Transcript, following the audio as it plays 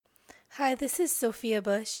Hi, this is Sophia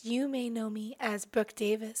Bush. You may know me as Brooke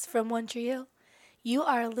Davis from One Trio. You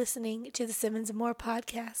are listening to the Simmons and More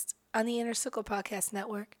podcast on the Inner Circle Podcast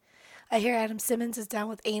Network. I hear Adam Simmons is down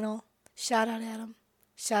with anal. Shout out, Adam.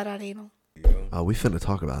 Shout out, anal. Oh, we finna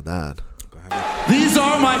talk about that. These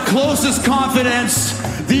are my closest confidants.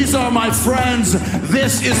 These are my friends.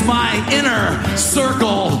 This is my inner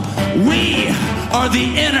circle. We are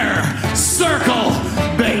the inner circle,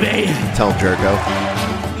 baby. Tell him, Jericho.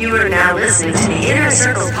 You are now listening to the Inner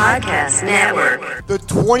Circle Podcast Network. The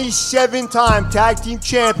 27-time tag team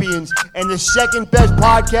champions and the second best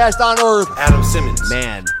podcast on earth. Adam Simmons.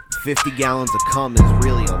 Man, 50 gallons of cum is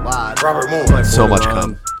really a lot. Robert Moore. So much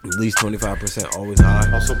cum. At least 25% always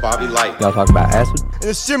high. Also Bobby Light. Y'all talk about acid? And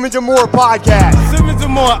the Simmons and More podcast. Simmons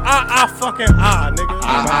and More, fucking nigga.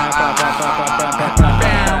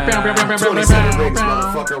 27 rings,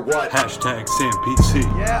 motherfucker, what? Hashtag SamPC.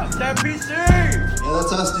 Yeah, Sam PC. Yeah,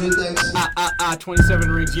 that's us, dude, thanks. 27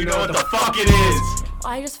 rings. You know what the fuck it is.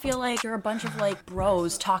 I just feel like you're a bunch of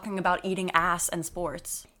bros talking about eating ass and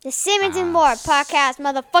sports. The Simmons and More podcast,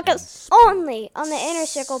 motherfuckers, only on the Inner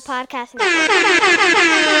Circle Podcast Network.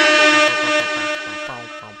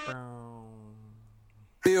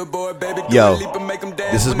 Yo,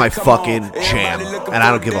 this is my fucking jam, and I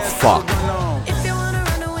don't give a fuck. If you wanna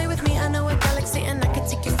run away with me, I know a galaxy and I can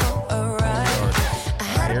take you for a ride. I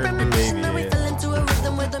had a premonition that we fell into a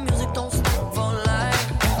rhythm where the music don't stop for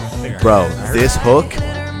life. Bro, this hook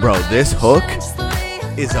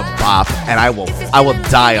is a bop, and I will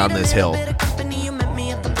die on this hill.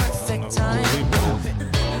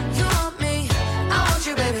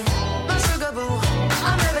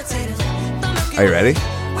 Are you ready?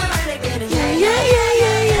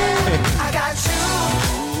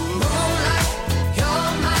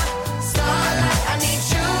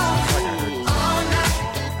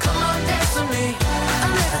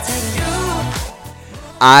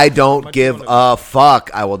 I don't give a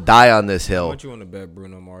fuck. I will die on this I hill. want you on the bet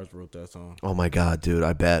Bruno Mars wrote that song. Oh my god, dude,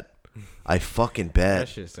 I bet. I fucking bet. That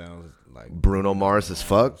shit sounds like Bruno Mars as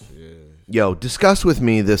fuck. Yeah. Yo, discuss with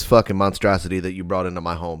me this fucking monstrosity that you brought into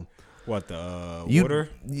my home. What, the You- water?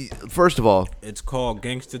 First of all, It's called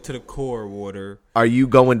Gangsta to the Core water. are you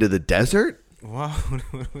going to the desert? Wow,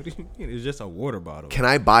 what do you mean? It's just a water bottle. Can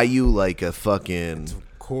I buy you like a fucking...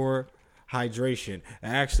 Core hydration.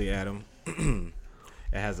 Actually, Adam, it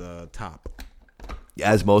has a top.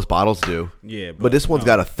 As most bottles do. Yeah, But this one's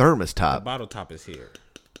got a thermos The top. bottle top is here.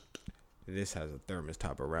 This has a thermos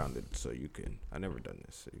top around it, so you can. I never done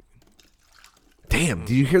this, so you can. Damn,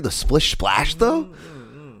 did you hear the splish splash though?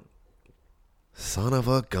 Son of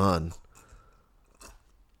a gun.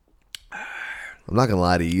 I'm not gonna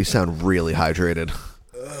lie to you, you sound really hydrated.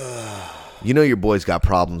 You know your boy's got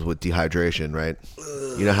problems with dehydration, right?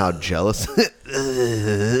 You know how jealous? I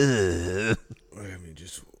mean,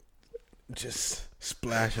 just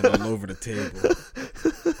splashing all over the table.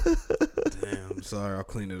 Damn, I'm sorry. I'll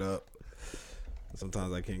clean it up.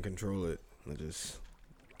 Sometimes I can't control it.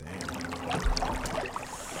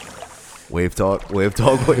 Wave talk, wave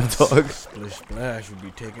talk, wave talk. Splish splash would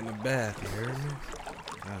be taking a bath. You heard me?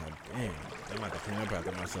 God damn. I'm about to clean up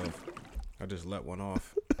after myself. I just let one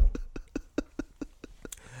off.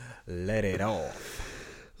 Let it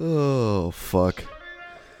off. Oh, fuck.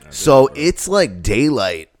 So it's like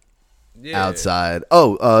daylight outside.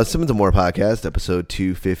 Oh, Simmons and More podcast, episode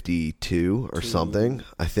 252 or something,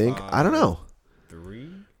 I think. I don't know. 3?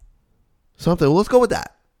 Something. Well, let's go with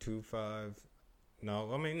that. 25.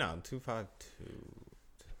 No, I mean, no, 252.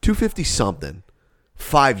 250 something.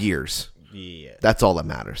 5 years. Yeah. That's all that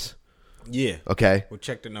matters. Yeah. Okay? We'll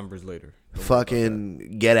check the numbers later. Don't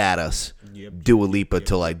Fucking get at us. Yep. Dua Lipa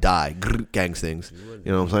till I die. Gangs things.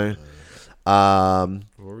 You know what I'm saying?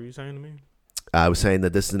 What were you saying to me? I was saying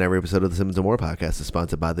that this is every episode of the Simmons and More podcast is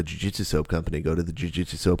sponsored by the Jiu-Jitsu Soap Company. Go to the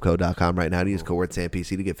jujitsusoapco.com right now to use code word SAMPC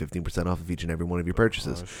to get 15% off of each and every one of your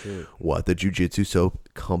purchases. Oh, shit. What the Jiu-Jitsu Soap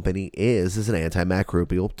Company is an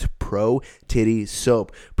antimicrobial pro titty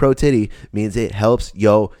soap. Pro titty means it helps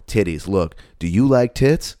yo titties. Look, do you like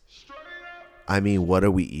tits? I mean, what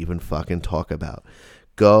are we even fucking talk about?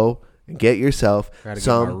 Go and get yourself Gotta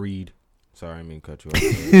some... get my read. Sorry, I mean cut you off.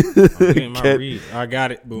 I'm getting my read. I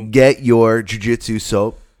got it. Boom. Get your jiu-jitsu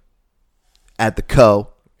soap at the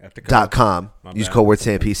co.com. Use code word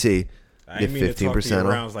SAMPC. Get 15% off.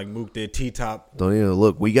 Rounds like Mook did T-Top. Don't even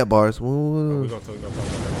look. We got bars. We gonna talk about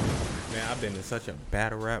that. Man, I've been in such a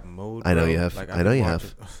battle rap mode. I know bro. you have. Like, I know you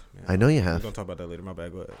have. I know you have. We're gonna talk about that later. My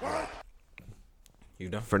bad. Go ahead. You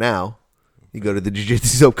done? For now, you go to the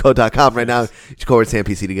jujitsusoapco.com right now. Use code word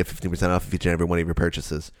SAMPC to get 15% off of each and every one of your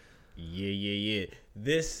purchases. Yeah.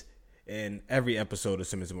 This And every episode of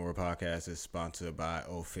Simmons and More Podcast is sponsored by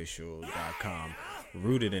Official.com.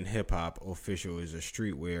 Rooted in hip-hop, Official is a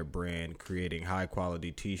streetwear brand creating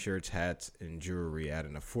high-quality T-shirts, hats, and jewelry at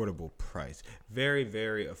an affordable price. Very,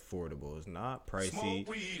 very affordable. It's not pricey.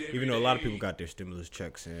 Even though a lot of people got their stimulus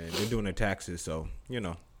checks and they're doing their taxes, so, you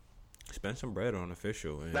know, spend some bread on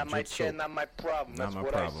Official. And not my chair, not my problem. That's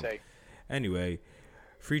what I say. Anyway,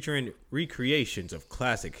 featuring recreations of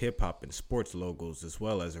classic hip-hop and sports logos as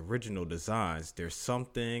well as original designs, there's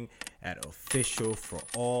something at Official for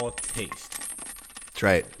all taste. That's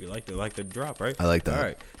right. You like the drop, right? I like that. All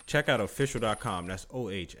right. Check out official.com. That's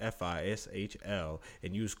OHFISHL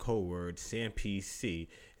and use code word SAMPC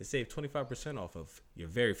and save 25% off of your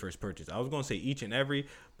very first purchase. I was going to say each and every,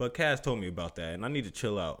 but Kaz told me about that, and I need to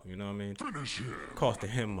chill out. You know what I mean?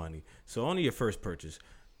 Costing him money. So only your first purchase.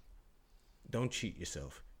 Don't cheat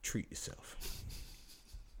yourself. Treat yourself.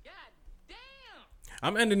 God damn.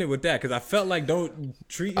 I'm ending it with that because I felt like don't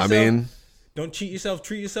treat yourself. I mean, don't cheat yourself.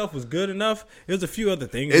 Treat yourself was good enough. There's a few other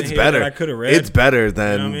things. It's in here better. That I could have read. It's better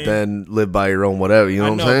than you know what I mean? than live by your own whatever. You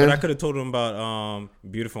know what I'm saying? But I could have told them about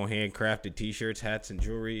beautiful handcrafted T-shirts, hats, and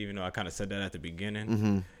jewelry. Even though I kind of said that at the beginning.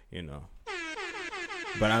 Mm-hmm. You know.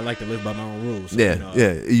 But I like to live by my own rules. So, yeah, you know,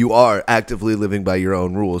 yeah. You are actively living by your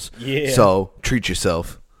own rules. Yeah. So treat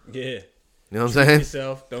yourself. Yeah. You know what I'm Treat saying?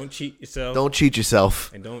 yourself. Don't cheat yourself. Don't cheat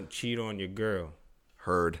yourself. And don't cheat on your girl.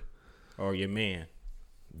 Heard. Or your man.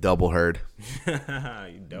 Double heard.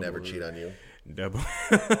 Never cheat on you. Double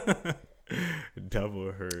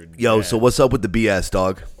heard. Yo, that. so what's up with the BS,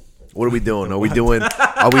 dog? What are we doing? Are we doing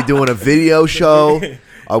a video show?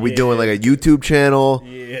 Are we doing like a YouTube channel?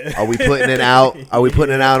 Yeah. Are we putting it out? Are we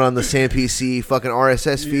putting it out on the Sam PC fucking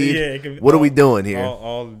RSS feed? Yeah, what are we doing here?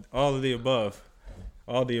 All of the above.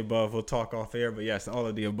 All the above. We'll talk off air, but yes, all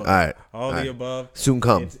of the above. All right. All the above. Soon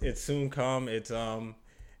come. It's soon come. It's going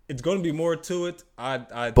to be more to it.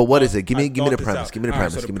 But what is it? Give me the premise. Give me the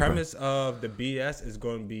premise. So the premise of the BS is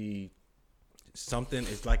going to be something.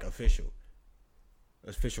 It's like official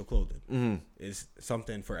clothing. Mm-hmm. It's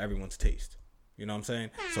something for everyone's taste. You know what I'm saying?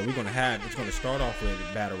 So it's going to start off with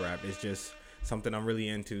battle rap. It's just something I'm really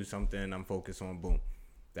into, something I'm focused on. Boom.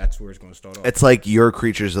 That's where it's going to start off. It's like your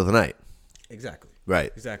creatures of the night. Exactly.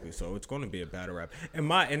 Right. Exactly. So it's going to be a battle rap.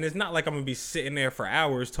 And it's not like I'm going to be sitting there for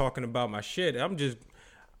hours talking about my shit.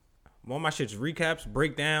 All my shit's recaps,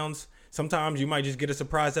 breakdowns. Sometimes you might just get a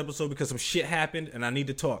surprise episode because some shit happened and I need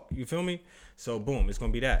to talk. You feel me? So boom, it's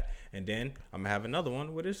going to be that. And then I'm going to have another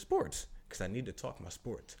one with sports because I need to talk my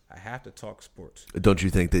sports. I have to talk sports. Don't you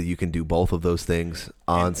think that you can do both of those things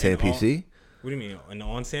on Sam PC? What do you mean?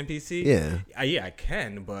 On Sam PC? Yeah. Yeah, I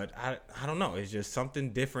can, but I don't know. It's just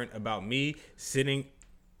something different about me sitting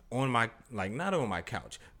on my, like, not on my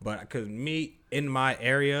couch, but because me in my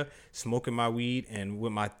area, smoking my weed and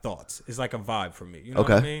with my thoughts. It's like a vibe for me. You know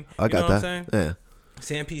what I mean? I got what that. I'm saying? Yeah.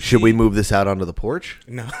 Sam PC. Should we move this out onto the porch?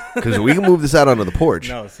 No. Because we can move this out onto the porch.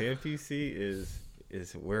 No, Sam PC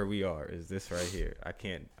is where we are. Is this right here? I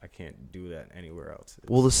can't do that anywhere else.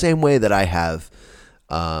 Well, the same way that I have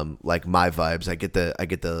like my vibes, I get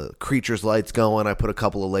the creatures lights going. I put a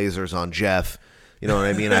couple of lasers on Jeff. You know what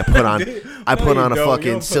I mean? I put on a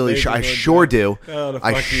fucking silly shirt. I sure do.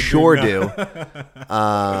 I sure do.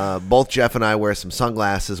 Both Jeff and I wear some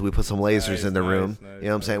sunglasses. We put some lasers in the room. You know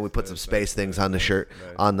what I'm saying? We put some space things on the shirt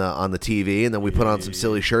on the TV, and then we put on some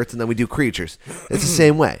silly shirts, and then we do creatures. It's the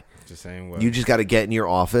same way. It's the same way. You just got to get in your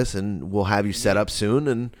office, and we'll have you set up soon.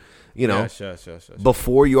 And you know, yes.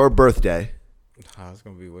 before your birthday. It's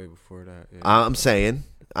gonna be way before that. Yeah. I'm saying.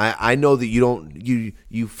 I know that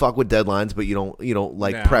you fuck with deadlines, but you don't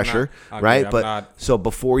like pressure, right? So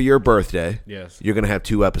before your birthday, yes, you're gonna have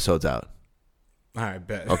 2 episodes out. All right,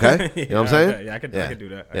 bet. Okay, you know what I'm saying? Yeah, I could do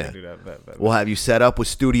that. I could do that. Bet. We'll have you set up with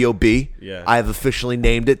Studio B. Yeah, I have officially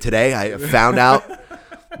named it today. I found out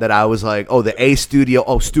that I was like, oh, the A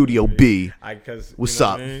studio, Studio B. What's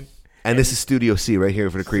up? What I mean? And this is Studio C right here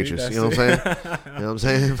for the creatures. You know what I'm saying? You know what I'm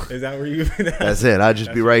saying? Is that where you? That's it. I'd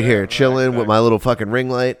just be right here chilling with my little fucking ring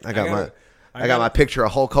light. I got my picture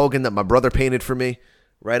of Hulk Hogan that my brother painted for me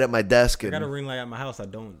right at my desk. I got a ring light at my house.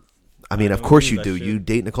 I mean, of course you do. You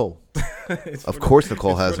date Nicole. Of course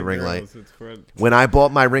Nicole has a ring light. When I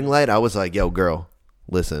bought my ring light, I was like, yo, girl,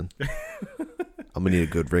 listen. I'm going to need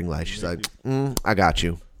a good ring light. She's like, I got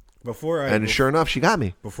you. Sure enough, she got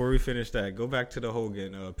me. Before we finish that, go back to the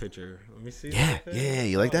Hogan picture. Let me see. Yeah,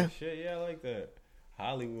 you like that? Shit, yeah, I like that.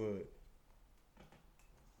 Hollywood.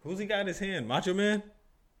 Who's he got in his hand? Macho Man?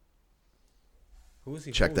 Who is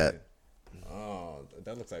he? Check that. Oh,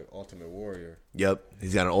 that looks like Ultimate Warrior. Yep,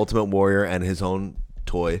 he's got an Ultimate Warrior and his own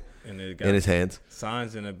toy and it got in his hands.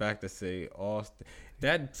 Signs in the back that say Austin.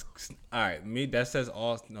 That's all right. Me that says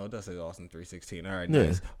Austin. No, it does say Austin 316. All right,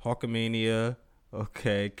 nice. Hulkamania.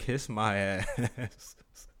 Okay, kiss my ass.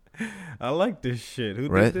 I like this shit. Who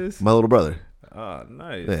did this? My little brother. Oh,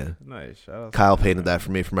 nice. Yeah. Nice. Shout out Kyle painted that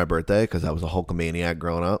for me for my birthday because I was a Hulkamaniac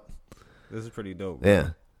growing up. This is pretty dope. Bro.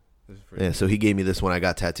 Yeah. So he gave me this when I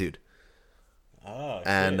got tattooed. Oh,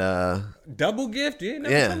 and double gift? Yeah,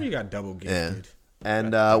 never told me you got double gifted. Yeah.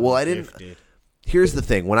 And well, I didn't. Here's the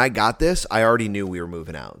thing: when I got this, I already knew we were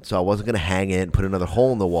moving out, so I wasn't gonna hang it and put another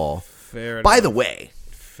hole in the wall. Fair enough. By the way,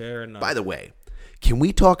 By the way, can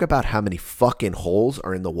we talk about how many fucking holes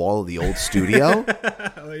are in the wall of the old studio?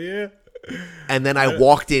 Oh yeah. And then I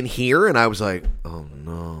walked in here and I was like, "Oh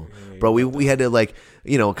no, bro!" We had to like,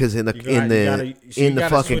 because in the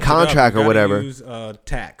fucking contract or whatever, use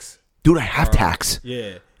tax. Dude, I have tax.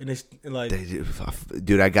 Yeah, and it's like,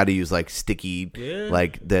 dude, I got to use like sticky,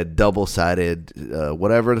 like the double-sided,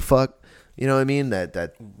 whatever the fuck. You know what I mean?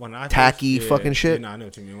 That when I tacky fucking shit. I know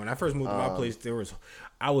what you mean. When I first moved to my place,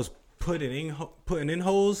 I was putting in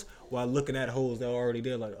holes while looking at holes that were already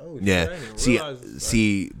there. Like, oh yeah. shit,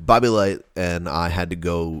 See, Bobby Light and I had to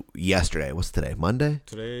go yesterday. What's today? Monday.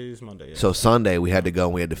 Today's Monday. Yeah. So Sunday we had to go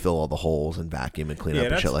and we had to fill all the holes and vacuum and clean up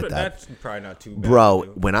and shit like that. That's probably not too bad. Bro,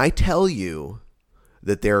 when I tell you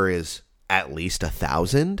that there is at least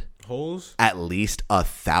 1,000 holes, at least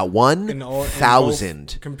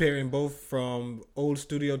 1,000. Comparing both from old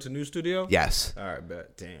studio to new studio. Yes. All right,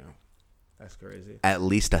 bet. Damn. That's crazy. At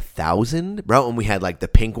least 1,000, bro. And we had like the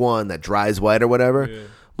pink one that dries white or whatever. Yeah.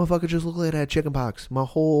 Motherfucker just looked like I had chicken pox. My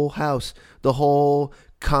whole house, the whole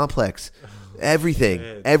complex,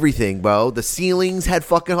 everything, bro. The ceilings had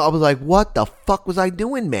fucking. I was like, what the fuck was I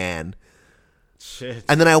doing, man? Shit.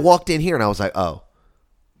 And then I walked in here and I was like, oh,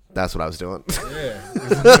 that's what I was doing. Yeah.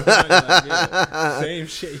 Same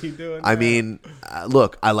shit you doing. I mean,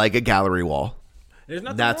 look, I like a gallery wall. There's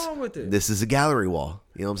nothing wrong with it. This is a gallery wall.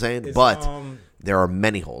 You know what I'm saying? But there are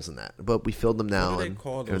many holes in that. But we filled them now. What do they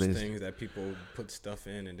call those things that people put stuff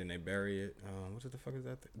in and then they bury it? What the fuck is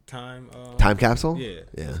that? Time capsule? Yeah.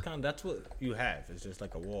 Yeah. That's what you have. It's just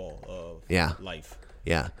like a wall of life.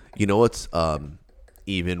 Yeah. You know what's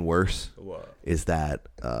even worse? What? Is that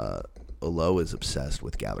Alo is obsessed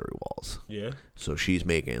with gallery walls. Yeah. So she's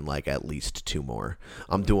making like at least 2 more.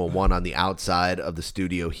 I'm doing one on the outside of the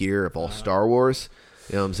studio here of all Star Wars.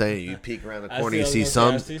 You know what I'm saying? You peek around the corner, you see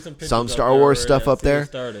some Star Wars stuff up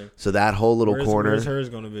there. So that whole little corner, where's hers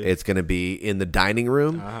gonna be? It's gonna be in the dining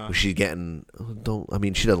room. She's getting.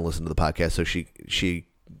 She doesn't listen to the podcast, so she.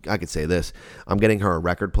 I could say this: I'm getting her a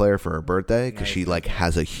record player for her birthday because she like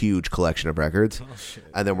has a huge collection of records,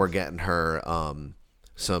 and then we're getting her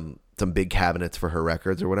some big cabinets for her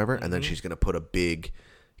records or whatever, and then she's gonna put a big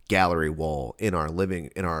gallery wall in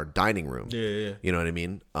our dining room. Yeah. You know what I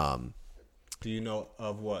mean? Do you know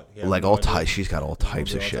of what? Like all types. She's got all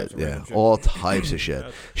types of shit. Yeah, all types of shit.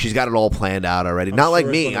 She's got it all planned out already. Not like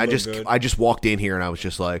me. I just walked in here and I was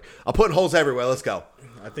just like, I'm putting holes everywhere. Let's go.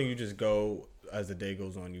 I think you just go as the day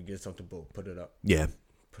goes on. You get something, put it up. Yeah,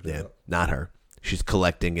 not her. She's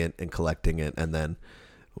collecting it, and then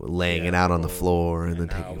laying it out on the floor, and then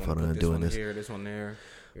taking a photo and doing this. This one there.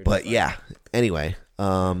 But yeah. Anyway,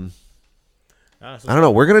 I don't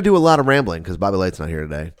know. We're gonna do a lot of rambling because Bobby Light's not here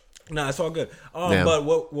today. Nah, it's all good. But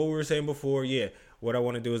what we were saying before, what I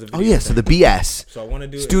want to do is a video. Oh yeah, so the BS. So I want to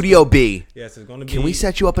do Studio B. Yes, it's going to be. Can we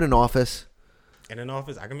set you up in an office? In an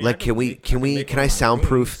office, can I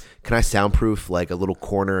soundproof? Can I soundproof like a little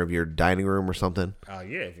corner of your dining room or something? Yeah,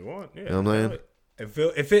 if you want. Yeah, you know what I'm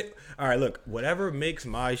saying? If it all right, look, whatever makes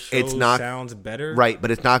my show sounds better, right?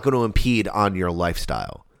 But it's not going to impede on your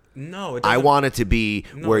lifestyle. No, I want it to be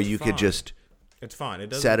where you could just. It's fine. It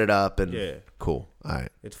doesn't set it up and cool. All right.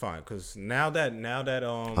 It's fine because now that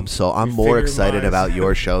I'm more excited about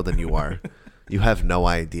your show than you are. You have no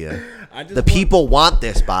idea. The people want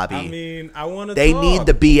this, Bobby. I mean, I want to. They need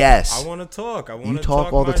the BS. I want to talk. I want to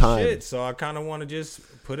talk all the time. Shit, so I kind of want to just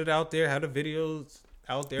put it out there. Have the videos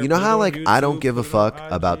out there. You know how like YouTube, I don't give a fuck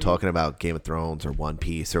about talking about Game of Thrones or One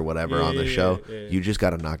Piece or whatever on the show. Yeah. You just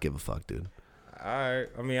gotta not give a fuck, dude. All right.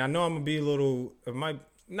 I mean, I know I'm gonna be a little.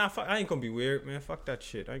 I ain't gonna be weird, man. Fuck that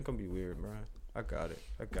shit. I ain't gonna be weird, bro. I got it.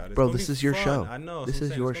 Bro, this is your show. I know. This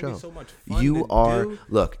is your show. So much fun you are.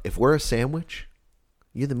 Look, if we're a sandwich,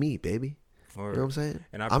 you're the meat, baby. You know what I'm saying?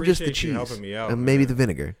 And I'm just the cheese, helping me out, and maybe the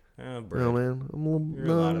vinegar. Yeah, you know, man. You're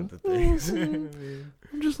a lot of the things.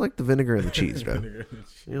 I'm just like the vinegar and the cheese, bro. You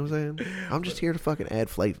know what I'm saying? I'm just here to fucking add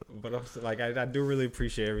flavor. But I'm like, I do really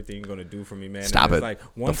appreciate everything you're gonna do for me, man. Stop it. Like,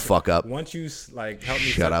 the fuck up. Once you like help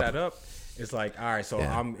me set that up. It's like, all right, so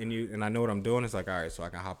Yeah. I'm in you, and I know what I'm doing. It's like, all right, so I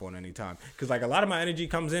can hop on anytime. Because like a lot of my energy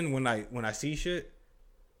comes in when I see shit.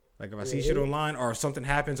 Like if I see shit online or something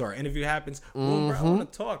happens or an interview happens, boom, bro, I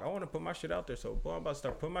want to talk. I want to put my shit out there. So boy, I'm about to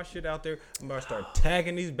start putting my shit out there. I'm about to start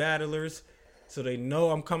tagging these battlers so they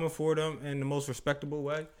know I'm coming for them in the most respectable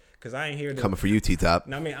way. Because I ain't here to... Coming for you, T-Top.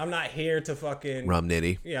 I mean, I'm not here to fucking... Rum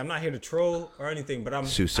Nitty. Yeah, I'm not here to troll or anything, but I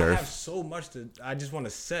have so much to... I just want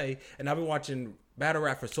to say, and I've been watching battle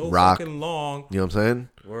rap for so fucking long. You know what I'm saying?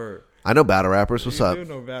 Word. I know battle rappers. What's up? You do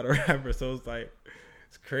know battle rappers, so it's like...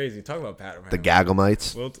 It's crazy. Talk about battle rap. The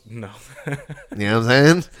Gagelmites. Well, no. You know what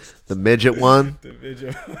I'm saying? The midget one. The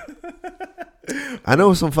midget. I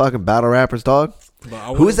know some fucking battle rappers, dog.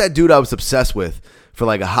 Who is that dude I was obsessed with for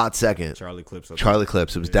like a hot second? Charlie Clips. Charlie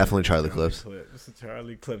Clips. It was definitely Charlie Clips. It's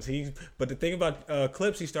Charlie Clips. But the thing about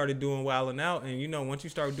Clips, he started doing Wildin' Out, and you know, once you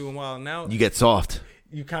start doing Wildin' Out, You get soft.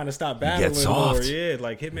 You kind of stop battling soft. more. Yeah,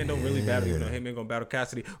 like Hitman don't really battle. You know, Hitman gonna battle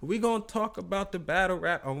Cassidy. We gonna talk about the battle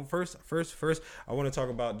rap. First, I want to talk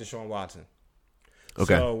about Deshaun Watson.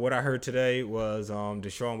 Okay. So what I heard today was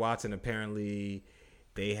Deshaun Watson, apparently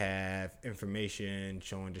they have information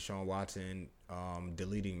showing Deshaun Watson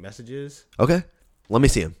deleting messages. Okay. Let me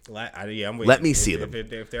see him. I'm waiting. Let me see them.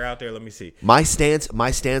 If they're out there, let me see. My stance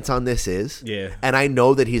on this is, and I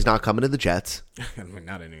know that he's not coming to the Jets. I mean,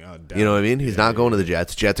 not any. You know what I mean? He's not going to the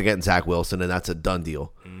Jets. Jets are getting Zach Wilson, and that's a done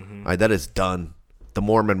deal. All right, that is done. The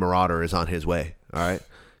Mormon Marauder is on his way. All right,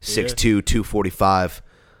 6'2", 245,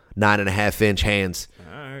 9.5-inch hands.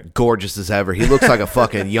 Gorgeous as ever. He looks like a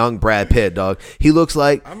fucking young Brad Pitt, dog. He looks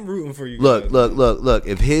like... I'm rooting for you. Look.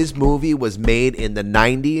 If his movie was made in the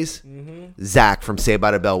 90s, Zach from Saved by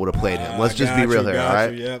the Bell would have played him. Let's just be real here, all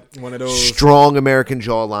right? Yep. One of those. Strong American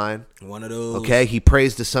jawline. One of those. Okay? He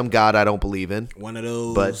prays to some god I don't believe in. One of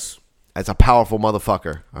those. But as a powerful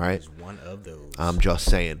motherfucker, all right? He's one of those. I'm just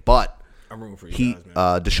saying. But I'm rooting for you guys,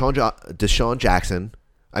 man. Deshaun Jackson...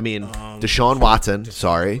 Deshaun Watson.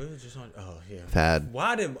 Sorry. Fad.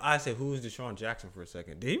 Why did I say who is Deshaun Jackson for a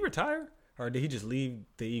second? Did he retire or did he just leave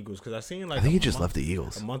the Eagles? Because I seen like I think he just left the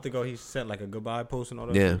Eagles a month ago. He sent like a goodbye post and all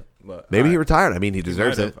that. Yeah, shit. But maybe he retired. I mean, he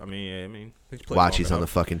deserves it. I mean, watch, he's on the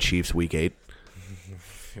fucking Chiefs week 8.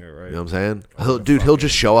 Yeah, right. You know what I'm saying? He'll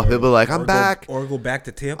just show up. He'll be like, "I'm back," or go back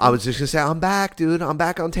to Tampa. I was just gonna say, "I'm back, dude. I'm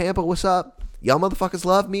back on Tampa. What's up? Y'all motherfuckers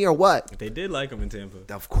love me or what?" They did like him in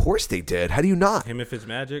Tampa. Of course they did. How do you not? Him and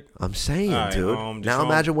Fitzmagic. I'm saying, right, dude. Now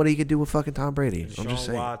imagine what he could do with fucking Tom Brady. I'm just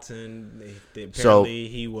saying. Watson. Apparently,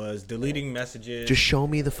 he was deleting messages. Just show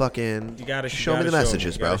me the fucking. You gotta show me the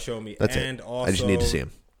messages, bro. Show me. That's and it. Also, I just need to see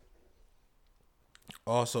him.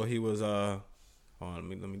 Also, he was hold on,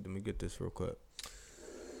 let me get this real quick.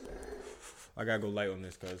 I gotta go light on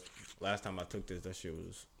this because last time I took this, that shit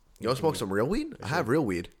was. You want to smoke some real weed? I have real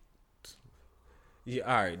weed. Yeah,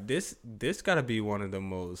 all right. This gotta be one of the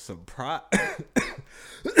most surprise.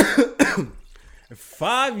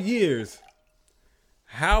 5 years.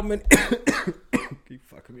 How many? Keep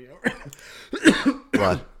fucking me up.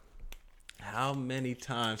 What? How many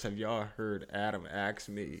times have y'all heard Adam ask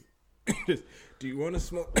me, "Do you want to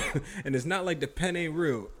smoke?" And it's not like the pen ain't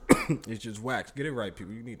real. It's just wax. Get it right,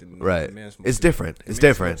 people. You need to know. Right. The man It's different. It's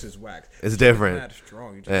different. It's wax. It's different. It's not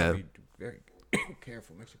strong. You just gotta be very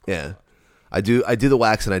careful. Makes you Yeah. I do the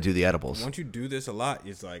wax and I do the edibles. Once you do this a lot,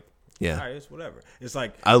 it's like, yeah, all right, it's whatever. It's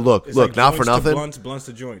like look, like not for nothing. Blunts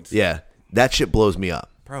to joints. Yeah, that shit blows me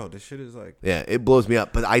up. Bro, this shit is like, yeah, it blows me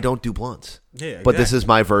up. But I don't do blunts. Yeah, exactly. But this is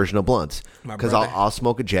my version of blunts because brother- I'll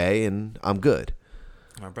smoke a J and I'm good.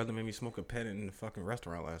 My brother made me smoke a pen in the fucking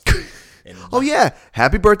restaurant last night. Oh yeah,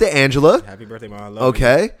 happy birthday, Angela. Happy birthday, Mom. I love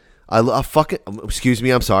okay. you. I fucking excuse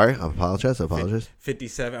me. I'm sorry. I apologize.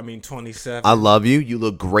 57. I mean 27. I love you. You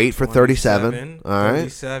look great for 37. All right.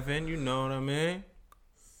 37. You know what I mean.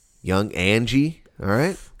 Young Angie. All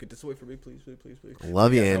right. Get this away from me, please.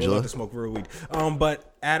 Love you, Angela. I would love to smoke real weed.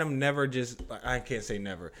 But Adam never just. I can't say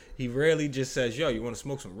never. He rarely just says, "Yo, you want to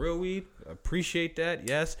smoke some real weed?" Appreciate that.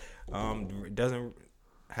 Yes. It doesn't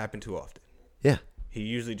happen too often. Yeah. He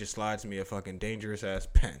usually just slides me a fucking dangerous ass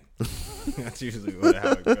pen. That's usually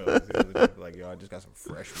how it goes. Just like, yo, I just got some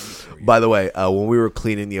fresh weed for you. By the way, when we were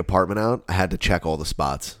cleaning the apartment out, I had to check all the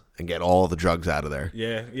spots and get all the drugs out of there.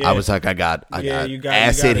 Yeah. I was like, I got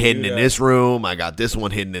acid hidden in this room. I got this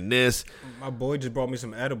one hidden in this. My boy just brought me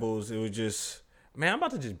some edibles. It was just, man, I'm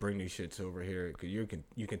about to just bring these shits over here because you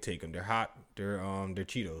can take them. They're hot. They're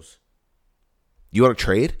Cheetos. You want to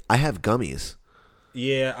trade? I have gummies.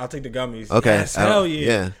 Yeah, I'll take the gummies. Okay. Yes, hell yeah.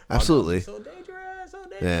 Yeah, absolutely. So dangerous, so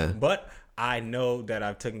dangerous. Yeah. But I know that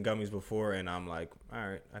I've taken gummies before, and I'm like, all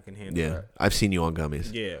right, I can handle that. I've seen you on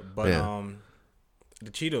gummies. Yeah, but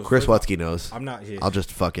The Cheetos. Chris Watsky knows. I'm not here. I'll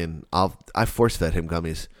just fucking I force fed him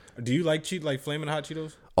gummies. Do you like Flamin' Hot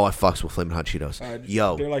Cheetos? Oh, I fucks with Flamin' Hot Cheetos.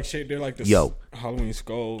 They're like the Halloween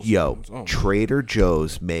skulls. Trader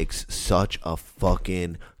Joe's makes such a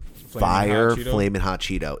fucking fire Flamin' Hot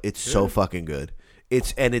Cheeto. It's so fucking good.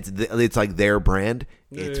 It's like their brand.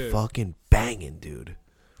 It's fucking banging, dude.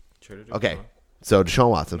 Okay, so Deshaun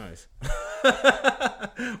Watson. Nice.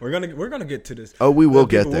 we're gonna get to this. Oh, we will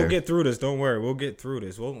get there. We'll get through this. Don't worry. We'll get through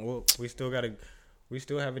this. We still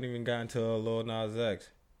haven't even gotten to Lil Nas X.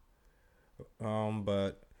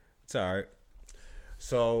 But it's all right.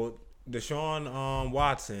 So Deshaun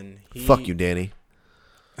Watson. Fuck you, Danny.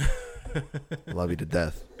 Love you to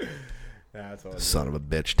death. That's all. Son of a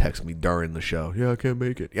bitch text me during the show. Yeah, I can't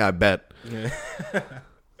make it. Yeah, I bet.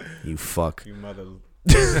 You fuck. You mother.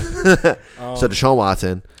 So Deshaun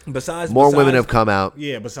Watson. Besides women have come out.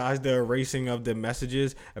 Yeah, besides the erasing of the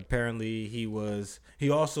messages, apparently he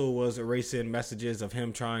also was erasing messages of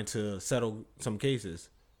him trying to settle some cases.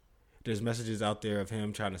 There's messages out there of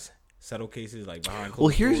him trying to settle cases like behind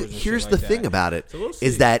closed doors. Well, here's the thing about it. So we'll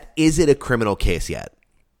is it a criminal case yet?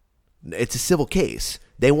 It's a civil case.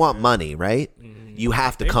 They want money, right? Mm-hmm. You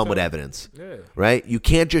have to come with evidence, right? You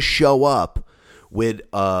can't just show up with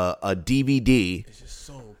a DVD. It's just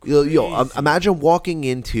so crazy. Imagine walking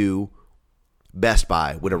into Best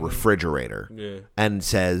Buy with a refrigerator and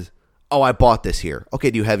says, "Oh, I bought this here."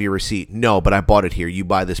 Okay, do you have your receipt? No, but I bought it here. You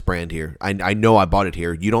buy this brand here. I know I bought it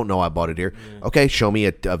here. You don't know I bought it here. Yeah. Okay, show me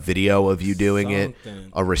a video of you doing it,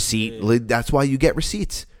 a receipt. Yeah. That's why you get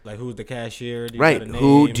receipts. Like, who's the cashier? Right.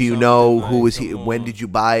 Who do you know? Who was he? When did you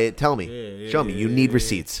buy it? Tell me. Show me. You need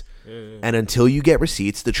receipts. Yeah. And until you get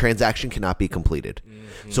receipts, the transaction cannot be completed.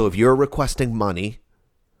 Mm-hmm. So if you're requesting money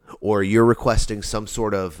or you're requesting some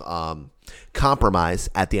sort of compromise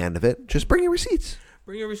at the end of it, just bring your receipts.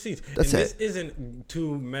 Bring your receipts. That's and it. This isn't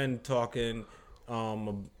two men talking,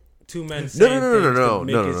 two men saying things to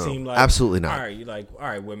make it seem like absolutely not. All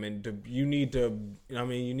right, women, you need to. I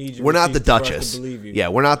mean, you need your. We're not the receipts for us Duchess. to believe you. Yeah,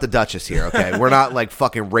 we're not the Duchess here. Okay, we're not like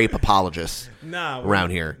fucking rape apologists.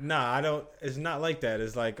 Around here. Nah, I don't. It's not like that.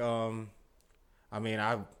 It's like, I mean,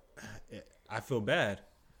 I feel bad.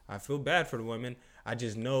 I feel bad for the women. I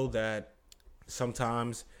just know that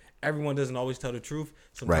sometimes everyone doesn't always tell the truth.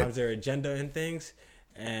 Sometimes their agenda in things.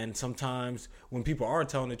 And sometimes when people are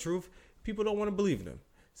telling the truth, people don't want to believe them.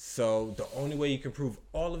 So the only way you can prove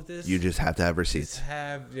all of this, you just have to have receipts. Is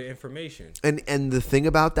have the information. And the thing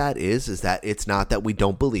about that is that it's not that we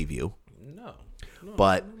don't believe you. No.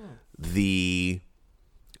 But the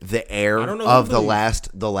air of the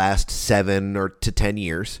last 7 to 10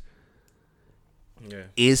 years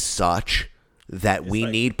is such that we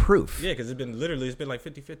need proof. Yeah, because it's been like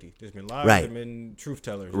 50-50. There's been lies, there's been truth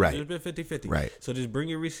tellers. Right. There's been 50-50. Right. So just bring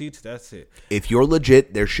your receipts. That's it. If you're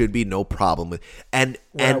legit, there should be no problem with. And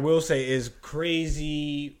I will say is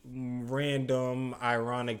crazy, random,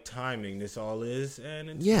 ironic timing. This all is, and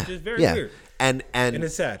it's just very weird. And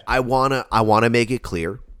it's sad. I wanna make it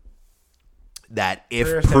clear that if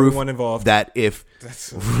prayers proof involved. That if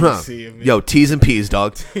that's what T's and P's,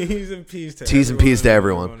 dog. T's and P's to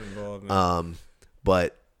everyone.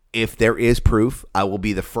 But if there is proof, I will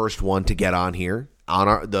be the first one to get on here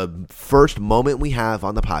on the first moment we have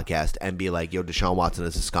on the podcast and be like, "Yo, Deshaun Watson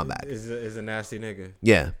is a scumbag. Is a nasty nigga."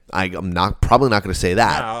 Yeah, I'm probably not going to say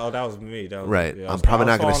that. Nah, that was me. That was, right. Yeah, I'm probably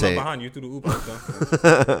not going to say. Behind you through the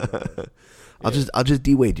oop. I'll just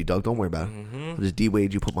D-Wade you, dog. Don't worry about it. I'll just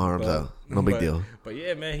D-Wade you. Put my arms out. No big deal. But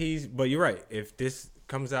yeah, man, but you're right. If this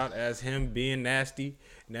comes out as him being nasty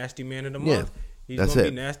man of the month. He's going to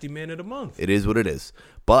be nasty man of the month. It is what it is.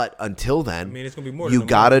 But until then, I mean, it's going to be more. You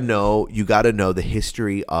gotta know the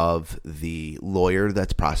history of the lawyer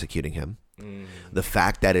that's prosecuting him. The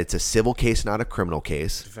fact that it's a civil case, not a criminal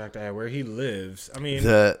case. The fact that where he lives. I mean,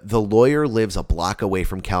 the lawyer lives a block away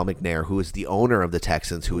from Cal McNair, who is the owner of the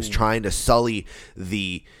Texans, who is trying to sully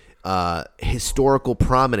the historical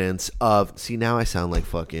prominence of. See, now I sound like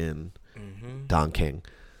fucking Don King.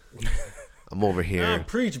 I'm over here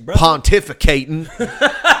pontificating.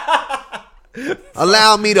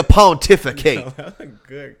 Allow me to pontificate.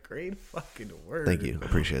 Good, great fucking word. Thank you.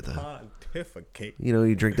 Appreciate that. Pontificate. You know,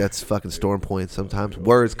 you drink that fucking Storm Point. Sometimes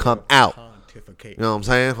words come out. Pontificate. You know what I'm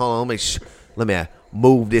saying? Hold on. Let me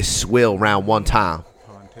move this swill around one time.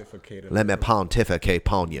 Pontificate. Let me pontificate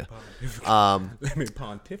upon you. Let me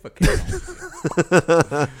pontificate.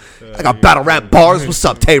 I got battle rap bars. What's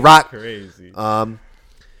up, Tay-Rock? Crazy.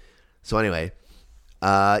 So anyway,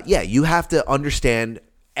 you have to understand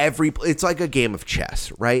it's like a game of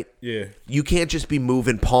chess, right? Yeah. You can't just be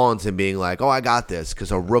moving pawns and being like, "Oh, I got this,"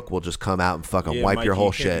 because a rook will just come out and fucking wipe your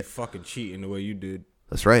whole shit. Be fucking cheating the way you did.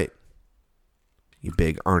 That's right. You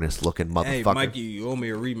big earnest looking motherfucker. Hey, Mikey, you owe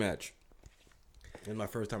me a rematch. It's my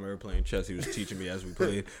first time ever playing chess. He was teaching me as we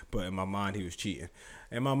played, but in my mind, he was cheating.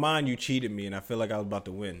 In my mind, you cheated me, and I feel like I was about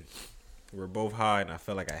to win. We're both high, and I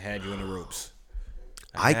felt like I had you in the ropes.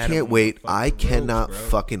 I can't wait. I cannot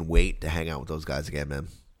fucking wait to hang out with those guys again, man.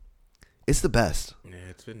 It's the best. Yeah,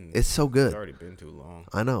 it's so good. It's already been too long.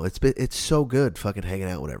 I know. It's so good fucking hanging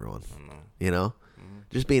out with everyone. I know. You know?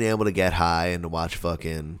 Just being able to get high and to watch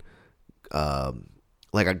fucking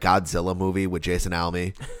like a Godzilla movie with Jason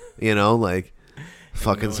Alme. You know, like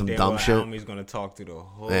fucking some dumb shit. Alme's gonna talk through the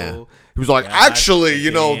whole. Yeah. He was like, actually,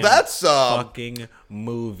 you know, that's fucking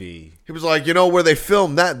movie. He was like, you know, where they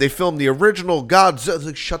filmed that? They filmed the original Godzilla. I was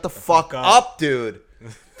like, shut the fuck up, dude.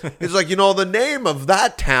 He's like, you know, the name of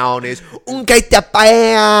that town is like,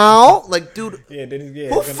 dude.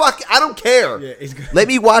 Who fuck? I don't care. Yeah, let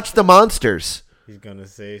me watch the monsters. He's gonna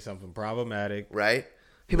say something problematic, right?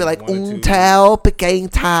 He'd be like, Tao Peking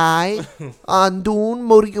Tai Andun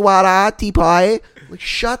Moriwara Tipai. Like,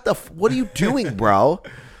 shut the what are you doing, bro?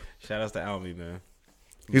 Shout outs to Almy, man.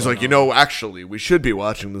 He's like, you know, actually, we should be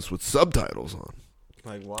watching this with subtitles on.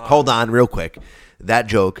 Like, wow. Hold on, real quick. That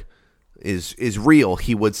joke is real.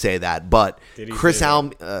 He would say that, but Chris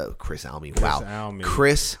Almy, wow,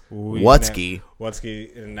 Chris Watsky.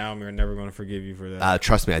 Watsky and Almy are never going to forgive you for that.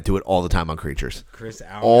 Trust me, I do it all the time on Creatures. Chris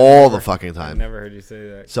Almy, all the fucking time. I never heard you say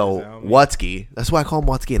that. So Watsky, that's why I call him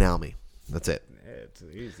Watsky and Almy. That's it. It's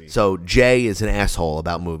easy. So Jay is an asshole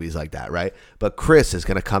about movies like that, right? But Chris is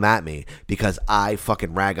gonna come at me because I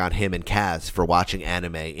fucking rag on him and Kaz for watching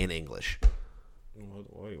anime in English.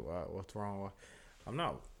 Wait, what's wrong? I'm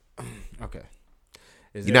not. Okay.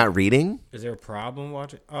 You're not reading? Is there a problem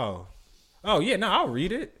watching? Oh yeah. No, I'll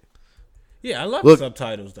read it. Yeah, I love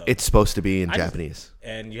subtitles though. It's supposed to be in Japanese.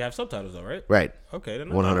 And you have subtitles though, right? Right. Okay, then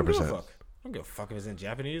 100%. I don't give a fuck if it's in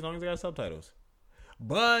Japanese as long as they got subtitles.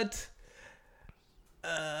 But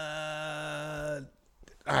all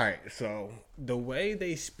right, so the way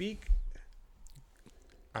they speak,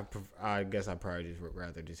 I guess I probably just would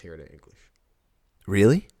rather just hear it in English.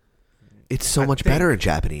 Really? It's so much better in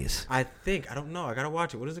Japanese. I don't know. I gotta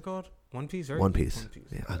watch it. What is it called? One Piece, right? One Piece.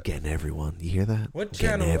 Yeah, I'm getting everyone. You hear that? What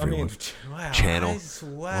channel? Wow. Channel.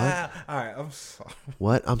 Wow. All right, I'm sorry.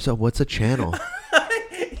 What? I'm sorry. What's a channel?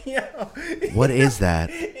 Yo. What is that?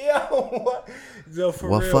 Yo, what? So for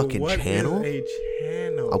what real, fucking what channel? Is a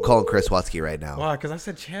channel? I'm calling Chris Watsky right now. Why? Because I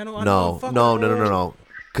said channel? No.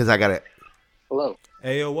 Because I got it. Hello.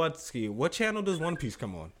 Hey, yo, Watsky. What channel does One Piece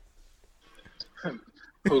come on?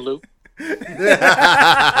 Hulu.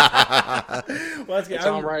 Watsky,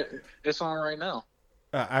 it's on right now.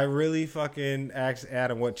 I really fucking asked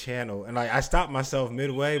Adam what channel, and I stopped myself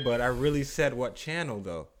midway, but I really said what channel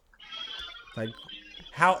though. Like,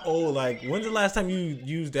 how old? Like, when's the last time you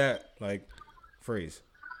used that phrase?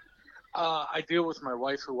 I deal with my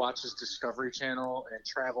wife who watches Discovery Channel and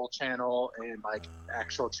Travel Channel and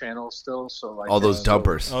actual channels still. So all those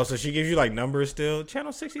dumpers. So she gives you numbers still.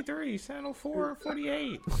 Channel 63, channel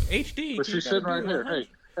 448, HD. But she's sitting right here.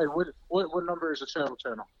 Hey, what number is the channel?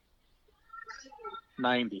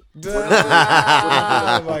 90.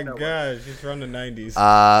 Oh my gosh, she's from the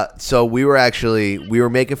 90s. So we were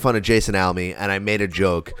making fun of Jason Alme, and I made a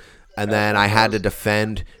joke. And then I had to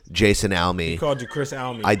defend Jason Alme. He called you Chris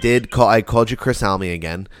Alme. I called you Chris Alme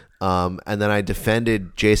again. And then I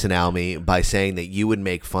defended Jason Alme by saying that you would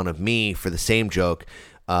make fun of me for the same joke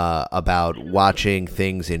about watching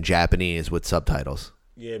things in Japanese with subtitles.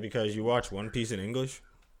 Yeah, because you watch One Piece in English,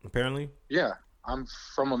 apparently. Yeah, I'm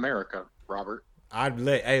from America, Robert.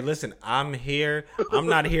 Hey, listen, I'm here. I'm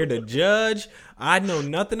not here to judge. I know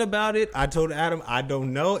nothing about it. I told Adam, I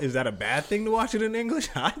don't know. Is that a bad thing to watch it in English?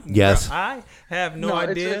 Yes. I have no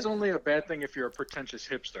idea. It's only a bad thing if you're a pretentious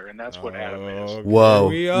hipster, and that's what Adam is. Whoa.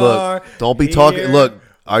 Look, don't be talking. Look,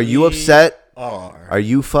 are you upset? Are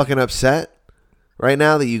you fucking upset right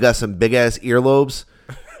now that you got some big-ass earlobes?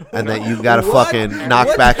 And that you got a fucking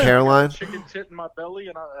knockback hairline? Chicken tit in my belly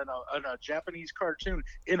and a Japanese cartoon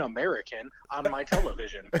in American on my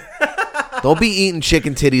television. Don't be eating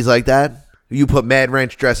chicken titties like that. You put Mad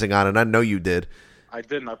Ranch dressing on it. I know you did. I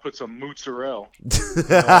didn't. I put some mozzarella.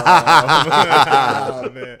 Oh,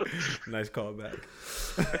 man. Nice callback.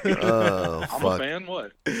 I'm a fan.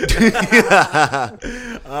 What?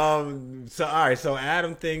 So all right. So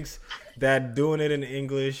Adam thinks that doing it in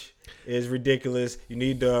English is ridiculous. You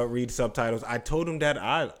need to read subtitles. I told him that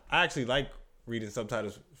I actually like reading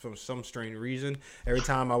subtitles for some strange reason. Every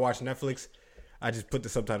time I watch Netflix, I just put the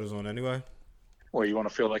subtitles on anyway. Well, you want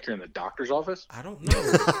to feel like you're in the doctor's office? I don't know.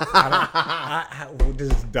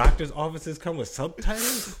 Does doctor's offices come with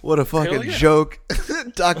subtitles? What a fucking joke.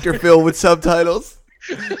 Dr. Phil with subtitles.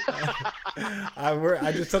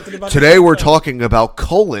 I just something about Today we're talking about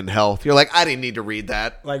colon health. You're like, I didn't need to read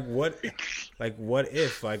that. Like what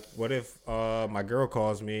if my girl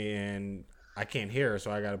calls me and I can't hear her,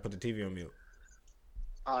 so I got to put the TV on mute.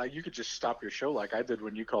 You could just stop your show like I did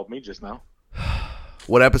when you called me just now.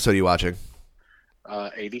 What episode are you watching?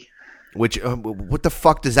 80. Which what the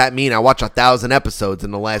fuck does that mean? I watched 1,000 episodes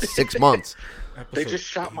in the last 6 months. They just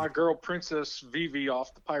shot my girl Princess Vivi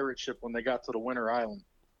off the pirate ship when they got to the Winter Island.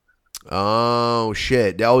 Oh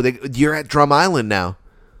shit! Oh, you're at Drum Island now.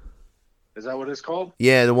 Is that what it's called?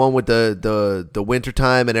 Yeah, the one with the winter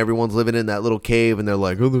time and everyone's living in that little cave and they're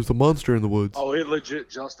like, oh, there's a monster in the woods. Oh, it legit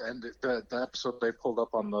just ended. The episode they pulled up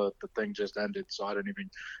on the thing just ended, so I didn't even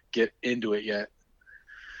get into it yet.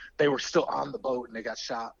 They were still on the boat and they got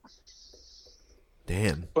shot.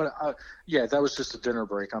 Damn. But yeah, that was just a dinner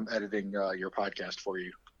break. I'm editing your podcast for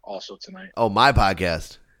you also tonight. Oh, my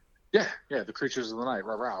podcast. Yeah, the Creatures of the Night,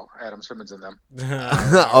 Rah, Adam Simmons in them.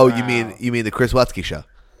 Oh, you mean the Chris Watsky show?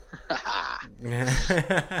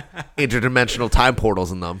 Interdimensional time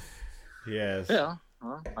portals in them. Yes. Yeah.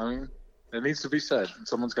 Well, I mean, it needs to be said.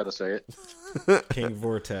 Someone's got to say it. King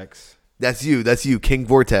Vortex. That's you, King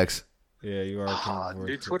Vortex. Yeah, you are King Vortex.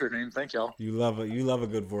 New Twitter name, thank y'all. You love a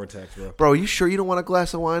good vortex, bro. Bro, you sure you don't want a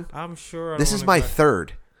glass of wine? I'm sure. This is my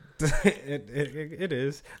third. It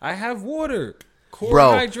is. I have water. Core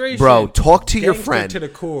hydration. Bro, talk to your friend. To the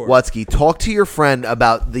core. Watsky, talk to your friend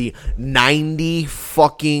about the 90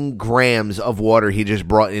 fucking grams of water he just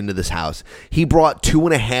brought into this house. He brought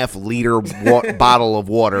 2.5 liter bottle of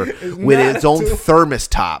water with its own thermos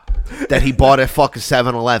top that he bought at fucking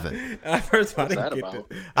 7-Eleven. First, I didn't get that.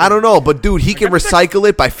 I don't know, but dude, he can recycle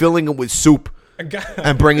it by filling it with soup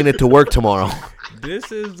and bringing it to work tomorrow.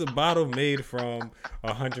 This is the bottle made from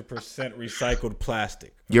 100% recycled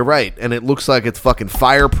plastic. You're right, and it looks like it's fucking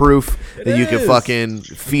fireproof. That you can fucking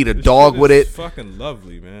feed a dog with it. Fucking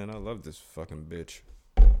lovely, man. I love this fucking bitch.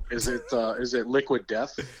 Is it Liquid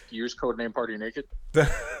Death? Use codename Party Naked.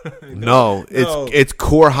 No, it's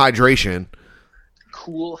Core Hydration.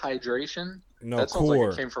 Cool Hydration. No, that sounds Core.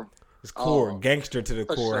 like it came from. It's Core. Gangster to the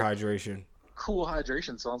Core Hydration. Cool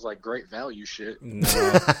Hydration sounds like Great Value shit. No.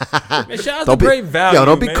 Man, shout out to Great Value. Yo,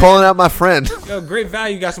 don't be calling out my friend. Yo, Great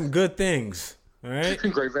Value got some good things. All right.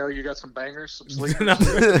 Great Value, you got some bangers, some sleep.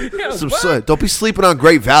 Don't be sleeping on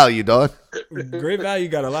Great Value, dog. Great Value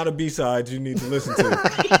got a lot of B-sides you need to listen to.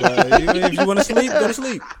 If you want to sleep, go to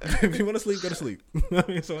sleep. If you want to sleep, go to sleep.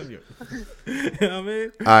 It's on you. You know what I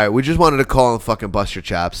mean? All right, we just wanted to call and fucking bust your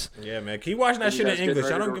chops. Yeah, man. Keep watching that shit in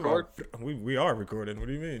English. I don't give a. We are recording. What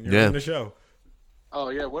do you mean? You're in the show. Oh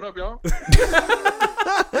yeah, what up, y'all?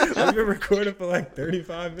 I've been recording for like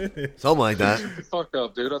 35 minutes. Something like that. Fucked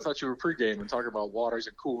up, dude. I thought you were pre-gaming, talking about waters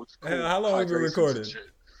and cool. How long have you been recording?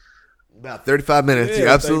 About 35 minutes. Yeah, You're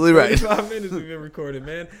absolutely like right. 35 minutes we've been recording,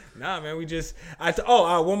 man. Nah, man, we just.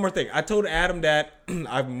 One more thing. I told Adam that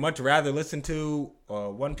I'd much rather listen to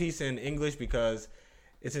One Piece in English because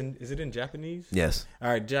it's in. Is it in Japanese? Yes. All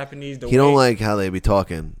right, Japanese. He don't like how they be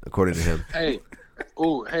talking, according to him. Hey,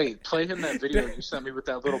 play him that video you sent me with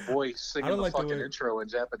that little boy singing the fucking intro in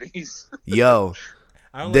Japanese. Yo.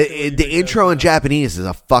 The intro in Japanese is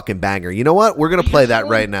a fucking banger. You know what? We're going to play that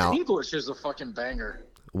right now. English is a fucking banger.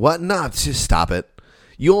 What? No, just stop it.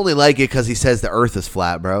 You only like it because he says the earth is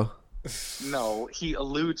flat, bro. No, he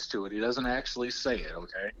alludes to it. He doesn't actually say it,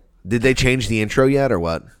 okay? Did they change the intro yet or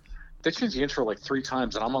what? They changed the intro like 3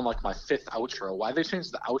 times, and I'm on like my 5th outro. Why they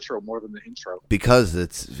changed the outro more than the intro? Because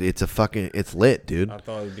it's lit, dude. I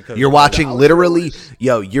thought it was because you're watching literally,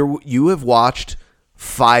 you have watched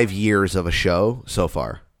 5 years of a show so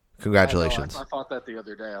far. Congratulations. I thought that the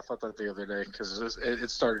other day. Because it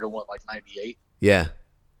started in like 98. Yeah.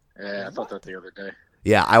 Yeah, I thought that the other day.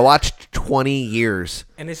 Yeah, I watched 20 years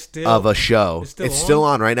of a show. It's still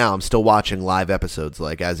on right now. I'm still watching live episodes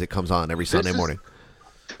like as it comes on every Sunday morning.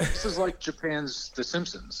 This is like Japan's The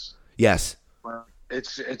Simpsons. Yes.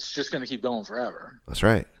 It's just going to keep going forever. That's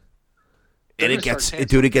right. And it gets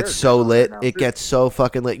so lit. It gets so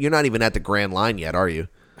fucking lit. You're not even at the Grand Line yet, are you?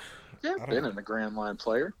 Yeah, I've been in the Grand Line,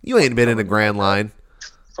 player. You ain't been in the Grand Line.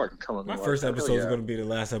 Fucking coming. My first episode is going to be the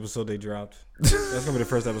last episode they dropped. That's going to be the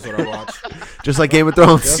first episode I watch. Just like Game of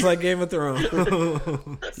Thrones. Just like Game of Thrones.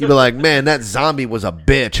 You'd be like, man, that zombie was a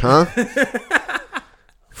bitch, huh?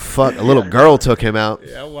 Fuck, a little girl took him out.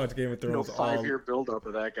 Yeah, I watched Game of Thrones. 5-year build-up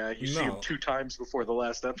of that guy. You see him 2 times before the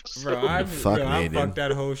last episode. Bro, I fucked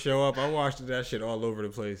that whole show up. I watched that shit all over the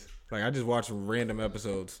place. Like, I just watched random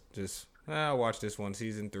episodes. I watched this one,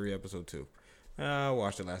 season 3, episode 2. I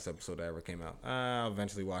watched the last episode that ever came out. I'll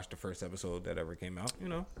eventually watch the first episode that ever came out. You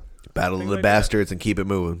know, Battle of the like Bastards and keep it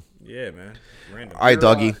moving. Yeah, man. Random. All right,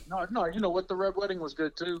 doggy. No, you know what? The Red Wedding was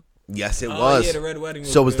good too. Yes, it Oh, was. yeah, the Red Wedding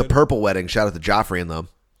was so was the good. Purple Wedding. Shout out to Joffrey and them.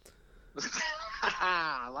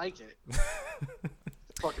 I like it.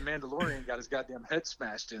 Fucking Mandalorian got his goddamn head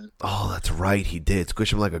smashed in. Oh, that's right. He did.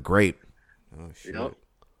 Squish him like a grape. Oh shit. Yep.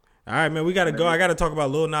 All right, man. We gotta go. I gotta talk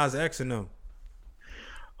about Lil Nas X and them.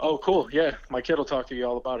 Oh, cool. Yeah, my kid will talk to you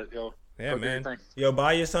all about it, yo. Yeah, Go do your man. thing. Yo,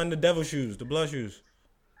 buy your son the devil shoes, the blood shoes.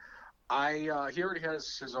 He already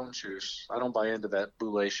has his own shoes. I don't buy into that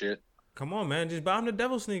boule shit. Come on, man. Just buy him the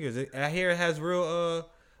devil sneakers. I hear it has real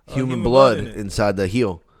Human blood in it. inside the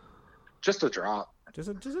heel. Just a drop. Just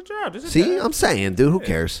a drop. Just a See, drop. I'm saying, dude, who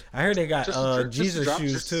cares? I heard they got Just a Jesus drop,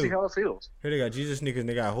 shoes just to too. see how it feels. I heard they got Jesus sneakers and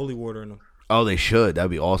they got holy water in them. Oh, they should.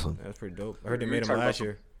 That'd be awesome. That's pretty dope. I heard they You made them talking last about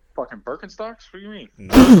year. Fucking Birkenstocks? What do you mean?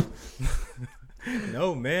 No.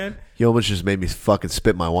 No, man. You almost just made me fucking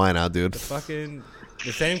spit my wine out, dude. The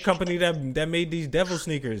same company that made these devil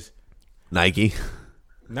sneakers. Nike.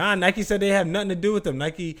 Nah, Nike said they have nothing to do with them.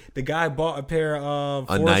 Nike, the guy bought a pair of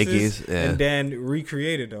Forces Nikes, yeah. and then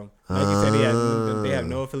recreated them. Nike said they have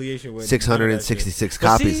no affiliation with 666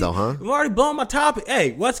 none of that shit. copies, though, huh? I'm already blowing my topic.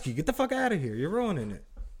 Hey, Wutsky, get the fuck out of here. You're ruining it.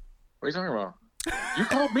 What are you talking about? You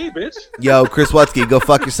called me, bitch. Yo, Chris Wutsky, go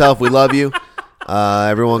fuck yourself. We love you.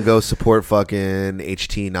 Everyone go support fucking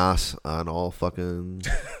HT Nas on all fucking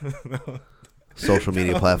social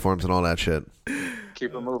media platforms and all that shit.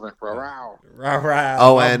 Keep it moving. Rah-rah.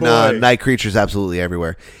 Oh, and Night Creatures absolutely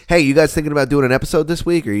everywhere. Hey, you guys thinking about doing an episode this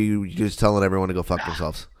week, or are you just telling everyone to go fuck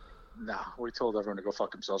themselves? Nah, we told everyone to go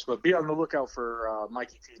fuck themselves. But be on the lookout for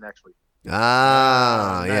Mikey T next week.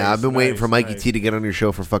 Yeah, I've been waiting for Mikey nice. T to get on your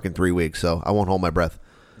show for fucking 3 weeks, so I won't hold my breath.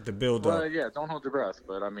 The build Well, up. yeah, don't hold your breath.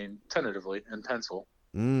 But, I mean, tentatively, in pencil.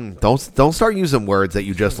 Don't start using words that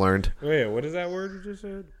you just learned. Wait, what is that word you just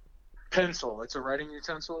said? Pencil. It's a writing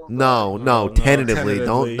utensil. No, tentatively.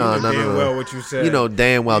 Don't. No. Well, what you said. You know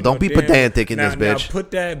damn well. Don't be pedantic in this bitch. Now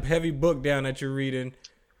put that heavy book down that you're reading.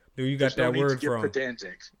 Where you got that word from?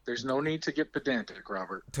 Pedantic. There's no need to get pedantic,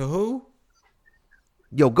 Robert. To who?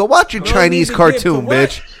 Yo, go watch your No Chinese need to get cartoon, to what?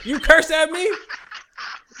 bitch. You curse at me?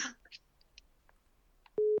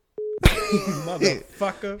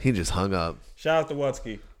 Motherfucker. He just hung up. Shout out to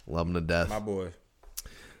Wutsky. Love him to death. My boy.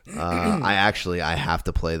 I have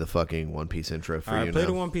to play the fucking One Piece intro for All right, you play now.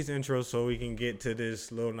 the One Piece intro so we can get to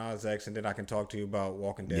this Lil Nas X, and then I can talk to you about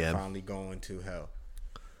Walking Dead finally going to hell.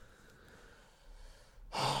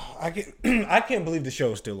 I can't believe the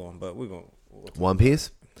show is still on, but we're going to. One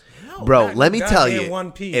Piece? No, Bro, not let me tell goddamn you,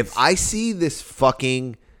 One Piece. if I see this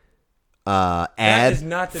fucking ad is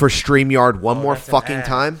not the- for StreamYard one more that's an fucking ad.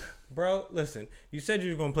 time, Bro, listen. You said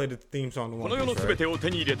you were going to play the theme song to こ One の世の Piece, 全て right? を手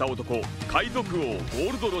に入れた男海賊王ゴ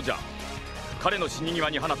ールド・ロジャー彼の死に際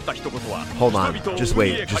に放った一言は hold on. 人々を Just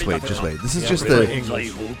海 wait, へ just 駆り wait, 立て just た wait. This is Yeah, just play the.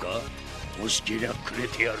 English.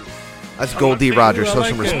 That's Gold D. Rogers. Show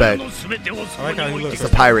some respect. I like how he looks. It's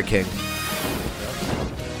the Pirate King.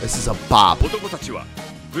 This is a bop. 男たちは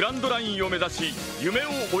グランドラインを目指し夢を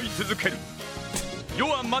追い続ける世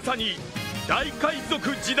はまさに大海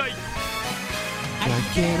賊時代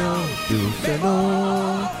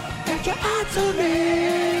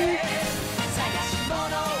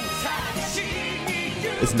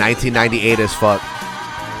It's 1998 as fuck.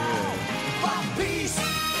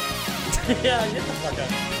 Yeah, get the fuck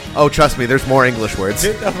out. Oh, trust me, there's more English words.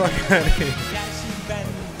 Get the fuck out of here.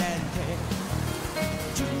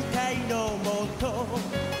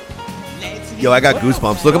 Yo, I got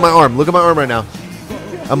goosebumps. Look at my arm. Look at my arm right now.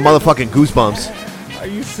 I'm motherfucking goosebumps. Are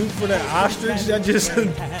you suit for that ostrich that just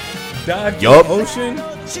dived Yup. in the ocean?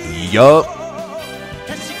 Yup.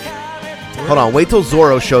 Hold on. Wait till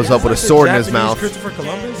Zorro shows up with a sword in his Japanese mouth. Christopher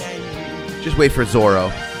Columbus? Just wait for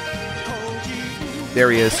Zorro.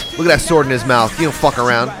 There he is. Look at that sword in his mouth. You don't fuck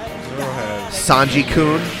around. Sanji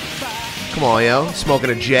Kun. Come on, yo.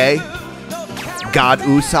 Smoking a J. God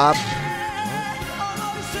Usopp.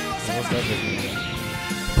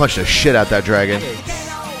 Punched the shit out that dragon. Is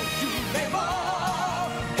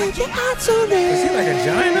he like a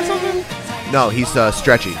giant or something? No, he's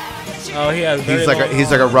stretchy. Oh, he has. He's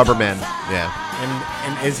like a rubber man. Yeah.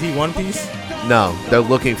 And is he One Piece? No, they're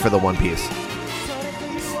looking for the One Piece. They've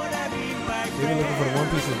been looking for the One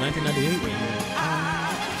Piece since 1998.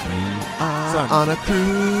 Son. On a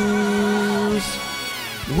cruise,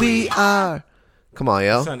 we are. Come on,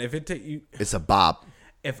 yo. Son, if it take you, It's a bop.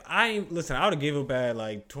 if I listen, I would have gave up at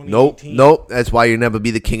like 2018. Nope. That's why you'll never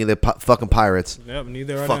be the king of the fucking pirates. Yep,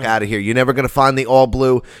 neither are Fuck them. out of here. You're never gonna find the all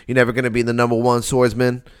blue. You're never gonna be the #1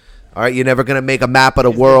 swordsman. All right, you're never gonna make a map of the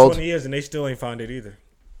It's been world. 20 years and they still ain't found it either.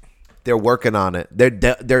 They're working on it.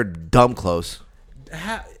 They're dumb close.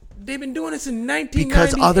 They've been doing this in 1998.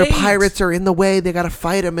 Because other pirates are in the way. They gotta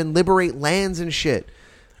fight them and liberate lands and shit.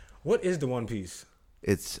 What is the One Piece?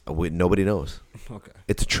 Nobody knows. Okay.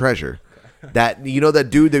 It's a treasure. That that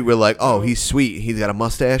dude that we're like, oh, he's sweet. He's got a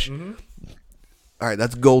mustache. Mm-hmm. All right,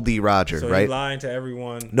 that's Goldie Roger, So right? he's lying to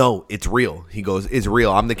everyone. No, it's real. He goes, it's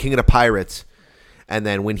real. I'm the king of the pirates. And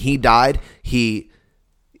then when he died, he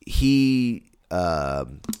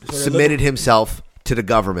submitted himself to the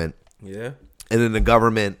government. Yeah. And then the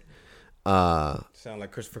government Sound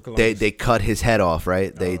like Christopher Columbus. they cut his head off,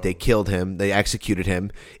 right? They killed him. They executed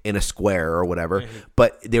him in a square or whatever.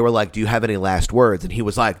 But they were like, do you have any last words? And he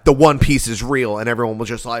was like, the One Piece is real. And everyone was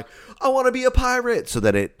just like, I want to be a pirate. So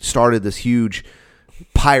that it started this huge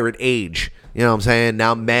pirate age. You know what I'm saying?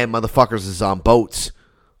 Now motherfuckers is on boats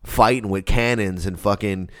fighting with cannons and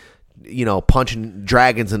fucking, punching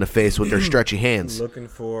dragons in the face with their stretchy hands. Looking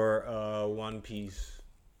for One Piece.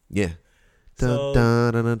 Yeah. So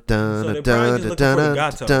they're probably just looking for the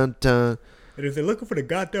gato. And if they're looking for the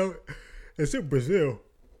gato, it's in Brazil.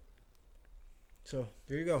 So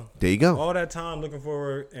there you go. There you go. All that time looking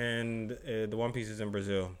forward, and the One Piece is in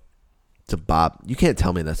Brazil. It's a bop. You can't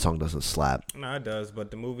tell me that song doesn't slap. No, it does.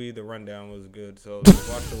 But the movie, The Rundown, was good. So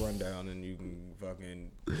watch The Rundown, and you can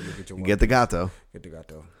fucking get your Get the gato. Get the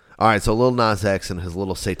gato. All right, so Lil Nas X and his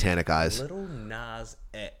little satanic eyes. Lil Nas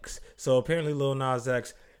X. So apparently Lil Nas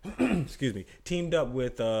X, excuse me, teamed up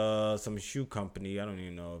with some shoe company. I don't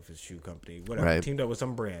even know if it's shoe company. Whatever. Right. Teamed up with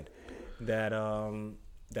some brand that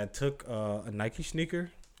took a Nike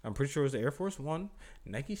sneaker. I'm pretty sure it was the Air Force One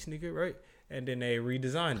Nike sneaker, right? And then they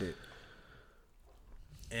redesigned it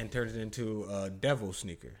and turned it into a devil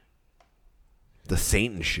sneaker. The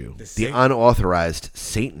Satan shoe. The Satan- unauthorized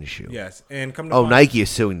Satan shoe. Yes. And come to find- Nike is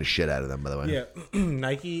suing the shit out of them, by the way. Yeah.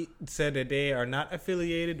 Nike said that they are not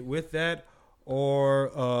affiliated with that or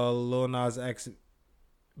Lil Nas X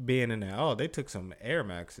being in there. Oh, they took some Air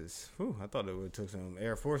Maxes. Whew, I thought they would took some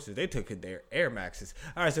Air Forces. They took their Air Maxes.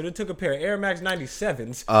 All right, so they took a pair of Air Max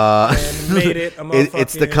 97s and made it a motherfucking...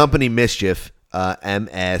 It's the company Mischief,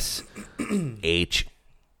 MSH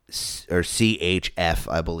or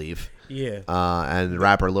CHF, I believe. Yeah. And the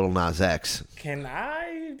rapper Lil Nas X. Can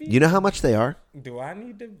I be... You know how much they are? Do I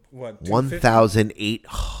need to... What?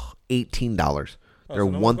 $1,018. They're so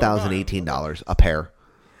no one's gonna buy them. $1,018 a pair.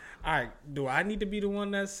 All right. Do I need to be the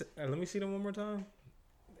one that's... let me see them one more time.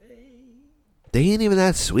 They ain't even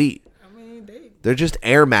that sweet. I mean, They're just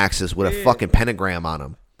Air Maxes with a fucking pentagram on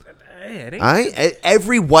them. It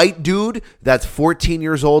Every white dude that's 14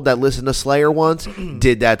 years old that listened to Slayer once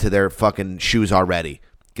did that to their fucking shoes already.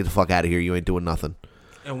 Get the fuck out of here. You ain't doing nothing.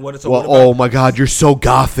 And what is oh my God, you're so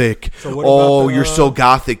gothic. So what about you're so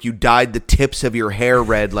gothic. You dyed the tips of your hair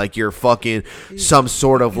red like you're fucking some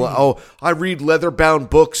sort of. I read leather-bound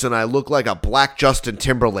books and I look like a black Justin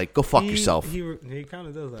Timberlake. Go fuck yourself. He kind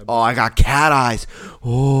of does that. I got cat eyes.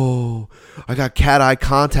 I got cat eye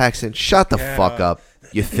contacts and shut the fuck up.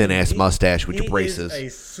 You thin ass mustache with your braces. He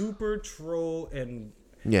is a super troll and.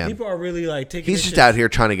 Yeah. People are really like taking. He's just out here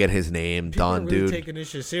trying to get his name done, really dude. Taking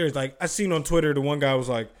this shit serious. Like I seen on Twitter, the one guy was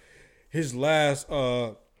like, his last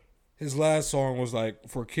song was like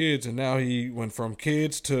for kids, and now he went from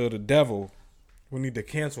kids to the devil. We need to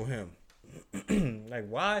cancel him. Like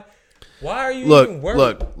why? Why are you even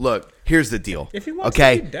worried? Look. Here's the deal. If he wants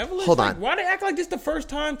okay, to be devilish, hold like, on. why they act like this the first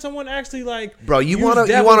time someone actually like? Bro, you want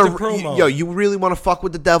to promo? You really want to fuck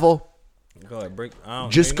with the devil? Go ahead, break.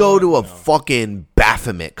 Just go to a fucking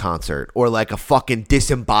Baphomet concert or like a fucking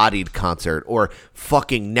Disembodied concert or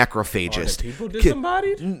fucking Necrophagist. Are the people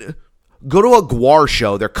disembodied? Go to a Gwar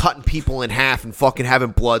show. They're cutting people in half and fucking having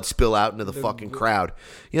blood spill out into the fucking crowd.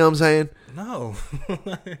 You know what I'm saying? No.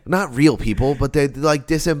 Not real people, but they're like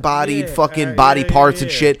disembodied fucking body parts and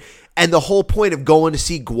shit. And the whole point of going to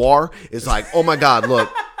see Gwar is like, oh my God,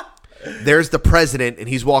 look. There's the president, and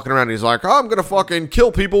he's walking around, and he's like, I'm going to fucking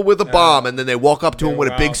kill people with a bomb. And then they walk up to him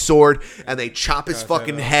with a big sword, and they chop his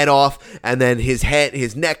fucking head off, and then his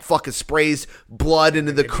neck fucking sprays blood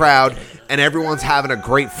into the crowd, and everyone's having a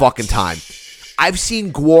great fucking time. I've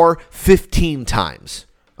seen Gwar 15 times,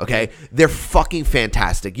 okay? They're fucking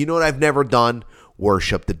fantastic. You know what I've never done?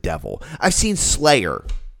 Worship the devil. I've seen Slayer.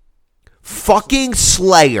 Fucking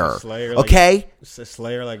Slayer. Okay?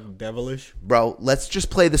 Slayer like devilish? Bro, let's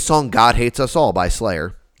just play the song God Hates Us All by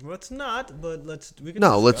Slayer. Let's not, but we can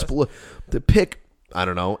let's pick, I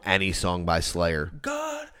don't know, any song by Slayer.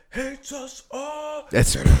 God hates us all.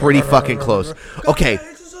 That's pretty fucking close. Okay,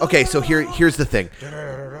 so here's the thing.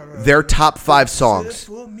 Their top 5 songs.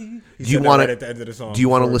 He Do you said that want right at the end of the song Do you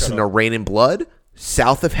want to before it listen cut to off. Rain in Blood,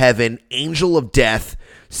 South of Heaven, Angel of Death,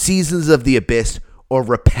 Seasons of the Abyss, or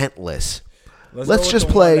Repentless? Let's Let's go with just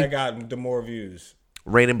the play one that got the more views.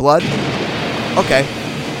 Rain in Blood. Okay.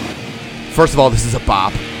 First of all, this is a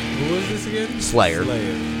bop. Who is this again? Slayer.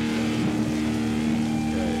 Okay,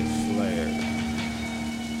 Slayer.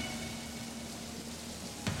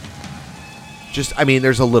 Just, I mean,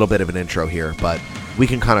 there's a little bit of an intro here, but we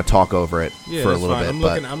can kind of talk over it Yeah, for a that's little fine.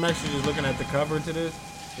 bit. I'm actually just looking at the cover to this.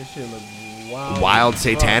 This shit looks wild. Wild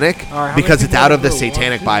satanic? All right, how Because many it's out of the people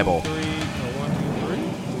Satanic One, two, Bible. three, one, two,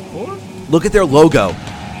 three, 4? Look at their logo.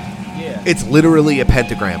 Yeah. It's literally a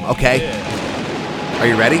pentagram, okay? Yeah. Are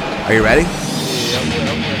you ready? Are you ready? Yeah, I'm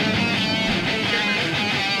ready.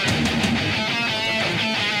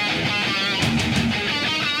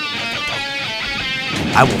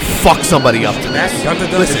 I will fuck somebody up to this.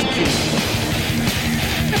 Listen.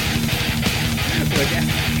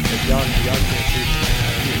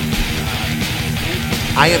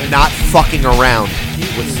 I am not fucking around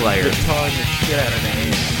with Slayer. Guitarring the shit out of the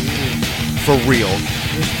hand. For real.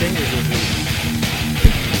 His fingers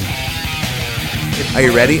are Are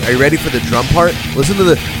you ready? Are you ready for the drum part? Listen to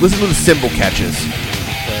the cymbal catches.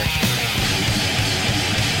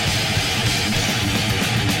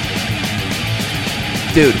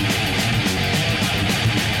 Dude.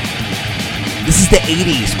 This is the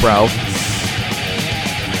 80s, bro. I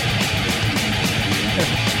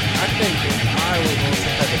think if I was on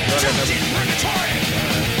some type of drug,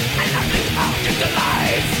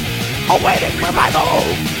 Awaiting revival.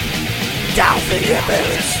 Down the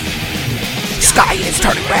abyss. Sky is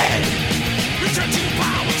turning red.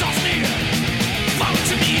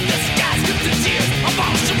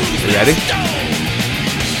 You ready?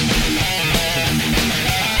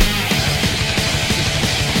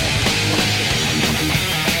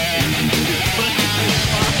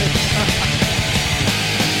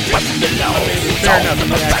 Fair enough,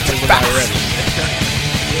 I'm actually already.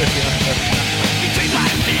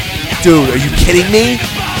 Dude, are you kidding me?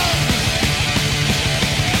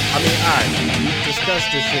 I mean, we've discussed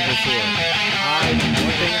this shit before. One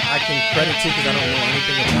thing I can credit to because I don't know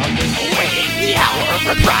anything about this. Waiting the hour of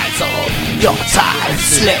reprisal. Your time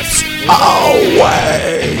slips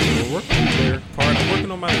away. I'm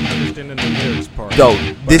working on my understanding the lyrics part. Yo,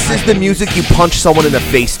 this is the music you punch someone in the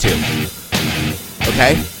face to.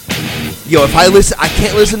 Okay? Yo, if I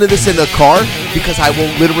can't listen to this in the car because I will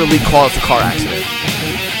literally cause a car accident.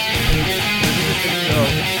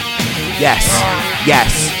 Yes.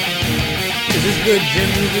 Yes. Is this good gym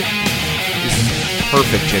music? This is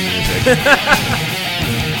perfect gym music.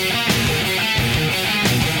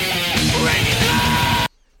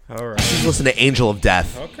 Alright. Just listen to Angel of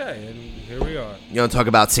Death. Okay, and here we are. You want to talk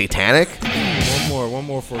about satanic? One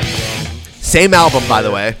more for you. Same album, by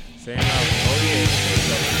the way. Same album.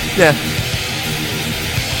 Oh, Yeah.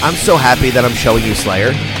 I'm so happy that I'm showing you Slayer.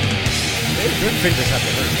 Your fingers have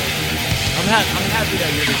to hurt. I'm happy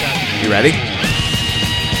that you're this happy. You ready?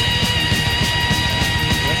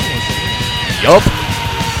 Yup.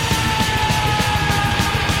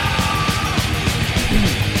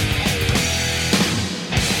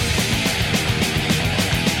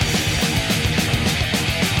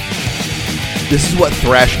 This is what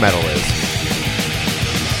thrash metal is.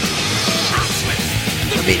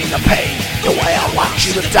 The meaning of pain, the way I want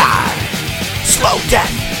you to die. Slow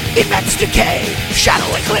death, immense decay, shadow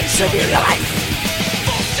eclipse of your life.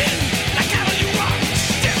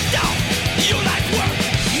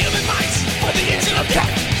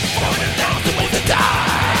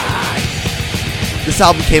 This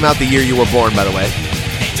album came out the year you were born, by the way.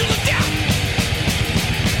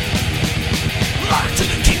 To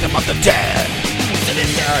the kingdom of the dead.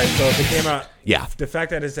 Alright, so if it came out, Yeah. the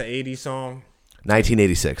fact that it's an 80s song,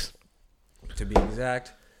 1986. to be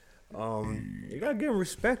exact, you gotta give him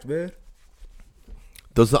respect, man.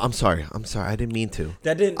 I'm sorry. I didn't mean to.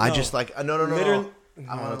 That didn't. I no. just like no. Literally,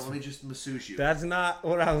 Let me just masseuse you. That's not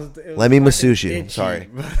what I was. Let me masseuse you. Itchy, Sorry.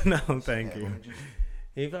 but no, thank you.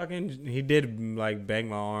 He did like bang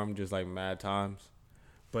my arm just like mad times.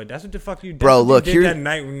 But that's what the fuck you did. Bro, look, you here- did that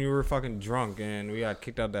night when you were fucking drunk and we got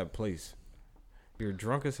kicked out that place. You were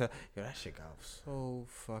drunk as hell. Yo, that shit got so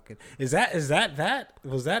fucking. Was that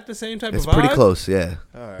the same type It's of vibe? pretty close, yeah.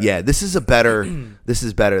 All right. Yeah, this is better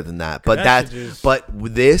than that. But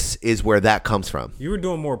this is where that comes from. You were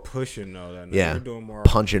doing more pushing though. That night. Yeah. You were doing more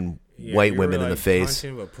Punching white you were, women in the like, face.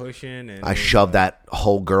 Punching, but pushing, and I shoved that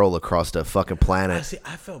whole girl across the fucking planet.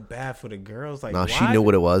 I felt bad for the girls. Like, No, she why knew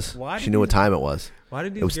what it did- was. why She did knew what these- time it was. Why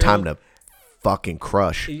did these It was time to girls fucking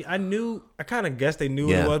crush. I kind of guessed they knew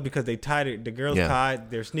what it was because they tied it. The girls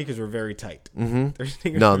tied their sneakers were very tight.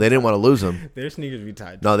 Mm-hmm. No, they didn't want to lose them. Their sneakers be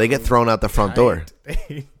tight. No, they get thrown out the front door.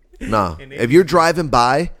 No, if you're driving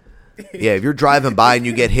by, if you're driving by and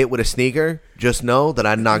you get hit with a sneaker, just know that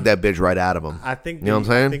I knocked that bitch right out of them. I think you know what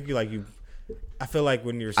I'm saying. I think I feel like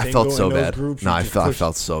when you're single, I felt so in those bad. Groups, no, I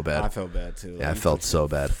felt so bad. I felt bad too. Yeah, I felt so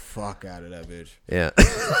bad. Fuck out of that bitch. Yeah.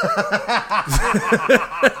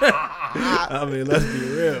 I mean, let's be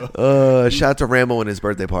real. Shout out to Rambo and his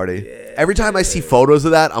birthday party. Every time I see photos of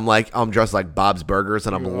that, I'm dressed like Bob's Burgers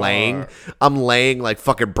and I'm laying like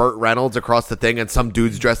fucking Burt Reynolds across the thing, and some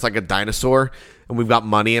dude's dressed like a dinosaur, and we've got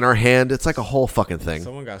money in our hand. It's like a whole fucking thing.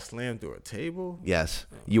 Someone got slammed through a table. Yes,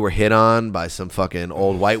 you were hit on by some fucking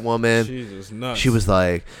old white woman. Jesus, nuts. She was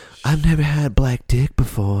like, "I've never had black dick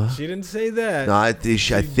before." She didn't say that. No, I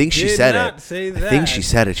think she said it. Say that. I think she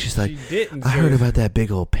said it. She's like, I heard about that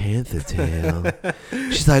big old panther tail.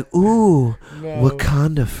 She's like, ooh,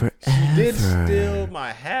 Wakanda forever. She did steal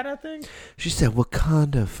my hat, I think. She said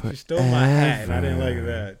Wakanda forever. She stole my hat, and I didn't like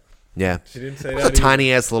that. Yeah. She didn't say it that. was a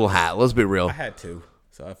tiny ass little hat. Let's be real. I had two,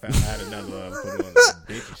 so I had another. Put it on the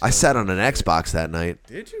beach. I sat on an Xbox that night.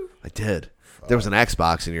 Did you? I did. There was an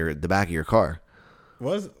Xbox in the back of your car.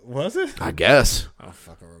 Was it? I guess. I don't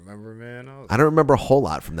fucking remember, man. I don't remember a whole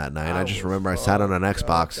lot from that night. I just remember I sat on an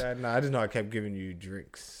Xbox. I just know I kept giving you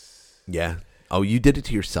drinks. Yeah. Oh, you did it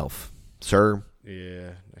to yourself, sir.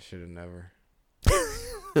 Yeah, I should have never.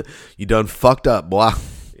 You done fucked up, boy.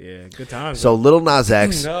 Yeah, good times. So Lil Nas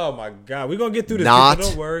X. Oh my God, we're gonna get through this. Not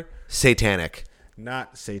don't worry. Satanic.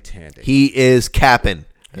 Not satanic. He is capping,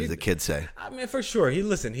 as the kids say. I mean, for sure.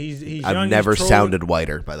 He's young. I've never sounded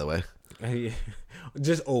whiter, by the way.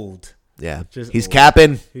 Just old. Yeah. Just he's old.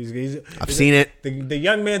 capping. I've seen it. The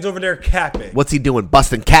young man's over there capping. What's he doing?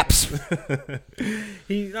 Busting caps. All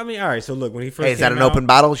right. So look, when he first is that an open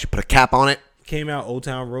bottle? You should put a cap on it. Came out Old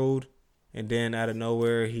Town Road, and then out of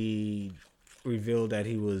nowhere he revealed that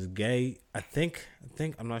he was gay. I think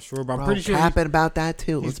I'm not sure, but I'm pretty sure capping about that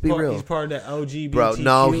too. Let's be real. He's part of the LGBTQ. Bro,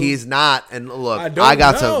 no, he's not. And look, I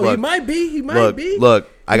got some. Look, he might be. Look,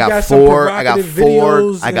 I got four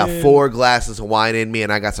glasses of wine in me,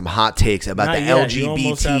 and I got some hot takes about the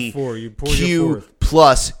LGBTQ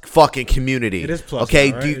plus fucking community. It is plus.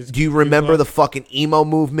 Okay, right? do you remember the fucking emo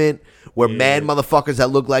movement? Where mad motherfuckers that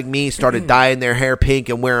look like me started dyeing their hair pink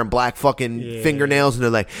and wearing black fucking fingernails, and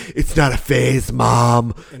they're like, "It's not a phase,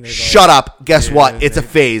 mom." Shut up. Guess what? It's a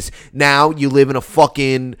phase. Now you live in a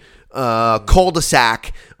fucking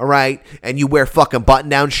cul-de-sac, all right, and you wear fucking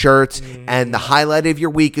button-down shirts, and the highlight of your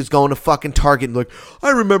week is going to fucking Target and like, I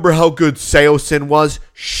remember how good Seosin was.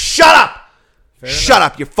 Shut up. Shut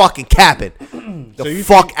up. You're fucking capping. The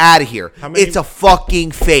fuck out of here. It's a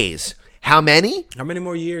fucking phase. How many? How many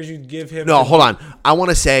more years you'd give him? No, hold on. I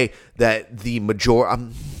want to say that the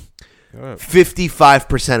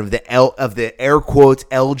 55% of the air quotes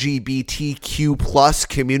LGBTQ plus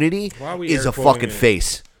community is a fucking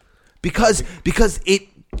face, because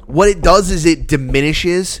what it does is it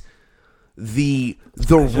diminishes the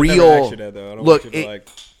real look.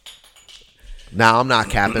 Now I'm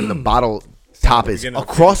not capping. The bottle top is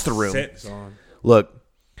across the room. Look,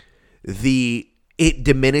 it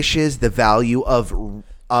diminishes the value of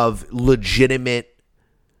legitimate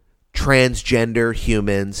transgender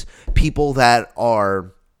humans, people that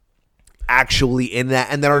are actually in that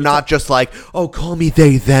and that are not just like, oh, call me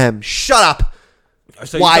they, them. Shut up.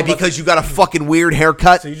 So why? Because you got a fucking weird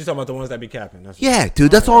haircut? So you just talking about the ones that be capping? Yeah,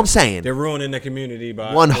 dude, that's all I'm saying. They're ruining the community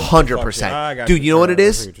by 100%. Dude, you know what it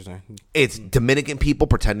is? It's Dominican people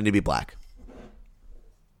pretending to be black.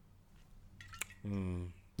 You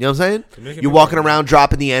know what I'm saying? You're walking around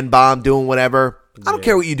dropping the N-bomb, doing whatever. I don't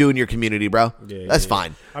care what you do in your community, bro. That's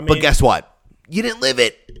fine. But guess what? You didn't live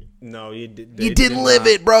it. No, you didn't live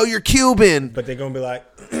it, bro. You're Cuban. But they're going to be like,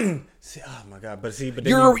 oh my God. But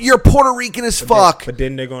you're Puerto Rican as fuck. But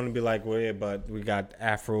then they're going to be like, well, yeah, but we got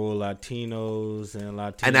Afro Latinos and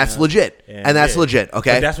Latinas. And that's legit. And that's legit,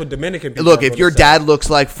 okay? But that's what Dominican people look, if your dad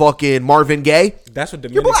looks like fucking Marvin Gaye, that's what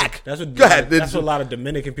you're black. That's what, go ahead. That's what a lot of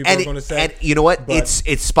Dominican people are going to say. And you know what? It's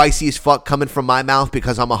spicy as fuck coming from my mouth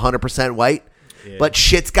because I'm 100% white. Yeah. But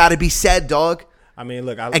shit's got to be said, dog. I mean,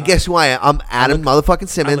 look. Guess who I am? I'm Adam motherfucking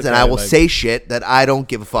Simmons, and I will say shit that I don't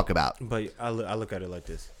give a fuck about. But I look at it like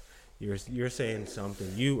this. You're saying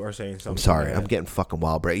something. You are saying something. I'm sorry. I'm getting fucking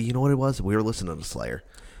wild, bro. You know what it was? We were listening to Slayer.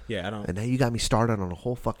 Yeah, I don't. And now you got me started on a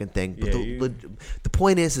whole fucking thing. But the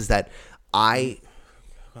point is that I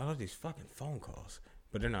got all these fucking phone calls.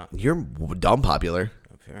 but they're not. You're dumb popular.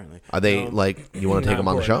 Apparently. Are they like you want to take them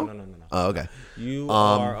on the show? No. Oh, okay. You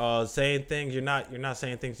are saying things. You're not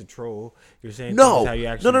saying things to troll. You're saying no, things how you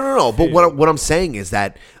actually no. But feel. what I'm saying is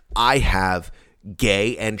that I have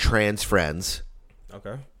gay and trans friends.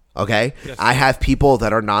 Okay. Yes. I have people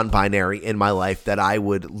that are non-binary in my life that I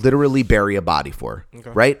would literally bury a body for. Okay.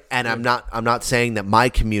 Right. And I'm not saying that my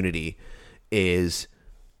community is,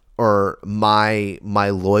 or my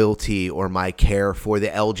loyalty or my care for the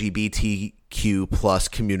LGBTQ plus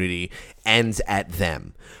community ends at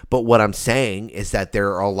them. But what I'm saying is that there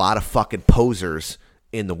are a lot of fucking posers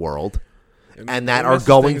in the world and that are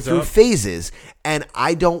going through phases. And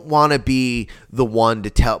I don't want to be the one to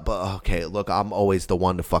tell, but okay, look, I'm always the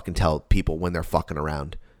one to fucking tell people when they're fucking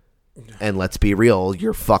around. And let's be real,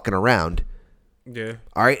 you're fucking around. Yeah.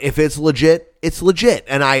 All right. If it's legit, it's legit.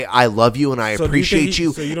 And I love you and I appreciate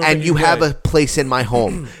you. And you have a place in my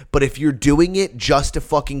home. But if you're doing it just to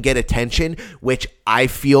fucking get attention, which I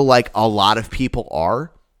feel like a lot of people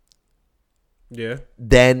are. Yeah.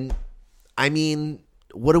 Then, I mean,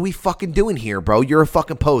 what are we fucking doing here, bro? You're a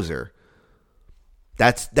fucking poser.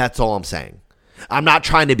 That's all I'm saying. I'm not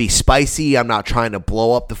trying to be spicy. I'm not trying to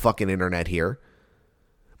blow up the fucking internet here.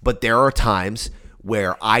 But there are times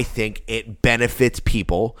where I think it benefits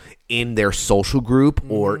people in their social group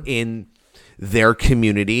or in their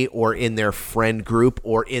community or in their friend group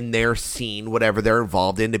or in their scene, whatever they're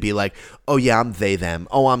involved in, to be like, oh yeah, I'm they, them.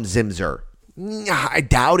 Oh, I'm Zimzer. I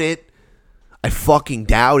doubt it. I fucking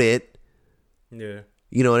doubt it. Yeah.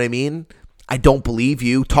 You know what I mean? I don't believe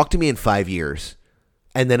you. Talk to me in 5 years.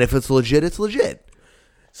 And then if it's legit, it's legit.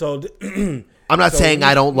 So I'm not saying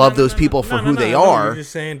I don't love those people for who they are. You're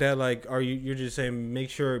just saying that, like, you're just saying be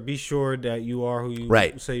sure that you are who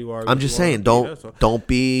you say you are. I'm just saying don't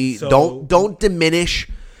diminish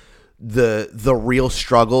the real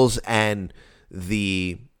struggles and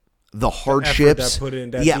the hardships. Bro.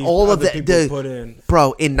 In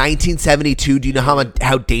 1972, do you know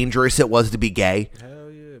how dangerous it was to be gay? Hell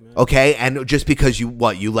yeah, man. Okay, and just because you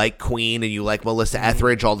like Queen and you like Melissa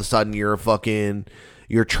Etheridge, all of a sudden you're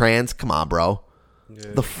trans. Come on, bro.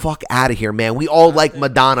 Yeah. The fuck out of here, man. We all like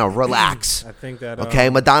Madonna. Relax. I think that okay,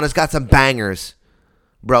 Madonna's got some bangers,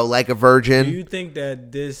 bro. Like a Virgin. Do you think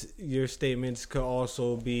that your statements could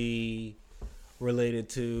also be related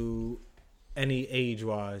to any age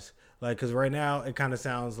wise? Like, because right now it kind of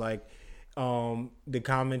sounds like the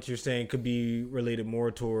comments you're saying could be related more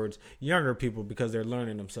towards younger people because they're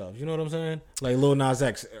learning themselves. You know what I'm saying? Like Lil Nas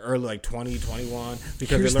X, early like 20, 21,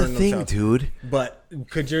 because Here's they're learning themselves. Dude. But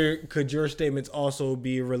could your statements also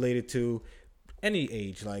be related to any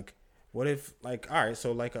age? Like, what if, like, all right,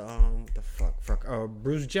 so like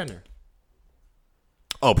Bruce Jenner.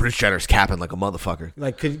 Oh, Bruce Jenner's capping like a motherfucker.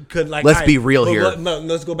 Like, could like let's be real here.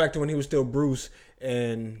 Let's go back to when he was still Bruce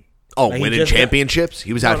and. Like winning championships?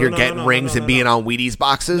 He was out here getting rings and being on Wheaties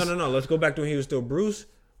boxes? No. Let's go back to when he was still Bruce,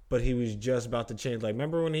 but he was just about to change. Like,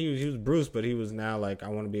 remember when he was Bruce, but he was now like, I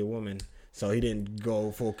want to be a woman. So he didn't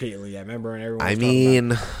go full Caitlyn yet. Remember? And everyone. I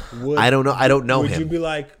mean, I don't know. I don't know him. Would you be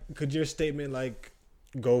like? Could your statement like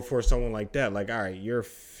go for someone like that? Like, all right, you're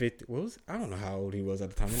 50. I don't know how old he was at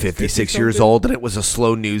the time. 56 years old, and it was a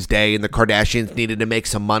slow news day, and the Kardashians needed to make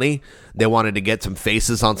some money. They wanted to get some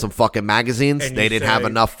faces on some fucking magazines. They didn't have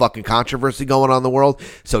enough fucking controversy going on in the world,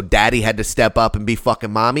 so daddy had to step up and be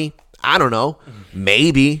fucking mommy. I don't know.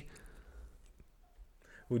 Maybe.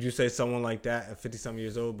 Would you say someone like that at 50-something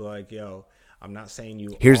years old, be like, yo, I'm not saying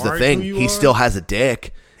you Here's the thing. He still has a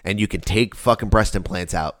dick, and you can take fucking breast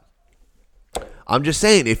implants out. I'm just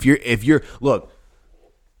saying, if you're look,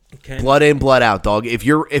 blood in, blood out, dog. If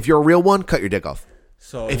you're a real one, cut your dick off.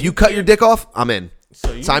 So if you cut your dick off, I'm in.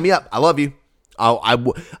 Sign me up. I love you. I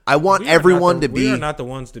want everyone to be. We are not the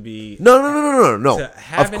ones to be. No.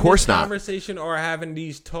 Of course not. Conversation or having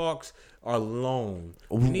these talks alone.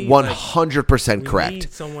 100%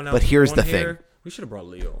 correct. But here's the thing. We should have brought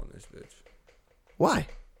Leo on this bitch. Why?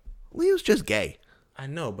 Leo's just gay. I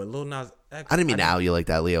know, but Lil Nas X. I didn't mean now you like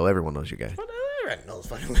that, Leo. Everyone knows you're gay. Everyone knows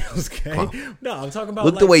fucking Leo's gay. No, I'm talking about.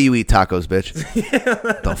 Look the way you eat tacos, bitch.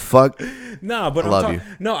 The fuck? No, but I love you.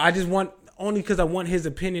 No, I just want only because I want his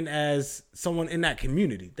opinion as someone in that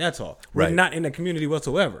community. That's all. Right. We're not in the community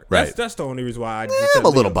whatsoever. Right. That's the only reason why I'm a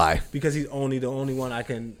little bi. Because he's the only one I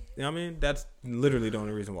can. You know what I mean? That's literally the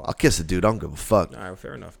only reason why. I'll kiss a dude. I don't give a fuck. All right,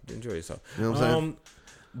 fair enough. Enjoy yourself. You know what I'm saying?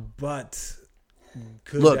 But.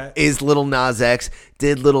 Look, did Lil Nas X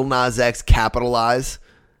capitalize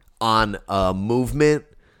on a movement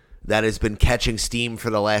that has been catching steam for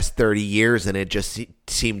the last 30 years and it just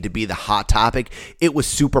seemed to be the hot topic? It was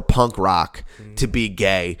super punk rock to be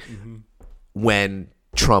gay when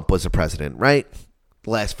Trump was a president, right? The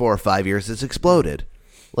last 4 or 5 years, it's exploded.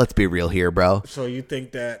 Let's be real here, bro. So you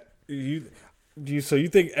think that you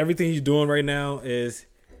think everything he's doing right now is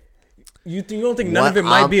you don't think none of it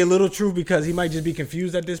might be a little true because he might just be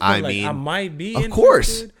confused at this point? I might be of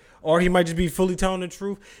course. Or he might just be fully telling the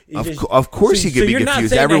truth. Of course he could be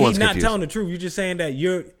confused. Everyone's not confused. telling the truth. You're just saying that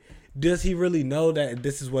does he really know that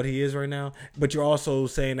this is what he is right now? But you're also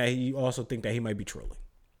saying that you also think that he might be trolling.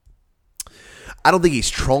 I don't think he's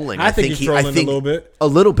trolling. I think he's trolling a little bit. A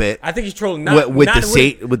little bit. I think he's trolling with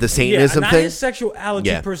the Satanism not thing. His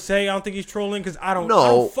sexuality per se. I don't think he's trolling because I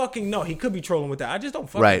don't fucking know. He could be trolling with that. I just don't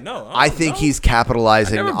fucking know. I think he's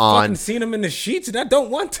capitalizing I never on. Fucking seen him in the sheets, and I don't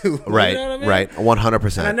want to. Right, you know what I mean? right,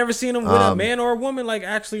 100%. And I never seen him with a man or a woman like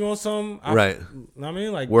actually on some. Right. I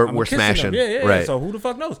mean, like we're smashing. Yeah. Right. So who the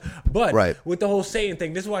fuck knows? But with the whole Satan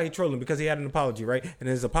thing, this is why he's trolling because he had an apology, right? And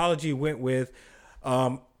his apology went with.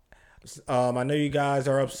 I know you guys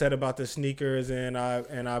are upset about the sneakers, and I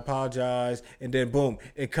apologize. And then boom,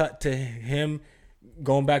 it cut to him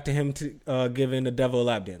going back to him to giving the devil a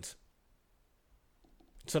lap dance.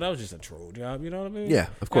 So that was just a troll job, you know what I mean? Yeah,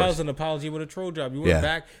 of course. That was an apology with a troll job. You went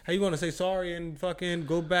back. How you going to say sorry and fucking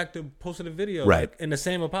go back to posting a video, right? Like, in the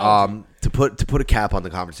same apology. To put a cap on the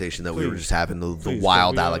conversation that we were just having, the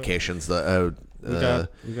wild allocations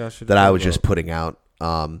that I was just putting out.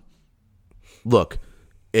 Look.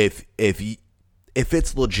 If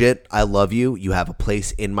it's legit, I love you. You have a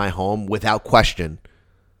place in my home without question.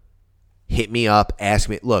 Hit me up. Ask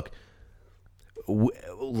me. Look,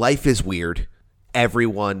 life is weird.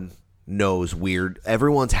 Everyone knows weird.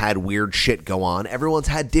 Everyone's had weird shit go on. Everyone's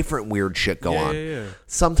had different weird shit go on. Yeah.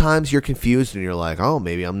 Sometimes you're confused and you're like, oh,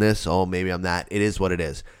 maybe I'm this. Oh, maybe I'm that. It is what it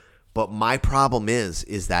is. But my problem is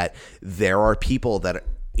that there are people that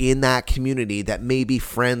in that community that may be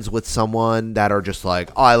friends with someone that are just like,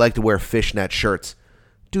 oh, I like to wear fishnet shirts.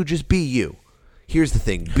 Dude, just be you. Here's the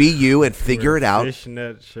thing. Be you and figure it out.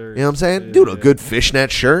 Fishnet shirt. You know what I'm saying? Dude, a good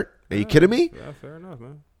fishnet shirt. Are you kidding me? Yeah, fair enough,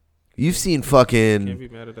 man. You've seen fucking... Can't be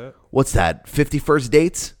mad at that. What's that? 50 First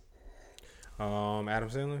Dates? Adam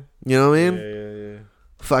Sandler? You know what I mean? Yeah.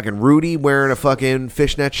 Fucking Rudy wearing a fucking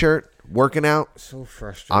fishnet shirt, working out. So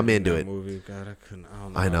frustrating. I'm into it. Movie. God,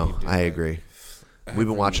 I know. I agree. We've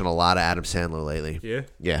been watching a lot of Adam Sandler lately. Yeah?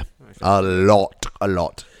 Yeah. A lot.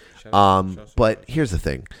 But here's the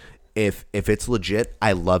thing. If it's legit,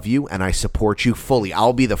 I love you and I support you fully.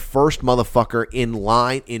 I'll be the first motherfucker in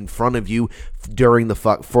line in front of you for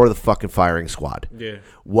the fucking firing squad. Yeah.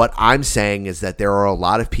 What I'm saying is that there are a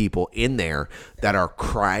lot of people in there that are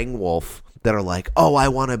crying wolf that are like, "Oh, I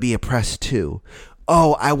want to be oppressed too.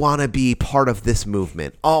 Oh, I want to be part of this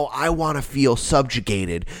movement. Oh, I want to feel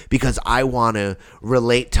subjugated because I want to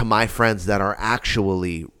relate to my friends that are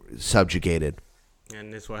actually subjugated."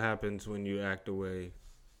 And this what happens when you act the way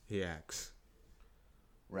he acts.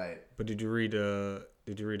 Right. But did you read the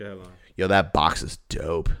headline? Yo, that box is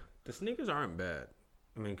dope. The sneakers aren't bad.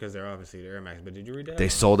 I mean, because they're obviously the Air Max. But did you read that? They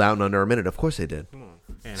sold out in under a minute. Of course they did. Come on.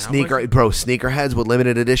 And sneakerheads with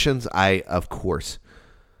limited editions. Of course.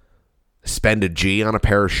 Spend a G on a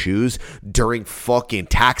pair of shoes during fucking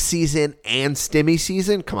tax season and stimmy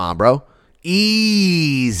season? Come on, bro.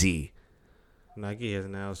 Easy. Nike has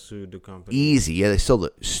now sued the company. Easy. Yeah, they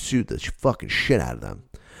sued the fucking shit out of them.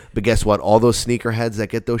 But guess what? All those sneakerheads that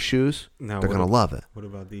get those shoes, they're going to love it. What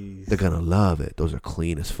about these? They're going to love it. Those are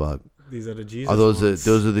clean as fuck. These are the Jesus ones.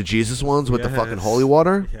 Those are the Jesus ones with the fucking holy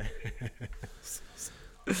water? Yes.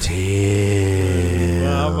 Damn.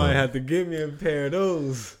 Well, I might have to give me a pair of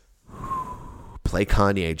those. Play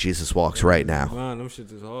Kanye, Jesus Walks right now. Man, them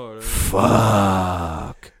shits is hard.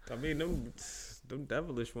 Fuck. I mean, them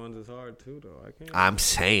devilish ones is hard too, though. I can't. I'm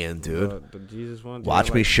saying, dude. The Jesus ones.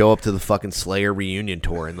 Watch me show up to the fucking Slayer reunion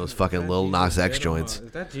tour in those fucking Lil Nas X joints.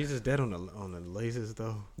 Is that Jesus dead on the laces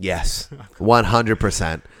though? Yes,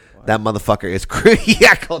 100%. That motherfucker is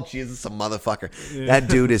I called Jesus a motherfucker. Yeah. That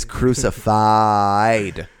dude is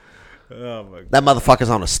crucified. Oh my God. That motherfucker's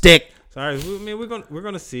on a stick. Sorry, I mean we're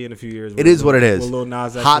gonna see in a few years. It is what it is. Lil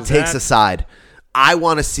Nas X Hot takes aside. I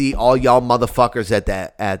want to see all y'all motherfuckers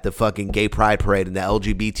at the fucking gay pride parade and the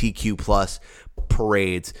LGBTQ plus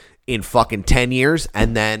parades in fucking 10 years,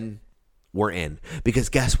 and then we're in. Because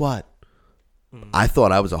guess what? I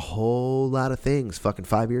thought I was a whole lot of things fucking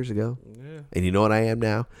 5 years ago. Yeah. And you know what I am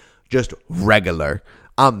now? Just regular.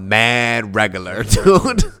 I'm mad regular,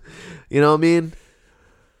 dude. You know what I mean?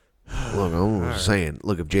 Look, I'm saying,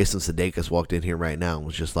 look, if Jason Sudeikis walked in here right now and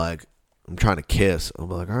was just like, I'm trying to kiss, I'm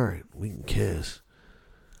like, all right, we can kiss.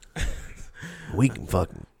 We can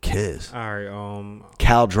fucking kiss. All right,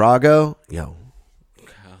 Khal Drogo, yo.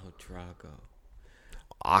 Khal Drogo.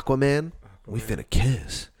 Aquaman, we finna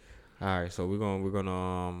kiss. All right, so we're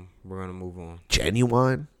gonna move on.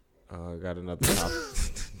 Genuine. Got another topic.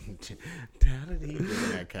 How did he get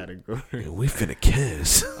in that category? Yeah, we finna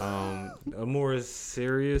kiss. A more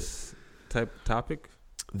serious type topic.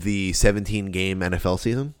 The 17-game NFL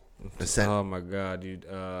season. Oh my God, dude!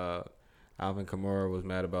 Alvin Kamara was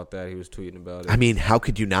mad about that. He was tweeting about it. I mean, how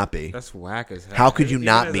could you not be? That's whack as hell. How could you Even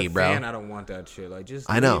not as be, a bro? fan, I don't want that shit. Like, just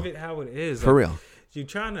I know. leave it how it is. For like, real. You're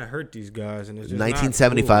trying to hurt these guys, and it's just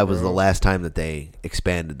 1975 not cool, was the bro. last time that they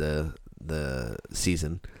expanded the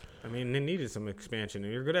season. I mean, they needed some expansion,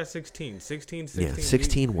 and you're good at 16. 16. Yeah,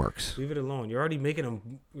 16 works. Leave it alone. You're already making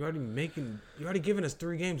them. You're already giving us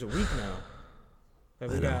 3 games a week now. Like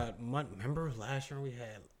we got. Remember last year we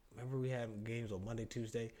had games on Monday,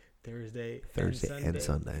 Tuesday, Thursday, and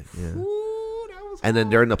Sunday. Yeah. Ooh, that was and then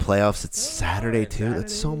during the playoffs, it's Saturday too.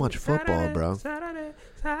 That's so much football, bro.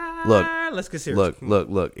 Look, let's get serious.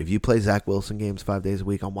 Look. If you play Zach Wilson games 5 days a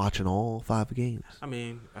week, I'm watching all 5 games. I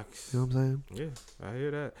mean, you know what I'm saying? Yeah, I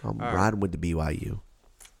hear that. I'm riding with the BYU.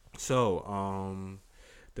 So,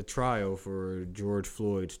 the trial for George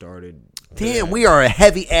Floyd started. Damn, we are a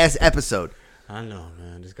heavy ass episode. I know,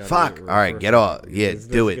 man. Just Fuck. All right, get off. Yeah, let's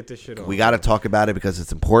do get it. this shit We off. got to talk about it because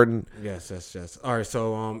it's important. Yes. All right,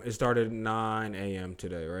 so it started at 9 a.m.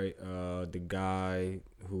 today, right? The guy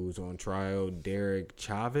who's on trial, Derek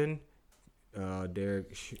Chauvin. That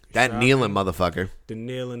Chauvin, kneeling motherfucker. The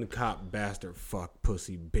kneeling cop bastard, fuck,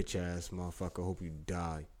 pussy, bitch ass motherfucker. Hope you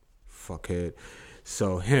die, fuckhead.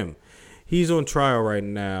 So he's on trial right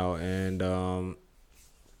now, and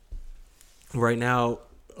right now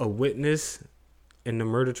a witness in the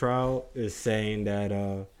murder trial is saying that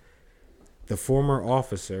the former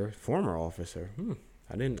officer.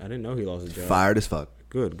 I didn't know he lost his job. Fired as fuck.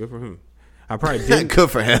 Good for him. I probably didn't.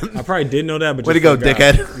 Good for him. I probably did know that, but way to just go,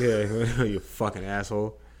 forgot. dickhead. Yeah, you fucking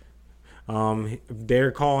asshole.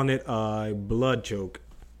 They're calling it a blood choke.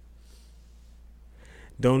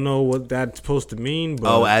 Don't know what that's supposed to mean.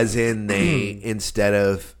 But as in they instead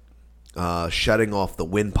of shutting off the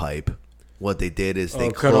windpipe, what they did is they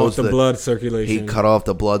cut closed off the blood circulation. He cut off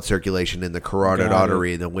the blood circulation in the carotid Got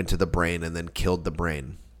artery, it. and then went to the brain, and then killed the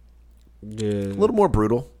brain. Yeah, A little more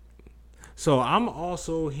brutal. So I'm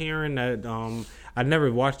also hearing that I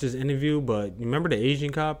never watched this interview, but you remember the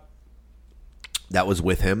Asian cop? That was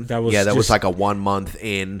with him. That was was just- like a 1 month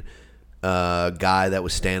in guy that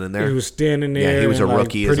was standing there. He was standing there. Yeah, he was a and,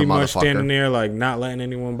 rookie as a pretty much motherfucker. standing there, like not letting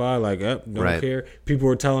anyone by. Like, don't Right. care. People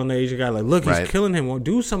were telling the Asian guy, like, look, he's Right. killing him. Well,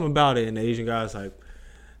 do something about it. And the Asian guy's like,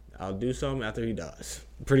 I'll do something after he dies.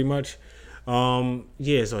 Pretty much.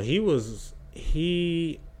 Yeah. So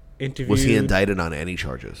he interviewed. Was he indicted on any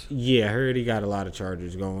charges? Yeah, I heard he got a lot of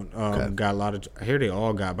charges going. Okay. Got a lot of. I hear they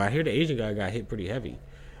all got, but I hear the Asian guy got hit pretty heavy.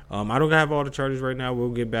 I don't have all the charges right now. We'll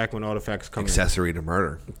get back when all the facts come. Accessory to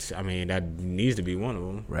murder. I mean, that needs to be one of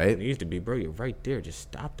them. Right. It needs to be, bro. You're right there. Just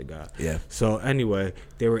stop the guy. Yeah. So anyway,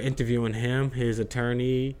 they were interviewing him, his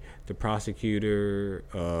attorney, the prosecutor,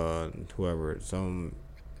 whoever, some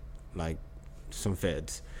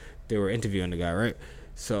feds. They were interviewing the guy, right?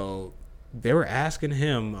 So they were asking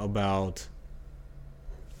him about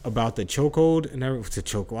the chokehold and everything. It's a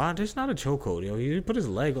choke. Wow, it's not a chokehold, yo. He put his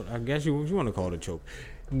leg on. I guess you want to call it a choke.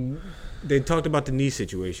 They talked about the knee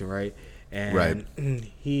situation, right? And Right.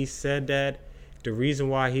 he said that the reason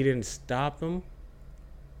why he didn't stop him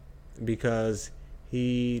because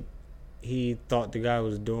he thought the guy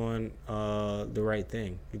was doing the right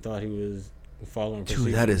thing. He thought he was following procedure.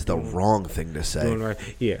 Dude, that is the doing- wrong thing to say. doing right.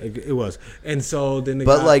 Yeah, it was. And so then the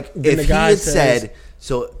But guy, like, then if the he guy had says, said,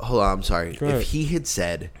 so hold on, I'm sorry. Go ahead. If he had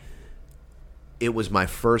said, it was my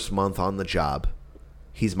first month on the job,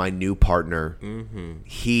 he's my new partner,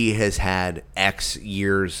 he has had X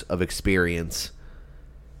years of experience,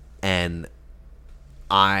 and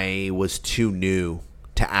I was too new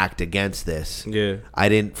to act against this. Yeah. I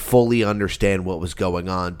didn't fully understand what was going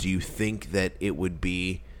on. Do you think that it would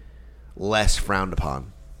be less frowned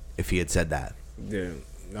upon if he had said that? Yeah.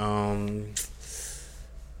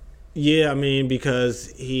 Yeah, I mean, because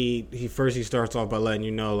he starts off by letting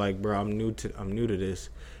you know, like, bro, I'm new to this,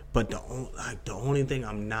 but the only thing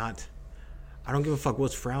I don't give a fuck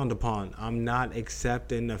what's frowned upon. I'm not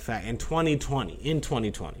accepting the fact in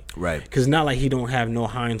 2020, Right? Because not like he don't have no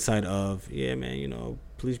hindsight of, yeah, man, you know,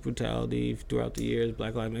 police brutality throughout the years,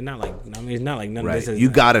 Black Lives Matter. Not like, I mean, it's not like none Right. of this. You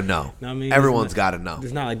gotta know. I mean, Everyone's gotta know.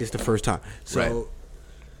 It's not like this the first time. So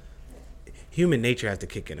human nature has to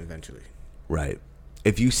kick in eventually. Right.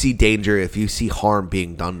 If you see danger, if you see harm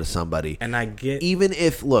being done to somebody, And I get even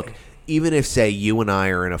if say you and I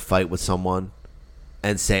are in a fight with someone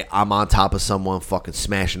and say, I'm on top of someone fucking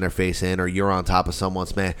smashing their face in, or you're on top of someone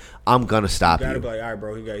smash, I'm going to stop You gotta you. be like, all right,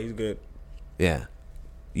 bro, he's good. Yeah.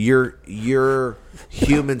 Your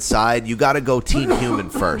human side, you got to go team human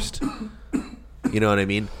first. You know what I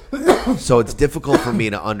mean? So it's difficult for me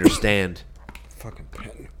to understand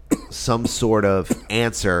some sort of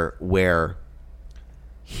answer where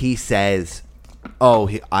he says, oh,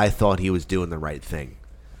 I thought he was doing the right thing.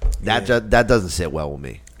 That that doesn't sit well with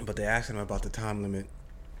me. But they asked him about the time limit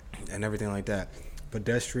and everything like that.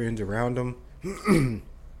 Pedestrians around him,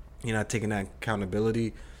 you're not taking that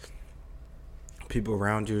accountability. People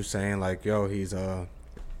around you saying like, yo,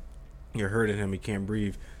 you're hurting him, he can't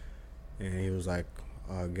breathe. And he was like,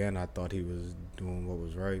 again, I thought he was doing what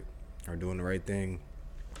was right or doing the right thing.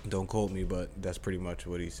 Don't quote me, but that's pretty much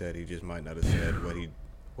what he said. He just might not have said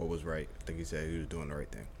what was right. I think he said he was doing the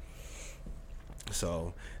right thing.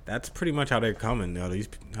 So that's pretty much how they're coming now.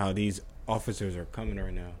 How these officers are coming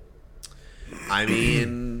right now. I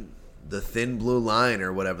mean, the thin blue line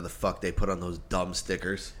or whatever the fuck they put on those dumb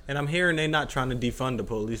stickers. And I'm hearing they're not trying to defund the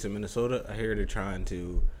police in Minnesota. I hear they're trying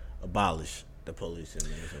to abolish the police in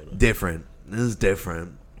Minnesota. Different. This is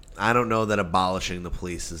different. I don't know that abolishing the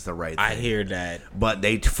police is the right thing. I hear that. But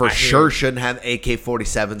they for sure shouldn't have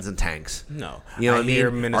AK-47s and tanks. No. You know what I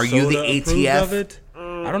mean? Minnesota Are you the ATF? Of it?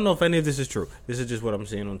 I don't know if any of this is true. This is just what I'm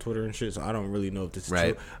seeing on Twitter and shit, so I don't really know if this is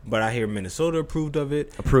true. But I hear Minnesota approved of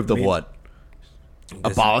it. Approved of what?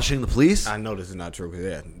 Abolishing the police? I know this is not true, because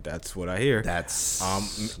yeah, that's what I hear. That's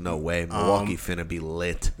no way. Milwaukee finna be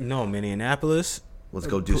lit. No, Minneapolis. Let's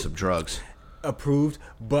go do some drugs. Approved,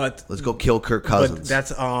 but let's go kill Kirk Cousins.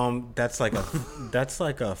 But that's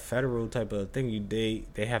like a federal type of thing. They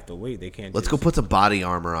have to wait. They can't. Let's go put some body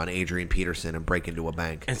armor on Adrian Peterson and break into a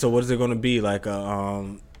bank. And so, what is it going to be like?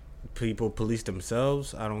 People police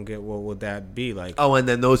themselves? I don't get. What would that be like? Oh, and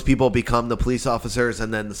then those people become the police officers,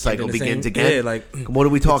 and then the cycle begins again. Yeah, like, what are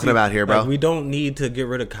we talking about here, bro? Like, we don't need to get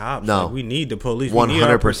rid of cops. No, like, we need the police. 100%. We need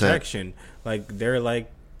our protection. Like they're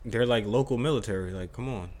like local military. Like, come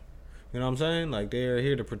on. You know what I'm saying? Like, they are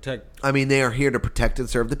here to protect. I mean, they are here to protect and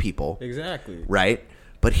serve the people. Exactly. Right?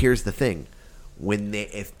 But here's the thing.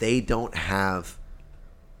 If they don't have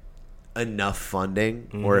enough funding,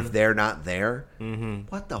 or if they're not there,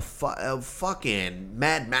 what the fuck? Fucking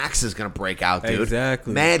Mad Max is going to break out, dude.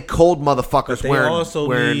 Exactly. Mad cold motherfuckers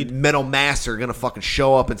wearing metal masks are going to fucking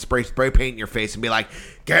show up and spray paint in your face and be like,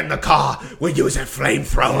 get in the car. We're using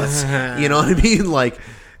flamethrowers. You know what I mean? Like...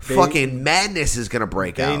 fucking madness is gonna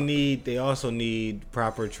break out. They also need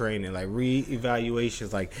proper training, like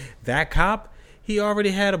re-evaluations. Like that cop, he already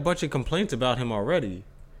had a bunch of complaints about him already.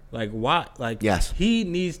 Like what? Like yes, he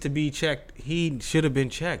needs to be checked. He should have been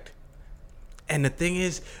checked. And the thing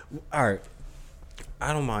is, all right,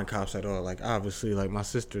 I don't mind cops at all. Like obviously, like my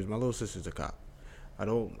little sister's a cop.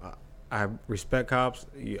 I respect cops.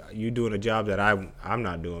 You doing a job that I'm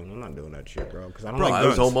not doing. I'm not doing that shit, bro. Because I don't like guns. I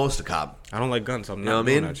was almost a cop. I don't like guns. So I'm not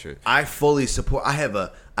doing that shit. I fully support. I have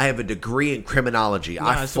a degree in criminology.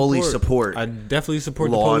 I fully support. I definitely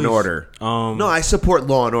support law the police. And order. No, I support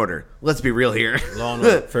law and order. Let's be real here. Law and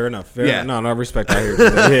order. Fair enough. Yeah. No, I respect that here.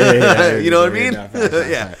 Yeah, you know what I mean?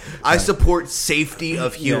 Yeah. I support safety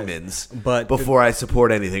of humans, but before I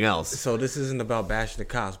support anything else. So this isn't about bashing the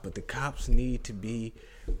cops, but the cops need to be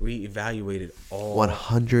reevaluated all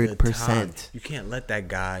 100%. You can't let that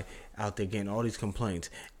guy out there getting all these complaints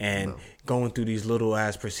and going through these little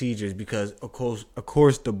ass procedures because of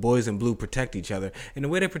course the boys in blue protect each other, and the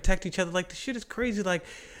way they protect each other, like the shit is crazy. Like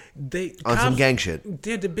on some gang shit.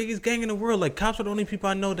 They're the biggest gang in the world. Like cops are the only people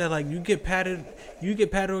I know that like you get patted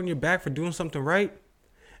on your back for doing something right,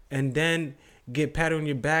 and then get patted on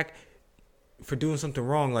your back for doing something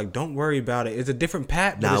wrong. Like, don't worry about it. It's a different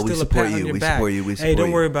pat, but it's still a pat on your back. Hey,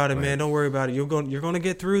 don't worry about it, man. Don't worry about it. You're going to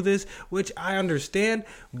get through this, which I understand,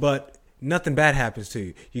 but nothing bad happens to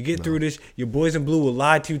you. You get through this. Your boys in blue will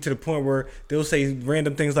lie to you to the point where they'll say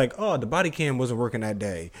random things like, "Oh, the body cam wasn't working that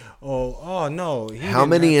day." Oh no. How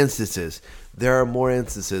many instances? There are more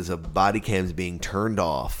instances of body cams being turned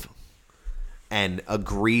off and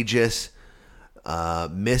egregious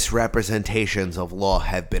misrepresentations of law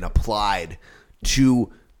have been applied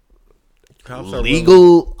to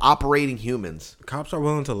legal operating humans. Cops are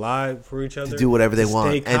willing to lie for each other, to do whatever they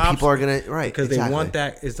want, and people are gonna because they want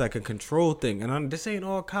that. It's like a control thing, and this ain't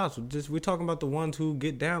all cops. We're talking about the ones who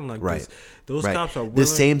get down like this. Those cops are willing. The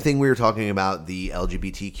same thing we were talking about the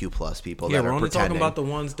LGBTQ plus people that are only pretending. Talking about the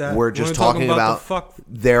ones that we're just talking about.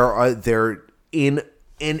 They're in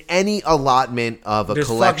in any allotment of a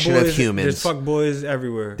collection of humans, there's fuck boys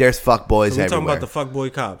everywhere. There's fuck boys so we're everywhere. talking about the fuck boy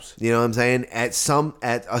cops. You know what I'm saying?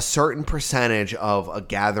 At a certain percentage of a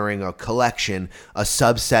gathering, a collection, a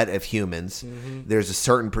subset of humans, there's a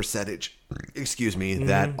certain percentage,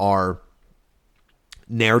 that are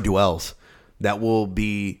ne'er-do-wells that will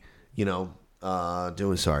be,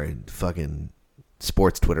 fucking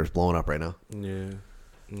sports Twitter's blowing up right now. Yeah.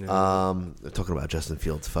 They're talking about Justin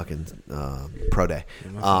Fields' fucking pro day.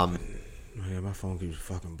 My phone keeps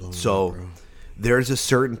fucking blowing up, bro. There's a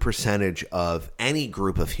certain percentage of any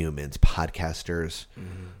group of humans, podcasters,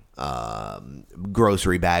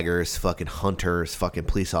 grocery baggers, fucking hunters, fucking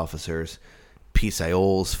police officers,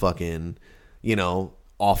 PCIOs, fucking,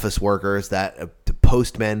 office workers,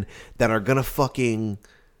 postmen that are gonna fucking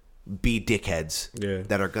be dickheads,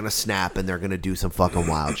 that are gonna snap and they're gonna do some fucking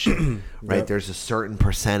wild shit, right? Yep. There's a certain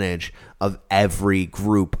percentage of every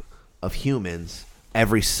group of humans,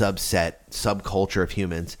 every subculture of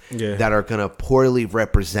humans that are gonna poorly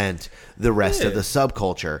represent the rest of the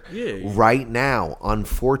subculture. Right now,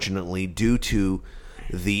 unfortunately, due to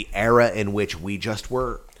the era in which we just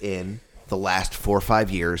were in, the last 4 or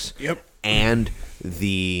 5 years, and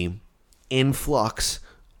the influx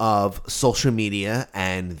of social media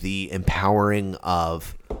and the empowering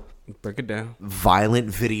of break it down violent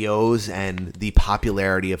videos and the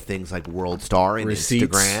popularity of things like World Star and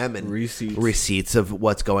Instagram and receipts of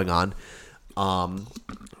what's going on,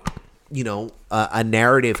 a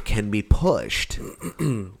narrative can be pushed,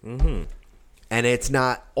 and it's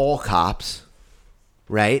not all cops,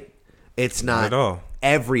 right? It's not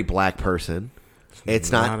every black person.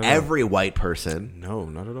 It's not every white person. No,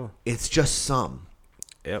 not at all. It's just some.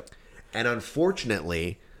 Yep. And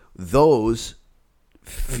unfortunately, those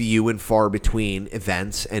few and far between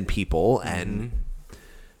events and people and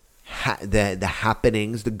the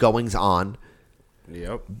happenings, the goings on,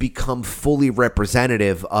 become fully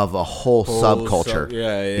representative of a whole subculture.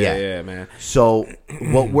 Yeah, man. So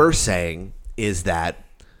what we're saying is that,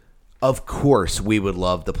 of course, we would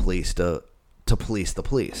love the police to police the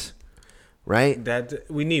police. Right? That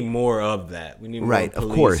we need more of that. We need more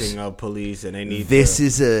policing of police, and they need. This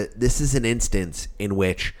is an instance in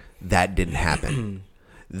which that didn't happen.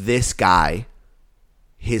 This guy,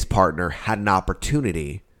 his partner, had an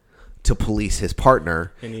opportunity to police his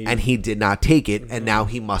partner, and he did not take it, and now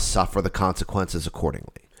he must suffer the consequences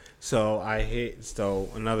accordingly. So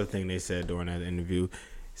another thing they said during that interview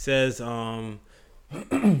says,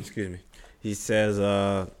 excuse me, he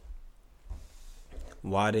says,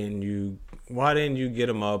 why didn't you get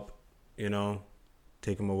him up,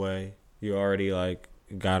 take him away? You already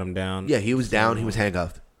got him down. Yeah, he was down. He was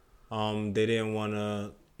handcuffed. They didn't want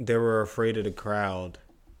to. They were afraid of the crowd,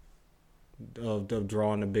 of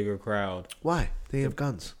drawing a bigger crowd. Why? They have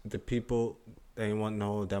guns. The people, they didn't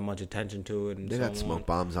want that much attention to it. And they got smoke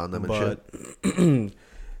bombs on them and shit.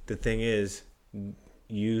 The thing is,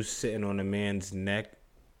 you sitting on a man's neck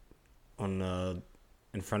in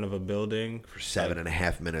front of a building for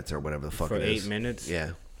 7.5 minutes or whatever the fuck it is. For 8 minutes.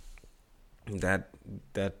 Yeah.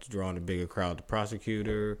 That's drawing a bigger crowd. The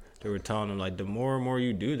prosecutor, they were telling him the more and more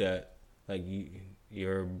you do that,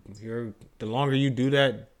 you're the longer you do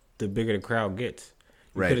that, the bigger the crowd gets.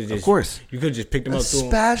 Right. Of course. You could have just picked him up,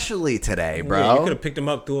 especially today, bro. Yeah, you could have picked him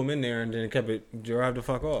up, threw him in there, and then kept it, drive the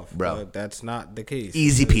fuck off, bro. But that's not the case.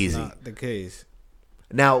 Easy peasy. That's not the case.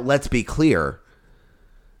 Now let's be clear.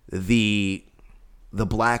 The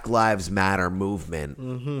Black Lives Matter movement,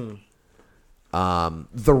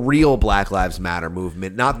 the real Black Lives Matter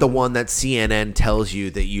movement, not the one that CNN tells you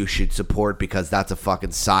that you should support because that's a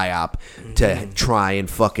fucking psyop to try and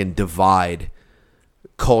fucking divide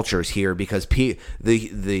cultures here, because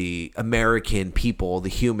the American people, the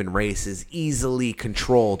human race, is easily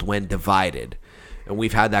controlled when divided, and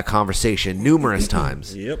we've had that conversation numerous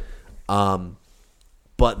times. Yep.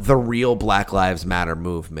 But the real Black Lives Matter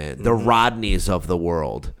movement, the Rodneys of the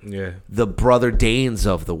world, the Brother Danes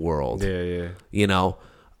of the world, there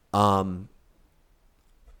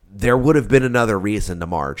would have been another reason to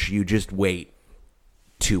march. You just wait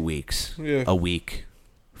 2 weeks, a week,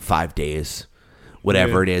 5 days,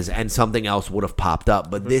 whatever it is, and something else would have popped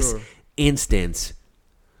up. But this instance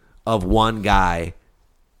of one guy,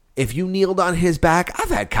 if you kneeled on his back, I've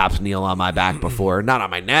had cops kneel on my back before, not on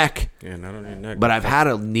my neck. Yeah, not on your neck. But I've had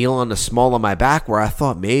a kneel on the small of my back where I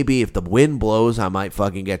thought maybe if the wind blows, I might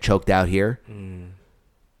fucking get choked out here.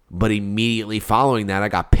 But immediately following that, I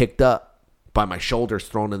got picked up by my shoulders,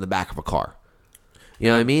 thrown in the back of a car. You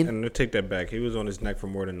know what I mean? And to take that back, he was on his neck for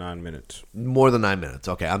more than 9 minutes. More than 9 minutes.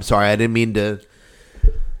 Okay, I'm sorry. I didn't mean to,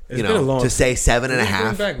 to say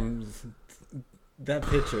 7.5. that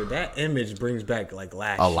picture, that image brings back like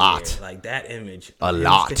last A lot. year. Like that image. A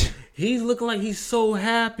lot. He's looking like he's so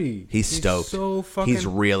happy. He's stoked. So fucking. He's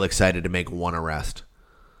real excited to make one arrest.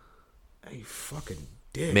 Hey, fucking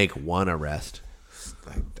dick. Make one arrest.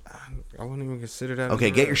 Like, I wouldn't even consider that.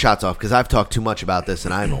 Okay, get your shots off because I've talked too much about this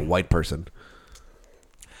and I'm a white person.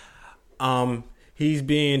 He's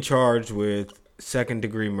being charged with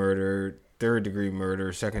 2nd-degree murder, 3rd-degree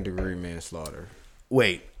murder, 2nd-degree manslaughter.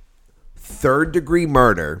 Wait, 3rd-degree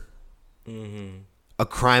murder, Mm-hmm. a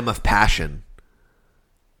crime of passion,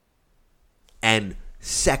 and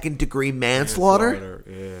 2nd-degree manslaughter?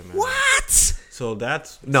 Yeah, man. What? So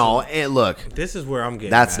that's No, and look, this is where I'm getting.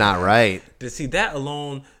 that's at. not right. To see that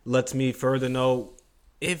alone lets me further know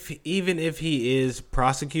even if he is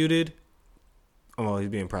prosecuted, he's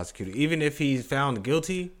being prosecuted. Even if he's found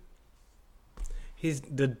guilty,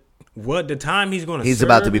 the time he's going to. He's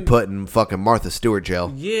about to be put in fucking Martha Stewart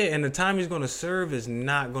jail. Yeah, and the time he's going to serve is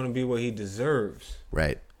not going to be what he deserves.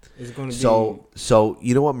 Right. It's going to be. So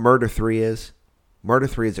you know what Murder 3 is? Murder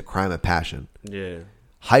 3 is a crime of passion. Yeah.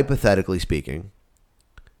 Hypothetically speaking,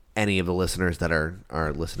 any of the listeners that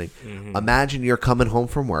are listening, imagine you're coming home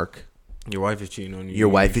from work. Your wife is cheating on you. Your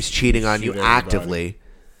wife is cheating on you shoot everybody. actively,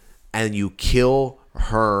 and you kill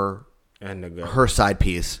her And the guy. her side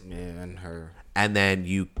piece. Yeah, and her. And then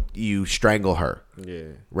you strangle her. Yeah.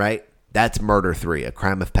 Right? That's Murder 3, a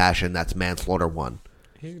crime of passion. That's manslaughter 1.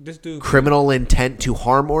 This dude. Criminal intent to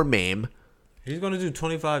harm or maim. He's going to do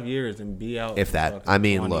 25 years and be out. If that. fucking I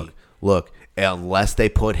mean, 20. look, unless they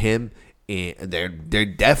put him in, they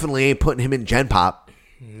definitely ain't putting him in Gen Pop.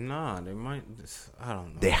 Nah, they might. I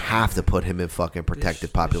don't know. They have to put him in fucking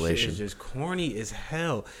protected population. This shit is just corny as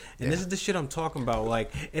hell, and this is the shit I'm talking about.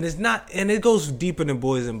 Like, and it's not, and it goes deeper than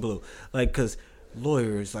Boys in Blue. Like, cause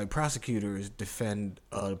lawyers, like prosecutors, defend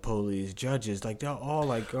police, judges, like they're all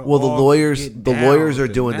like. Well, the lawyers are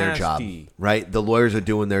doing their job, nasty. right? The lawyers are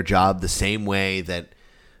doing their job the same way that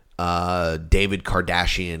David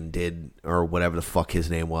Kardashian did, or whatever the fuck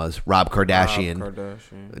his name was, Rob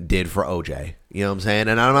Kardashian did for OJ. You know what I'm saying?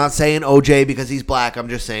 And I'm not saying OJ because he's black. I'm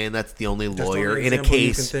just saying that's the only lawyer in a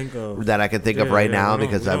case that I can think of right now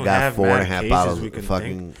because I've got 4.5 bottles,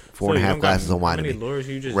 fucking 4.5 glasses of wine in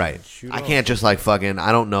me. Right. I can't just like fucking.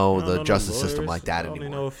 I don't know the justice system like that anymore. I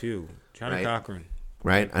only know a few. Johnny Cochran.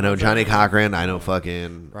 Right. I know Johnny Cochran. I know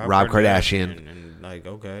fucking Rob Kardashian. And like,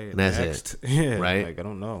 okay, and that's next. it. Yeah, right. Like I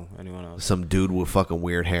don't know anyone else. Some dude with fucking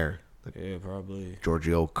weird hair. Yeah, probably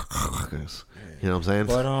Giorgio. You know what I'm saying?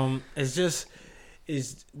 But it's just.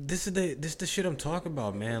 This is the shit I'm talking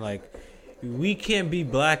about, man. Like, we can't be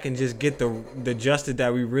black and just get the justice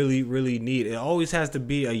that we really, really need. It always has to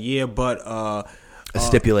be a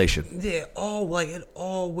stipulation. Yeah, it always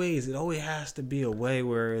has to be a way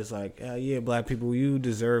where it's like, yeah, black people, you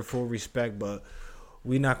deserve full respect, but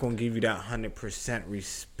we're not gonna give you that 100%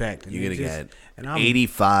 respect. And you're gonna get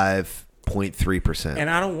 85.3%. And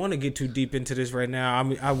I don't want to get too deep into this right now. I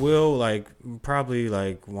mean, I will probably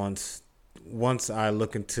once I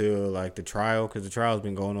look into like the trial, because the trial's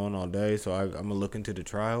been going on all day, so I'm gonna look into the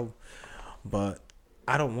trial. But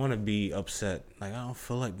I don't want to be upset. Like, I don't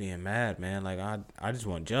feel like being mad, man. Like, I just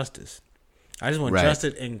want justice. I just want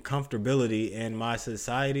justice and comfortability in my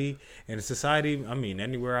society. And in society, I mean,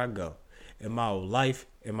 anywhere I go, in my life,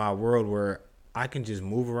 in my world, where I can just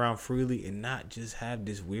move around freely and not just have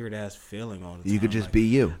this weird ass feeling all the time. You could just be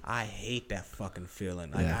you. I hate that fucking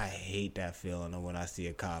feeling. Like, I hate that feeling of when I see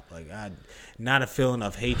a cop. Like, not a feeling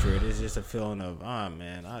of hatred. It's just a feeling of,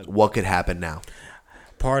 man. What could happen now?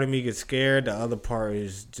 Part of me gets scared. The other part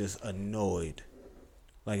is just annoyed.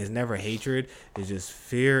 Like, it's never hatred. It's just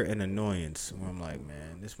fear and annoyance. Where I'm like,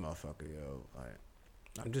 man, this motherfucker, yo. Like,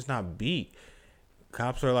 I'm just not beat.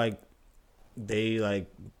 Cops are like, they like.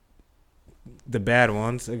 The bad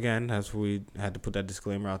ones, again, that's we had to put that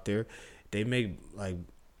disclaimer out there. They make like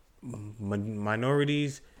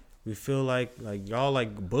minorities. We feel like y'all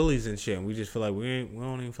like bullies and shit. And we just feel like we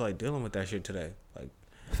don't even feel like dealing with that shit today. Like,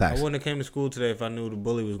 Facts. I wouldn't have came to school today if I knew the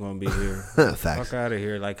bully was gonna be here. Facts. Fuck out of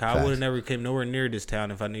here. Like, I would have never came nowhere near this town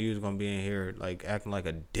if I knew he was gonna be in here, like acting like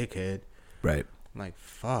a dickhead. Right. I'm like,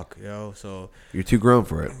 fuck, yo. So you're too grown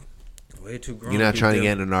for it. Way too grown. You're not trying to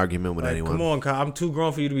get in an argument with anyone. Come on, I'm too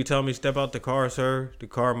grown for you to be telling me step out the car, sir. The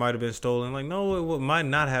car might have been stolen. Like, no, it might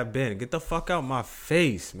not have been. Get the fuck out my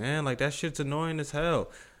face, man. Like, that shit's annoying as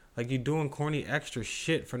hell. Like, you're doing corny extra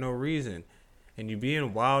shit for no reason. and you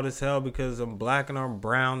being wild as hell because I'm black and I'm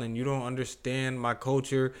brown and you don't understand my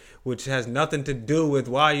culture, which has nothing to do with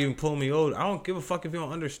why you pull me over. I don't give a fuck if you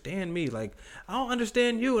don't understand me. Like, I don't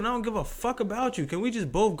understand you and I don't give a fuck about you. Can we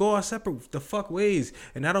just both go our separate the fuck ways?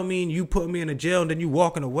 And I don't mean you putting me in a jail and then you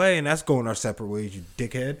walking away and that's going our separate ways, you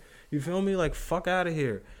dickhead. You feel me? Like, fuck out of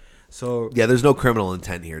here. So yeah, there's no criminal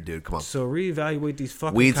intent here, dude. Come on. So reevaluate these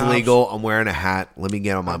fucking weed's cops. legal. I'm wearing a hat. Let me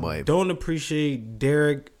get on my way. Don't appreciate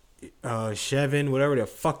Derek Chevin, whatever the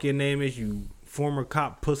fuck your name is, you former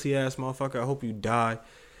cop pussy ass motherfucker. I hope you die.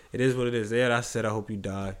 It is what it is. Yeah, I said I hope you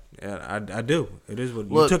die. Yeah, I do. It is what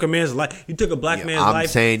you took a man's life. You took a black man's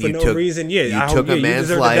life for no reason. Yeah, you took a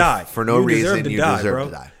man's life for no reason. You deserve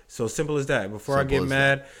to die. So simple as that. Before I get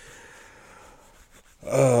mad,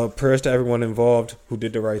 prayers to everyone involved who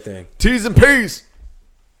did the right thing. T's and P's.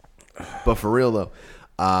 But for real though,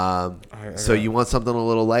 so you want something a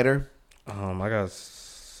little lighter? I got.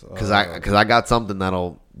 Because I got something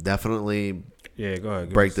that'll definitely go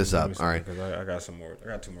ahead break this up. All right, because I got some more. I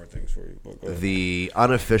got 2 more things for you. But go ahead. The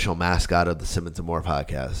unofficial mascot of the Simmons and More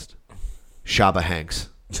podcast, Shaba Hanks,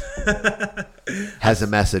 has a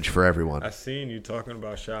message for everyone. I seen you talking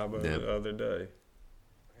about Shaba the other day.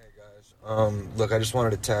 Hey guys, look, I just wanted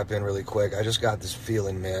to tap in really quick. I just got this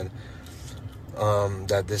feeling, man,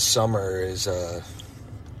 that this summer is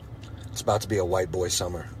it's about to be a white boy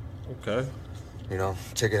summer. Okay. You know,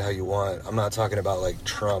 take it how you want. I'm not talking about like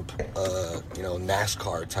Trump,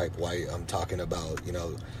 NASCAR type white. I'm talking about,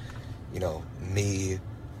 me,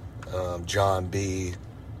 John B.,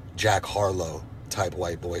 Jack Harlow type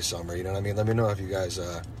white boy summer. You know what I mean? Let me know if you guys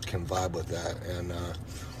can vibe with that and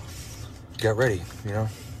get ready,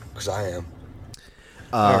 because I am.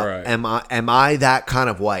 All right. Am I that kind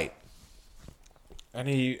of white?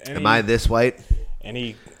 Am I this white?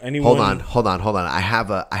 Anyone? Hold on. I have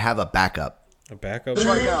a backup. A backup?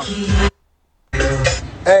 Right now.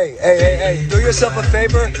 Hey, do yourself a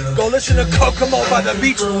favor. Go listen to Kokomo by the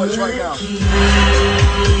Beach Boys right now.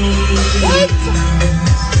 What?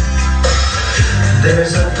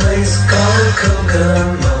 There's a place called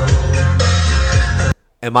Kokomo.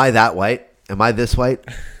 Am I that white? Am I this white?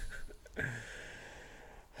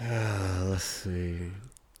 Let's see.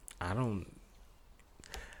 I don't.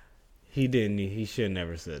 He didn't. He should have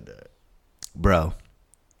never said that. Bro.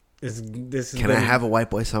 Can I have a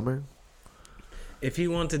white boy summer? If he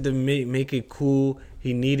wanted to make it cool,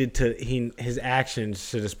 he needed to. His actions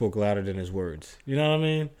should have spoke louder than his words. You know what I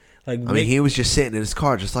mean? Like, he was just sitting in his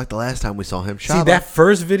car, just like the last time we saw him. See that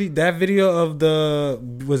first video? That video of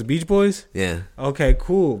was Beach Boys? Yeah. Okay,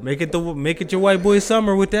 cool. Make it your white boy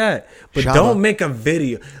summer with that. But don't make a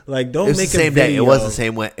video. Like, don't make a video. Day. It was the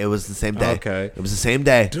same way. It was the same day. Okay. It was the same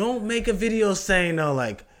day. Don't make a video saying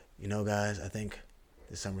like, guys, I think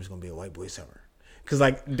this summer's gonna be a white boy summer. Cause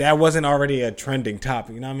like that wasn't already a trending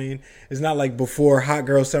topic, you know what I mean? It's not like before Hot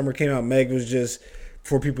Girl Summer came out, Meg was just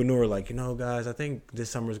before people knew her, like, guys, I think this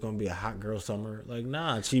summer is gonna be a hot girl summer. Like,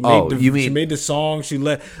 nah, she made the song. She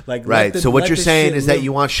right. So what you're saying is that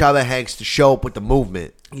you want Shaba Hanks to show up with the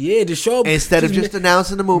movement. Yeah, to show up instead of just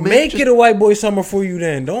announcing the movement. Make it a white boy summer for you.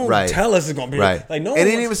 Then don't tell us it's gonna be right. Like no, it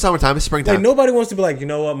ain't even summertime. It's springtime. Like nobody wants to be like, you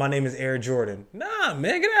know what? My name is Air Jordan. Nah,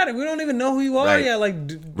 man, get out of it. We don't even know who you are yet. Like,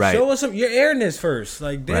 show us some your airness first.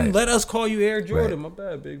 Like, then let us call you Air Jordan. My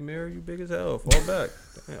bad, Big Mary. You big as hell. Fall back.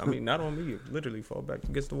 I mean, not on me. Literally fall back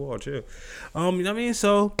against the wall. Chill. You know what I mean?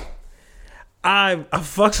 So I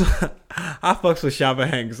fucks with Shaba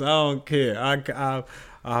Hanks. I don't care.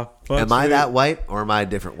 Am I that white or am I a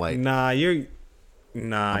different white? Nah, I'm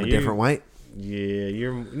a different white. Yeah,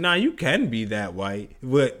 you can be that white,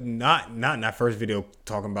 but not in that first video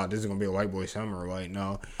talking about this is gonna be a white boy summer, white.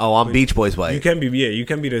 No. Oh, I'm Beach Boys white. You can be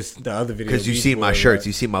the other video because you see my shirts,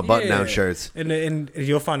 you see my button down shirts, and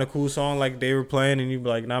you'll find a cool song like they were playing, and you be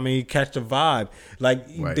like, you catch the vibe,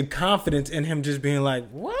 like the confidence in him just being like,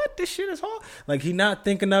 what, this shit is hard, like he not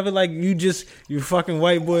thinking of it, like you fucking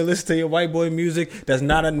white boy, listen to your white boy music that's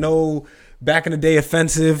not a no. Back in the day,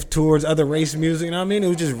 offensive towards other race music. You know what I mean? It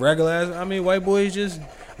was just regular ass. White boys just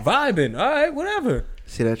vibing. All right, whatever.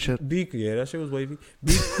 See that shit? That shit was wavy.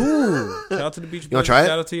 Be cool. Shout out to the Beach Boys. You want to try it?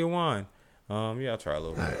 Shout out to your wine. Yeah, I'll try a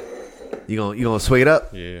little bit. Right. You gonna swing it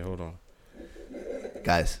up? Yeah, hold on.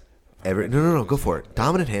 Guys, no, go for it.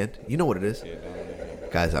 Dominant hand. You know what it is. Yeah,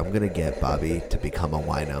 guys, I'm gonna get Bobby to become a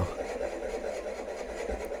wino.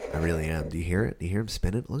 I really am. Do you hear it? Do you hear him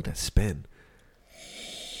spin it? Look at that spin.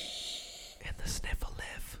 The sniff will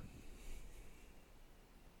live.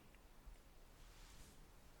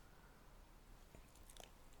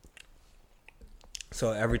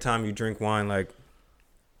 So every time you drink wine, like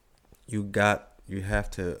you got You have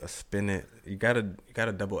to spin it. You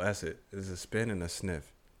gotta double S it. There's a spin and a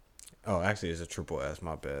sniff. Oh, actually, it's a triple S.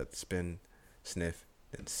 My bad. Spin, sniff,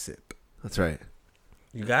 and sip. That's right.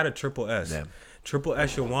 You got a triple S. Yeah. Triple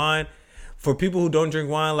S your wine. For people who don't drink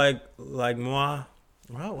wine like moi,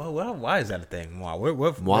 why is that a thing? Moi?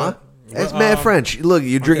 Moi? It's mad French. Look,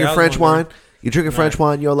 you're drinking French wine. You're drinking French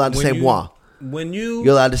wine. You're allowed to say moi.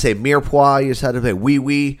 You're allowed to say mirepoix. You're allowed to say oui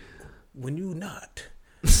oui. When you not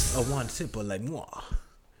a wine sipper like moi,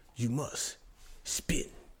 you must spin,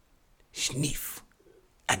 sniff,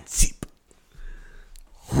 and sip.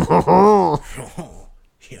 What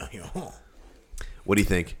do you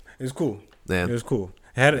think? It's cool. Yeah. It was cool.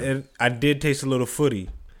 I did taste a little footy.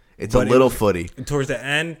 It's a little footy. Towards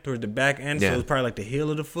the back end, so it was probably like the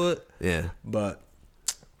heel of the foot. Yeah. But,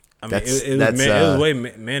 I mean, it was way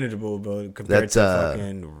manageable, but compared to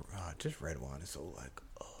fucking just red wine. It's so like...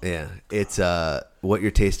 Yeah. It's, what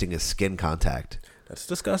you're tasting is skin contact. That's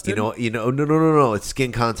disgusting. No. It's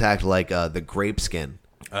skin contact like the grape skin.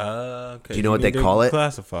 Okay. Do you know what they call it?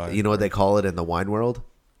 Classified. You know what they call it in the wine world?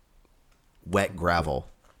 Wet gravel.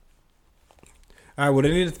 All right, well,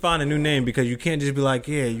 they need to find a new name because you can't just be like,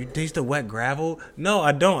 yeah, you taste the wet gravel. No,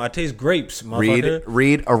 I don't. I taste grapes, motherfucker.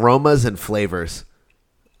 Read aromas and flavors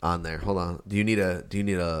on there. Hold on. Do you need a? It's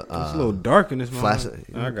a little dark in this flash?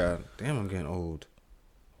 Damn, I'm getting old.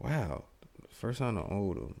 Wow. First time I'm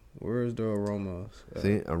old. Where's the aromas?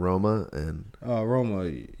 See, aroma and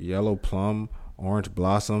aroma: yellow plum, orange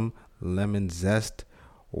blossom, lemon zest.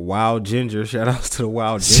 Wild ginger, shout outs to the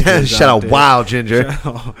wild ginger. Shout out wild ginger.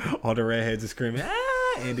 All the redheads are screaming,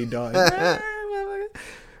 Andy Dalton.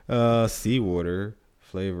 Seawater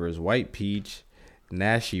flavors: white peach,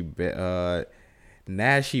 nashy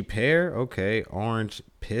pear. Okay, orange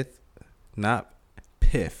pith, not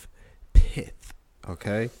pith.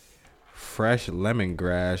 Okay, fresh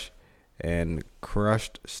lemongrass and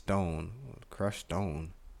crushed stone.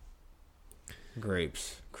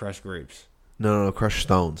 Grapes, crushed grapes. No, crushed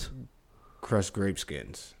stones. Crushed grape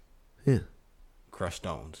skins. Yeah. Crushed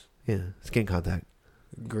stones. Yeah, skin contact.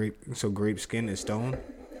 Grape skin is stone?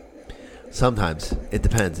 Sometimes. It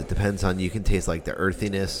depends. It depends on, you can taste like the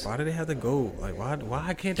earthiness. Why do they have to go? Like,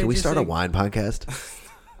 why can't they Can we just start say... a wine podcast?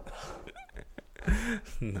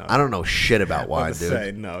 No. I don't know shit about wine,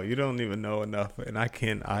 dude. No, you don't even know enough, and I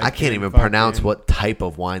can't even pronounce what type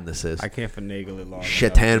of wine this is. I can't finagle it long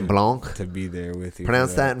Chateau Blanc to be there with you.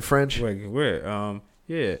 Pronounce that in French. Wait, where?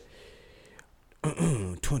 Yeah.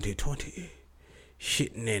 2020,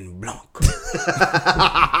 shitting in Blanc.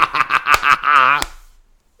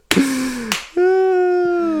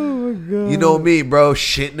 You know me, bro.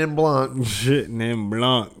 Shitting in Blanc. Shitting in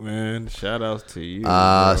Blanc, man. Shout outs to you.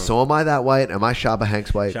 So am I that white? Am I Shabba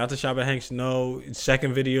Hanks white? Shout out to Shabba Hanks. No.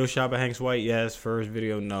 Second video, Shabba Hanks white. Yes. First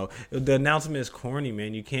video, no. The announcement is corny,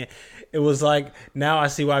 man. You can't. It was like, now I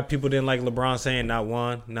see why people didn't like LeBron saying not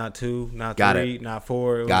 1, not 2, not 3, not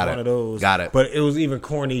 4. It was one of those. Got it. But it was even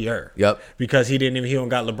cornier. Yep. Because he don't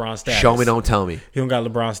got LeBron status. Show me, don't tell me. He don't got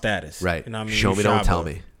LeBron status. Right. You know what I mean? Show me, don't tell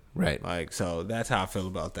me. Right. Like, so that's how I feel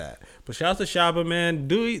about that. But shout out to Shabba, man.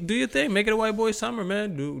 Do your thing. Make it a white boy summer,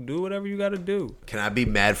 man. Do whatever you got to do. Can I be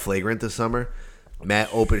mad flagrant this summer? Mad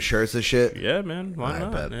open shirts and shit? Yeah, man. Why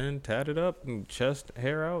not, man? Tat it up and chest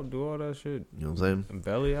hair out. Do all that shit. You know what I'm saying? And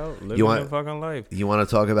belly out. Living the fucking life. You want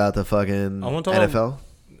to talk about the fucking NFL?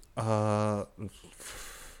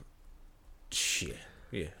 Shit.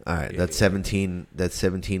 Yeah. All right. That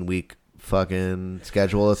 17 week fucking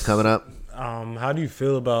schedule that's coming up. How do you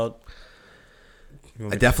feel about?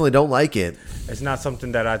 I definitely don't like it. It's not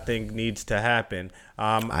something that I think needs to happen.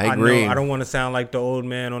 I agree. I don't want to sound like the old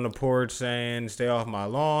man on the porch saying "Stay off my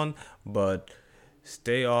lawn," but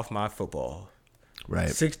stay off my football. Right.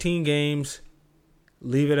 16 games.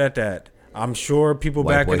 Leave it at that. I'm sure people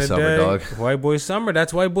white back boy in the summer, day, dog. white boy summer.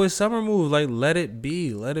 That's white boy summer move. Like, let it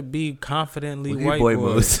be. Let it be confidently white boy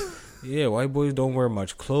moves. Yeah, white boys don't wear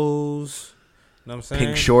much clothes. You know what I'm saying?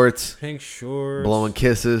 Pink shorts, blowing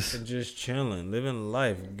kisses, and just chilling, living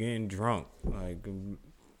life, getting drunk. Like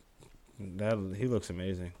that, he looks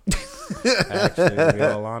amazing. Actually, to be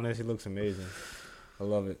all honest, he looks amazing. I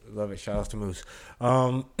love it. Shout out to Moose.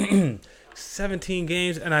 17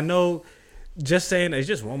 games, and I know. Just saying, it's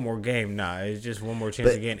just one more game. Nah, it's just one more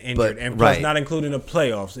chance of getting injured, and plus not including the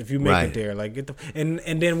playoffs. If you make it there, like and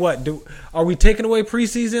then what? Are we taking away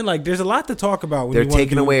preseason? Like, there's a lot to talk about. When they're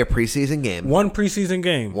taking away a preseason game. One preseason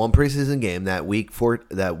game. That week 4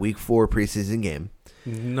 preseason game.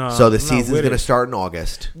 No, So the I'm not season's with going to it. start in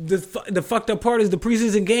August. The fucked up part is the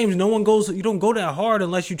preseason games. No one goes. You don't go that hard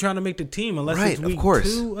unless you're trying to make the team. Unless Right, it's of week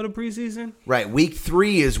course. 2 of the preseason. Right. Week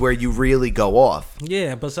 3 is where you really go off.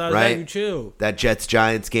 Yeah. Besides Right. that, you chill. That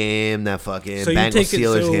Jets-Giants game, that fucking So you take it-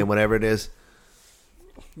 Bengals-Steelers so- game, whatever it is.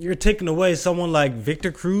 You're taking away someone like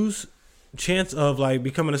Victor Cruz chance of like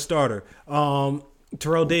becoming a starter.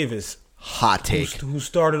 Terrell Davis. Hot take. Who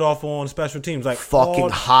started off on special teams, like Fucking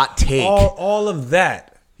hot take. all of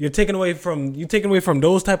that. You're taking away from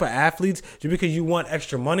those type of athletes just because you want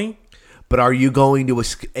extra money. But are you going to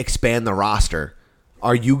expand the roster?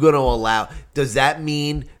 Are you going to allow? Does that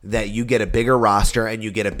mean that you get a bigger roster and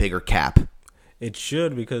you get a bigger cap? It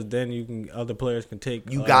should, because then other players can take.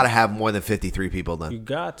 You got to have more than 53 people then. You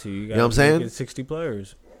got to. You know what I'm saying? 60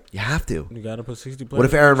 players. You have to. You got to put 60 players. What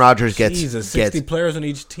if Aaron Rodgers gets 60 players on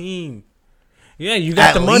each team? Yeah, you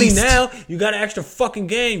got At the money least. now. You got an extra fucking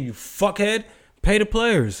game. You fuckhead. Pay the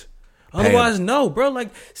players. Pay Otherwise, 'em. no, bro. Like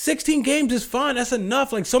 16 games is fine. That's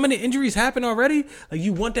enough. Like so many injuries happen already. Like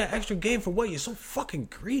you want that extra game for what? You're so fucking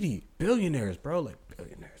greedy. Billionaires, bro. Like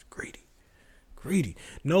billionaires, greedy.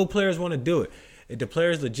 No players want to do it. If the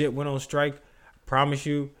players legit went on strike, promise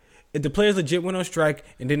you. If the players legit went on strike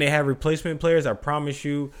and then they have replacement players, I promise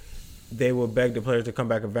you, they will beg the players to come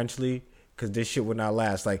back eventually. Because this shit would not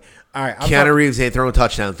last. Like, all right, Keanu Reeves ain't throwing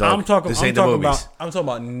touchdowns, dog. I'm talking This ain't the movies.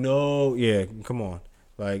 about no. Yeah, come on.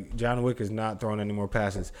 Like John Wick is not throwing any more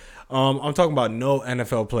passes. I'm talking about no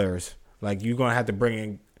NFL players. Like you're gonna have to bring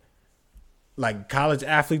in. Like college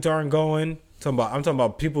athletes aren't going. I'm talking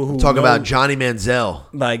about people who Talk know- about Johnny Manziel.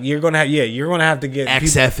 Like you're gonna have to get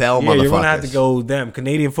XFL people, you're gonna have to motherfuckers. go them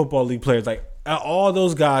Canadian Football League players. Like all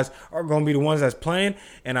those guys are gonna be the ones that's playing,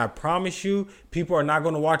 and I promise you, people are not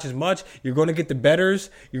gonna watch as much. You're gonna get the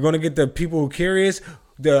bettors, you're gonna get the people who are curious,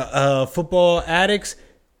 the football addicts,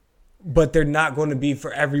 but they're not going to be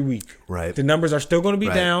for every week. Right. The numbers are still going to be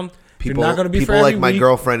Right. down. People, they're not going to be people for every like my week.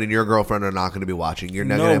 girlfriend and your girlfriend are not going to be watching. You're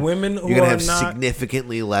not No, gonna have, women who you're gonna are have not-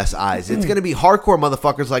 significantly less eyes. It's going to be hardcore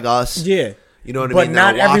motherfuckers like us. Yeah. You know what I But mean?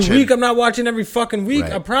 not That are every watching. week. I'm not watching every fucking week.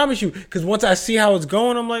 Right. I promise you. Because once I see how it's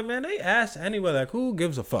going, I'm like, man, they ass anyway. Like, who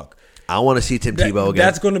gives a fuck? I want to see Tim Tebow again.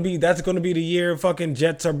 That's gonna be the year fucking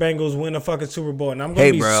Jets or Bengals win a fucking Super Bowl, and I'm gonna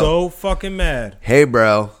Hey, be bro. so fucking mad. Hey,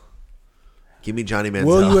 bro. Give me Johnny Manziel.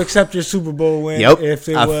 Will you accept your Super Bowl win? Yep. If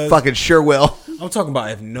it I was, fucking sure will. I'm talking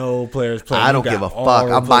about if no players play. I You don't got give a all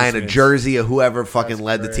fuck. I'm buying a replacements. jersey of whoever fucking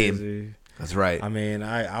led the crazy. team. That's right. I mean,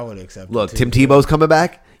 I would accept. Look, it too. Tim Tebow's coming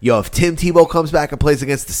back. Yo, if Tim Tebow comes back and plays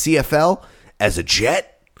against the CFL as a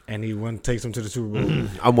Jet, and he takes them to the Super Bowl.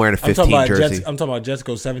 I'm wearing a 15 I'm talking about jersey. Jets, I'm talking about Jets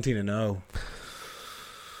go 17-0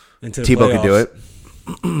 into the Tebow can do playoffs. it.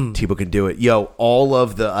 Tebow can do it. Yo, all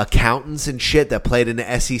of the accountants and shit that played in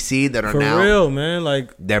the SEC that are For now real, man.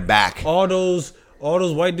 Like they're back. all those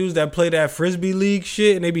white dudes that play that frisbee league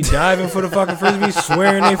shit and they be diving for the fucking frisbee,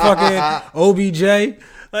 swearing they fucking OBJ.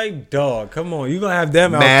 Like, dog, come on. You gonna have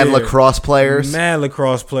them Mad out there. lacrosse players. Mad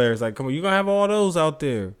lacrosse players. Like, come on, you gonna have all those out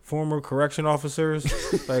there. Former correction officers.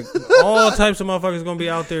 Like all types of motherfuckers gonna be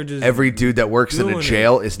out there just Every dude that works in a doing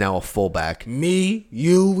jail is now a fullback. me,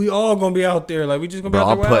 you, we all gonna be out there. Like we just gonna be Bro,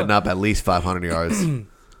 out I'm there. putting wild. up at least 500 yards.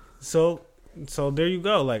 So there you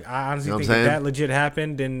go. Like I honestly You know what think I'm if saying? that legit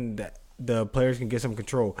happened, then the players can get some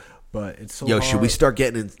control. But it's so Yo, hard. should we start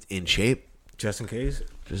getting in shape? Just in case.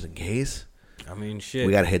 Just in case? I mean, shit.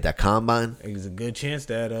 We got to hit that combine. There's a good chance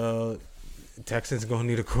that Texans gonna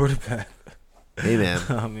need a quarterback. Hey, man.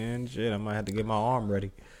 I mean, shit. I might have to get my arm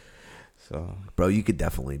ready. So, Bro, you could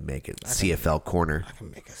definitely make it CFL corner. I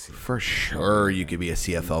can make a CFL. For sure, you could be a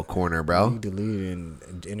CFL corner, bro. You deleted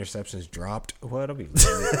and interceptions dropped. What? I'll be.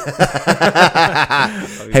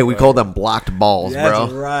 Hey, we call them blocked balls, bro.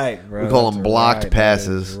 That's right, bro. We call them That's blocked right.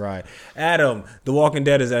 passes. That is right. Adam, The Walking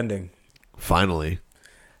Dead is ending. Finally.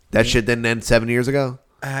 That shit didn't end 7 years ago?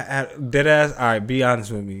 Dead ass. All right, be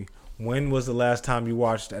honest with me. When was the last time you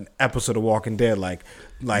watched an episode of Walking Dead? Like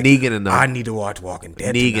Negan and them. I need to watch Walking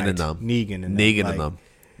Dead. Negan tonight. and them. Negan and them. Negan Like, and them.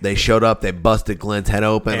 They showed up. They busted Glenn's head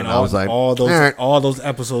open, and I was like, all those all right. all those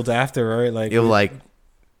episodes after, right? Like It was like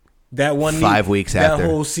that one 5 weeks that after.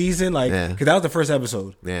 whole season, like Yeah. because that was the first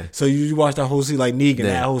episode. Yeah. So you watched that whole season, like Negan. Yeah.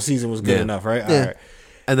 That whole season was good Yeah. enough, right? Yeah. All right.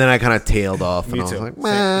 And then I kind of tailed off, Me and I was too. like,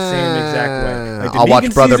 Same exact way. Like, the I'll watch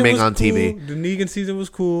Negan Brother season Ming was on TV. cool. The Negan season was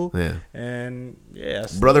cool. Yeah. And yeah,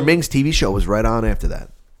 Brother Ming's TV show was right on after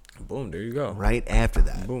that. Boom, there you go. Right after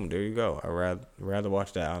that. Boom, there you go. I'd rather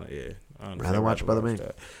watch that. Yeah, honestly, Rather I'd watch Brother Ming.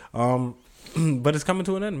 that. But it's coming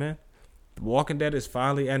to an end, man. Walking Dead is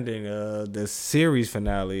finally ending. The series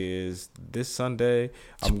finale is this Sunday.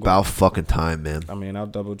 It's about fucking time, man. I mean, I'll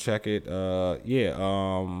double check it. Yeah.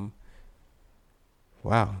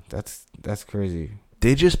 Wow, that's crazy.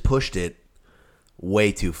 They just pushed it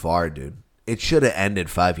way too far, dude. It should have ended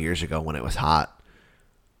 5 years ago when it was hot.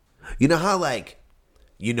 You know how, like,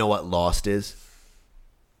 you know what Lost is?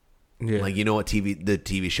 Yeah. Like, you know what the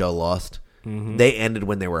TV show Lost? Mhm. They ended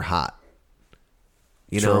when they were hot.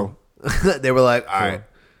 You True. know? They were like, all True. right,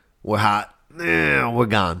 we're hot. We're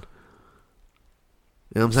gone.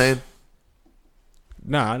 You know what I'm saying?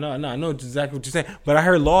 Nah, I know exactly what you're saying. But I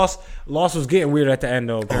heard Lost was getting weird at the end,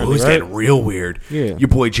 though. Oh, it Apparently, was right? getting real weird. Yeah. Your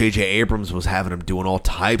boy J.J. Abrams was having him doing all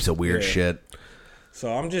types of weird Yeah. shit.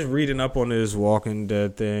 So I'm just reading up on this Walking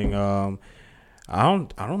Dead thing. I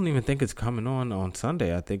don't even think it's coming on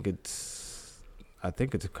Sunday. I think it's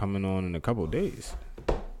coming on in a couple of days.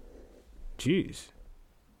 Jeez.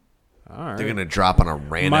 All right. They're going to drop on a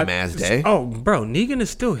random ass day? Oh, bro, Negan is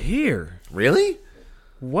still here. Really?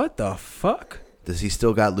 What the fuck? Does he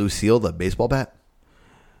still got Lucille, the baseball bat?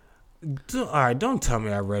 All right, don't tell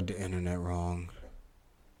me I read the internet wrong.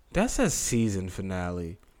 That says season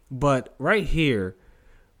finale. But right here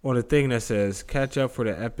on the thing that says catch up for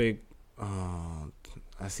the epic.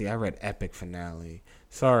 I read epic finale.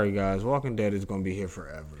 Sorry, guys. Walking Dead is going to be here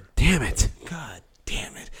forever. Damn it. God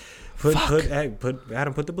damn it. Put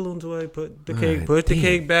Adam, put the balloons away. Put the cake. Right, Put the damn.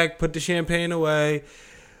 cake back. Put the champagne away.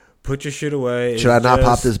 Put your shit away. Should I not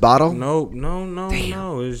pop this bottle? No.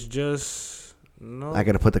 Damn. It's just no. I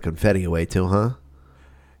got to put the confetti away too, huh?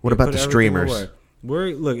 What Yeah, about put the everything streamers?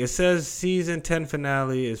 away. Look, it says season 10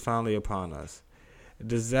 finale is finally upon us.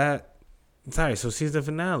 Does that? Sorry, so season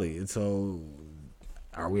finale. So,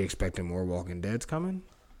 are we expecting more Walking Dead's coming?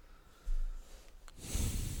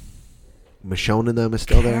 Michonne and them is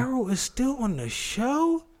still there? Carol is still on the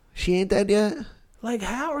show? She ain't dead yet? Like,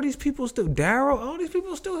 how are these people still? Daryl? All these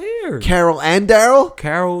people still here. Carol and Daryl?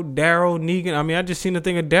 Carol, Daryl, Negan. I mean, I just seen the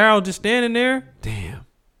thing of Daryl just standing there. Damn.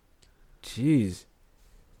 Jeez.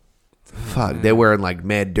 Fuck, they wearing like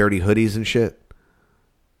mad dirty hoodies and shit.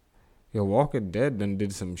 Yo, Walking Dead done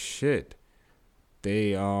did some shit.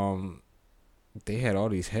 They had all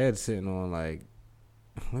these heads sitting on like,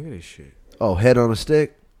 look at this shit. Oh, head on a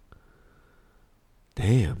stick?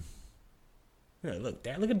 Damn. Yeah, look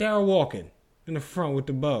at Daryl walking in the front with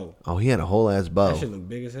the bow. Oh, he had a whole ass bow. That shit look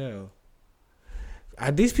big as hell.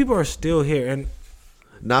 These people are still here, and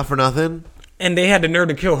Not for nothing. And they had the nerve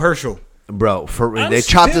to kill Herschel. Bro, they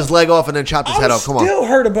chopped his leg off and then chopped his head off. Come on. I still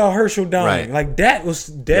heard about Herschel dying. Right. Like, that was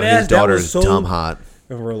dead Yo, ass. his daughter's that was so dumb hot.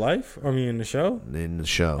 In real life? I mean, in the show? In the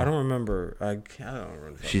show. I don't remember. I don't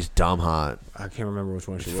remember. She's dumb hot. I can't remember which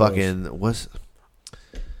one she was. Fucking, what's...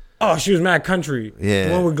 Oh, she was Mad Country. Yeah.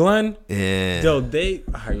 The one with Glenn? Yeah. Yo,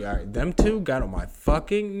 them two got on my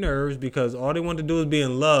fucking nerves because all they wanted to do was be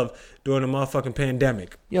in love during the motherfucking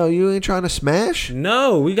pandemic. Yo, you ain't trying to smash?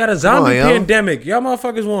 No, we got a zombie Come on, yo. pandemic. Y'all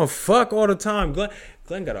motherfuckers want to fuck all the time.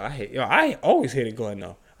 Glenn got I always hated Glenn,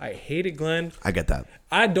 though. I hated Glenn. I get that.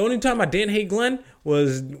 The only time I didn't hate Glenn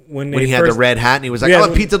was when he had the red hat and he was like,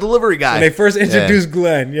 I'm a pizza delivery guy. When they first introduced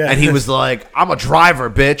Glenn, yeah. And he was like, I'm a driver,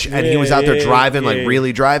 bitch. And he was out there driving, like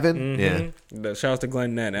really driving. Mm-hmm. Yeah. Shout out to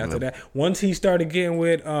Glenn Nett. After that, once he started getting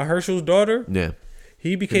with Herschel's daughter,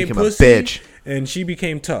 he became pussy, a bitch. And she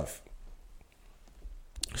became tough.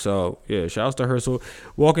 So, yeah, shouts to Herschel.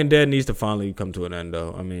 Walking Dead needs to finally come to an end,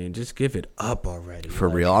 though. I mean, just give it up already. For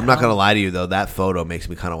real. I'm not going to lie to you, though. That photo makes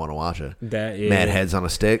me kind of want to watch it. Mad heads on a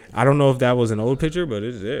stick. I don't know if that was an old picture, but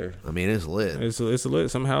it's there. I mean, it's lit. It's lit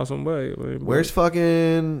somehow, some way. Where's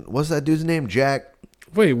fucking... What's that dude's name? Jack?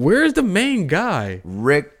 Wait, where's the main guy?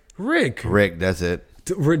 Rick, that's it.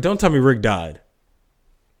 Don't tell me Rick died.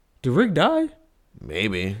 Did Rick die?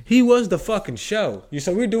 Maybe. He was the fucking show.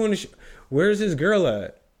 So we're doing the show. Where's his girl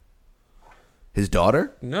at? His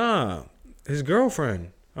daughter? Nah, his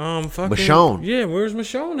girlfriend. Fucking Michonne. Yeah, where's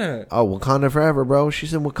Michonne at? Oh, Wakanda forever, bro.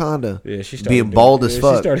 She's in Wakanda. Yeah, she started being bald as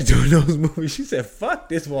fuck. She started doing those movies. She said, "Fuck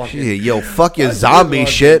this Walking." She said, "Yo, fuck your zombie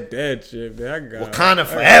shit." Dead shit, man. Wakanda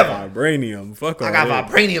forever. I got vibranium. Fuck. I got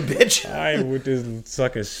vibranium, bitch. I ain't with this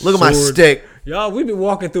sucking. Look at my stick. Y'all, we've been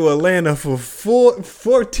walking through Atlanta for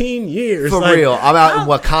 14 years. For like, real. I'm out in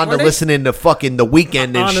Wakanda listening to fucking The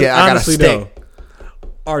Weeknd and shit. I got a stick. Though,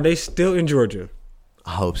 are they still in Georgia?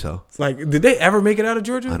 I hope so. Like, did they ever make it out of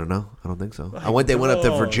Georgia? I don't know. I don't think so. Like, they went up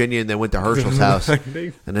to Virginia and then went to Herschel's house.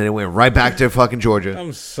 And then they went right back to fucking Georgia.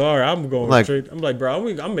 I'm sorry. I'm going like, straight. I'm like, bro,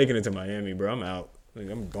 I'm making it to Miami, bro. I'm out.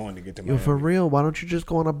 Like, I'm going to get to Miami. Yo, for real, why don't you just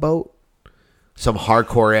go on a boat? Some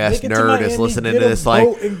hardcore ass nerd Miami, is listening to this like,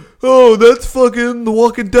 and, oh, that's fucking The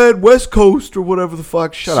Walking Dead West Coast or whatever the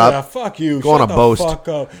fuck. Shut up. Fuck you. Go on a boat. Fuck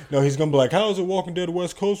up. No, he's gonna be like, how is it Walking Dead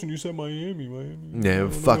West Coast when you said Miami? Yeah,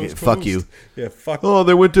 fuck it. Fuck you. Yeah, fuck. Oh,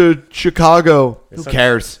 they went to Chicago. Who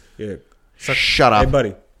cares? Yeah. Shut up. Hey,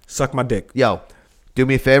 buddy. Suck my dick. Yo, do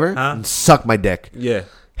me a favor and suck my dick. Yeah.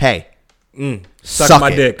 Hey. Suck my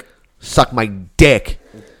dick. Suck my dick.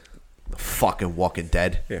 Fucking Walking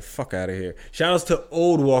Dead. Yeah, fuck out of here. Shout outs to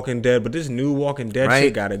old Walking Dead, but this new Walking Dead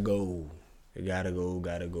shit gotta go. It gotta go.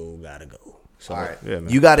 So, all right. Yeah, man.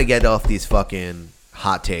 You gotta get off these fucking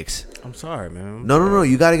hot takes. I'm sorry, man. No.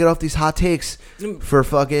 You gotta get off these hot takes for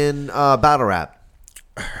fucking battle rap.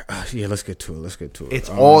 Yeah, let's get to it. It's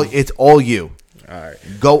all you. All right.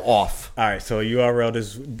 Go off. All right, so URL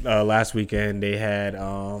this last weekend they had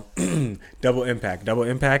Double Impact. Double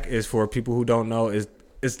Impact is, for people who don't know,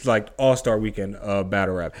 it's like All-Star Weekend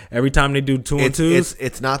battle rap. Every time they do 2-on-2s,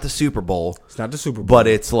 it's not the Super Bowl. It's not the Super Bowl, but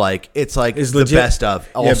it's legit, the best of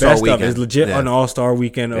All-Star Weekend. It's legit an All-Star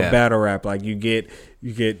Weekend of battle rap. Like you get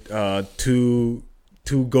two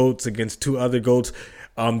goats against two other goats.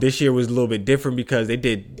 This year was a little bit different because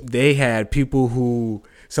they had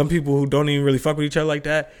some people who don't even really fuck with each other like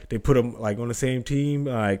that. They put them like on the same team,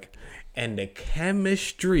 like, and the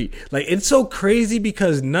chemistry, like, it's so crazy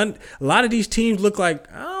because a lot of these teams look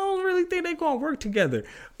like, I don't really think they're gonna work together.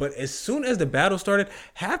 But as soon as the battle started,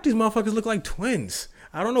 half these motherfuckers look like twins.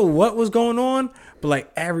 I don't know what was going on, but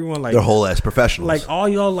like everyone, like, they're whole ass professionals. Like all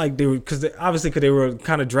y'all, like, they were, because they were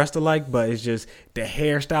kind of dressed alike, but it's just the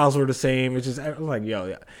hairstyles were the same. It's just like, yo,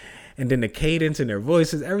 yeah. And then the cadence in their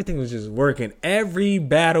voices, everything was just working. Every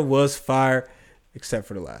battle was fire, except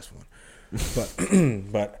for the last one.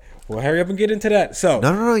 But we'll hurry up and get into that. So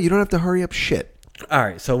no, you don't have to hurry up shit. All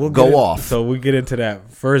right, so we'll go off. So we get into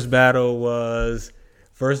that. First battle was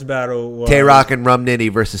Tay-Rock and Rum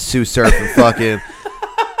Nitty versus Sue Surf and fucking.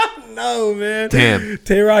 No, man. Damn.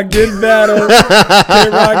 Tay-Rock didn't battle.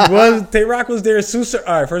 Tay-Rock was there. Sue Surf.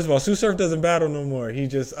 All right, first of all, Sue Surf doesn't battle no more. He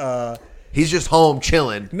just he's just home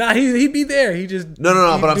chilling. Nah, he'd be there. He just no.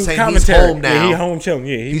 But I'm saying commentary. He's home now. Yeah, he's home chilling.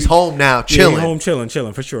 Yeah, he's home now, chilling. Yeah, he's home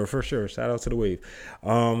chilling for sure. Shout out to the Wave.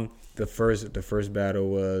 The first battle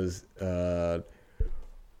was Rum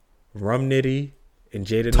Nitty and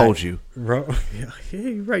Jada. Told you. Yeah,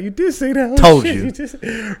 you're right. You did say that. Told you.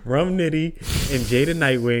 Rum Nitty and Jada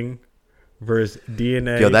Nightwing versus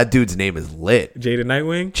DNA. Yo, that dude's name is lit. Jada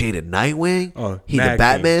Nightwing. Oh, he the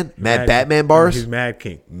Batman. King. Mad Batman bars. He's Mad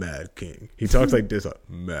King. He talks like this.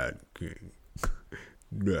 Mad King.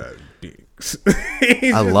 Mad Dinks.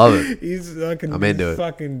 I love it. He's fucking. I'm into it.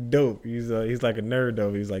 Fucking dope. He's like a nerd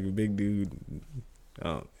though. He's like a big dude.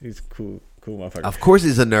 Oh, he's cool motherfucker. Of course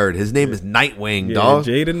he's a nerd. His name is Nightwing, dog.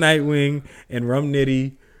 Jada Nightwing and Rum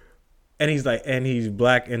Nitty, and he's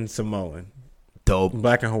black and Samoan. Dope.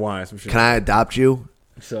 Black and Hawaiian, some shit. Can I adopt you?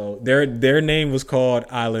 So their name was called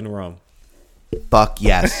Island Rum. Fuck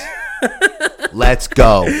yes. Let's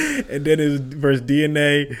go. And then it was versus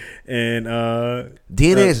DNA and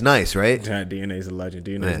DNA is nice, right? DNA is a legend.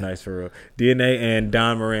 DNA is nice for real. DNA and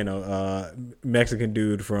Don Moreno, Mexican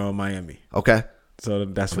dude from Miami. Okay. So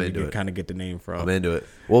that's where you can kind of get the name from. I'm into it.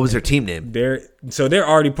 What was their team name? They're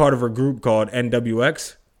already part of a group called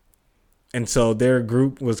NWX. And so their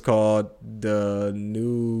group was called the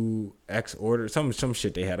New X Order. Some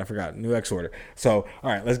shit they had. I forgot. New X Order. So, all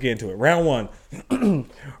right, let's get into it. Round one.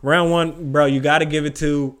 Round one, bro, you got to give it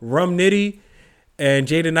to Rum Nitty and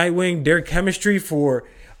Jada Nightwing. Their chemistry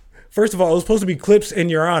first of all, it was supposed to be Clips in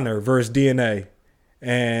Your Honor versus DNA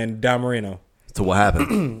and Don Moreno. So what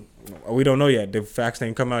happened? We don't know yet. The facts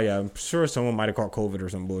ain't come out yet. I'm sure someone might have caught COVID or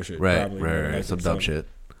some bullshit. Right. Some dumb shit.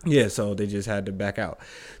 Yeah, so they just had to back out.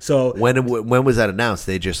 So when was that announced?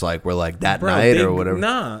 They just were like that night or whatever.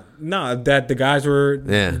 Nah. That the guys were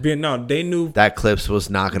they knew that Clips was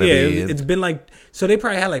not going to be. It's been so they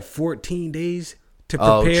probably had 14 days to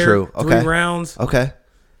prepare. Oh, true. 3 rounds. Okay,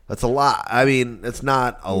 that's a lot. I mean, it's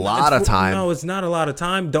not a lot of time. No, it's not a lot of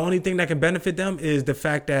time. The only thing that can benefit them is the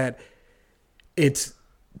fact that it's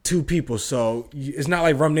 2 people. So it's not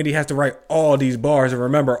like Rum Nitty has to write all these bars and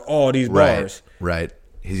remember all these bars. Right.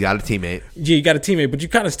 He's got a teammate. Yeah, you got a teammate, but you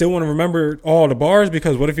kind of still want to remember all the bars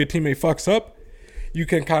because what if your teammate fucks up? You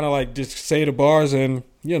can kind of just say the bars and,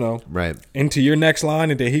 right into your next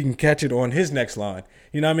line and then he can catch it on his next line.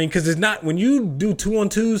 You know what I mean? Because it's not, when you do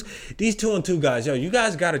 2-on-2s, these 2-on-2 guys, you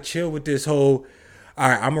guys got to chill with this whole, all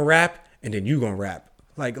right, I'm going to rap and then you going to rap.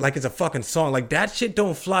 Like it's a fucking song. That shit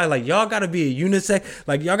don't fly. Y'all gotta be a unisex.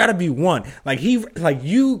 Y'all gotta be one.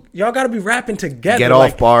 Y'all gotta be rapping together. Get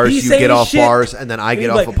off bars, you get off bars, and then I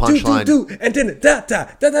get off a punchline. And then da.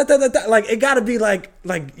 It gotta be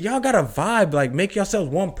y'all gotta vibe. Make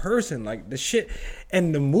yourselves one person. The shit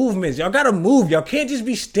and the movements. Y'all gotta move. Y'all can't just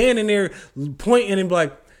be standing there pointing and be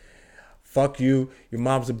like, fuck you, your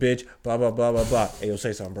mom's a bitch, blah, blah, blah, blah, blah. Hey, yo,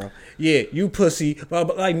 say something, bro. Yeah, you pussy, blah,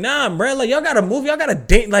 blah. Like, nah, bro. Like, y'all gotta move. Y'all gotta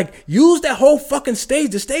date. Like, use that whole fucking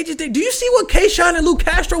stage. The stage is there. Do you see what K-Shine and Lou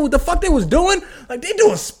Castro, what the fuck they was doing? Like, they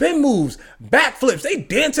doing spin moves, backflips. They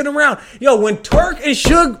dancing around. Yo, when Twerk and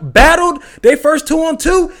Suge battled, they first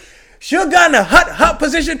 2-on-2, Suge got in a hut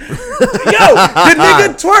position. Yo, the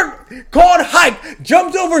nigga Twerk called hike,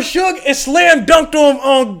 jumped over Suge and slam dunked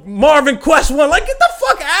on Marvin Quest one. Like, get the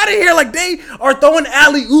fuck out of here. Like, they are throwing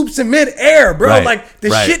alley oops in midair, bro. Right, like, the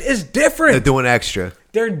right. shit is different. They're doing extra.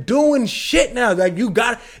 They're doing shit now. Like,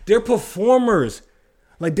 they're performers.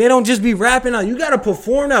 Like, they don't just be rapping out. You got to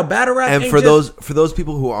perform now. Battle rap. And ain't for just- those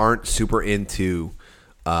people who aren't super into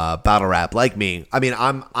battle rap like me, I mean,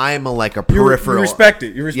 I'm like a peripheral. You respect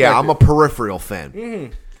it. You respect yeah, I'm it. a peripheral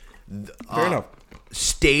fan. Fair enough.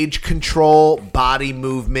 Stage control, body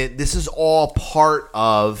movement. This is all part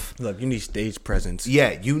of. Look, you need stage presence.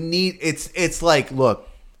 Yeah, you need. It's like, look.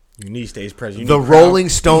 You need stage presence. The Rolling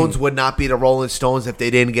Stones would not be the Rolling Stones if they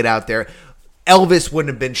didn't get out there. Elvis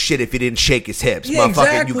wouldn't have been shit if he didn't shake his hips. Yeah, Motherfucker,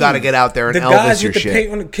 exactly. you got to get out there and the Elvis guys your with the shit.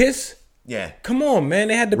 paint on the Kiss. Yeah, come on, man.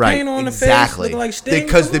 They had the right, paint on the face, exactly. looking like Sting.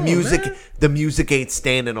 Because Come on, the music ain't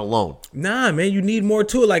standing alone. Nah, man, you need more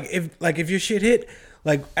to it. Like if your shit hit,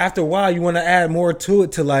 like after a while, you want to add more to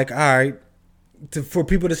it to like, all right, for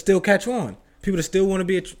people to still catch on, people to still want to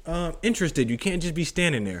be interested. You can't just be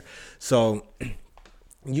standing there. So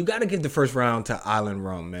you got to give the first round to Island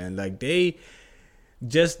Rum, man. Like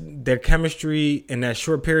their chemistry in that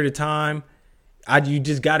short period of time. You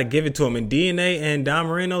just got to give it to them. And DNA and Don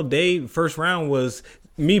Marino, first round was,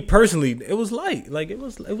 me personally, it was light. Like it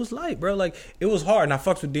was light, bro. Like it was hard, and I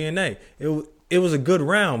fucks with DNA. It was a good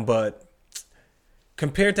round, but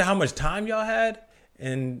compared to how much time y'all had,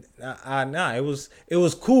 and it was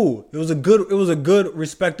cool. It was a good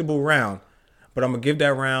respectable round. But I'm gonna give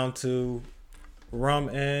that round to Rum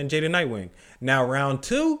and Jada Nightwing. Now round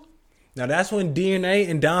 2, now that's when DNA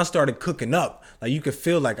and Don started cooking up. Like you could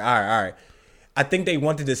feel like, all right. I think they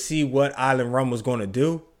wanted to see what Island Rum was going to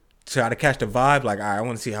do, try to catch the vibe. Like, all right, I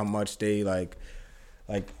want to see how much they like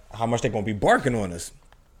how much they gonna be barking on us.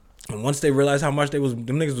 And once they realized how much them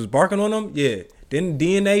niggas was barking on them, yeah. Then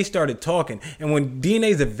DNA started talking, and when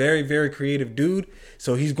DNA's a very, very creative dude,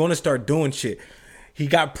 so he's gonna start doing shit. He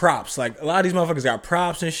got props. Like a lot of these motherfuckers got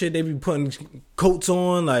props and shit. They be putting coats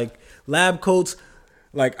on, like lab coats.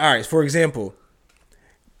 Like, all right, for example.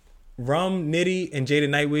 Rum, Nitty, and Jada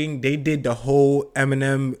Nightwing, they did the whole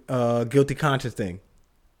Eminem Guilty Conscience thing.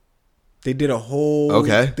 They did a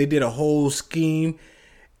whole scheme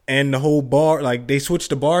and the whole bar, like they switched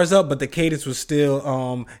the bars up, but the cadence was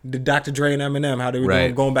still the Dr. Dre and Eminem, how they were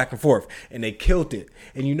doing, going back and forth. And they killed it.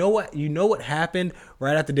 And you know what happened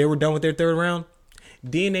right after they were done with their third round?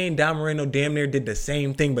 DNA and Don Marino damn near did the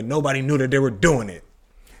same thing, but nobody knew that they were doing it.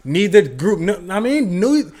 Neither group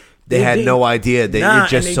knew. They had no idea. It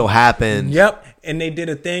just so happened. Yep, and they did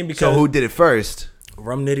a thing because. So who did it first?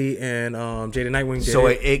 Rum Nitty and Jada Nightwing did. So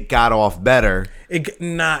it got off better. But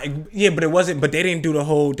it wasn't. But they didn't do the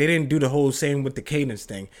whole. They didn't do the whole same with the cadence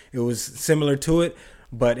thing. It was similar to it,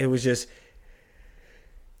 but it was just.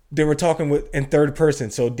 They were talking in third person,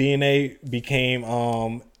 so DNA became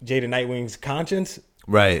Jada Nightwing's conscience,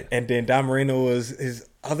 right? And then Don Marino was his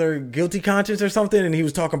other guilty conscience or something, and he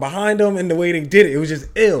was talking behind them, and the way they did it was just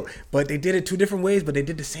ill. But they did it 2 different ways, but they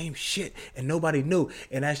did the same shit, and nobody knew.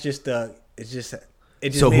 And that's just it just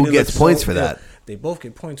so who gets points for that? They both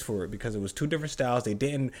get points for it because it was 2 different styles. They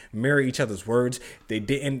didn't mirror each other's words. They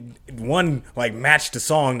didn't, one like matched the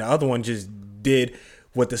song, the other one just did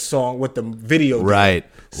what the video did. Right.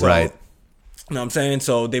 So, you know what I'm saying?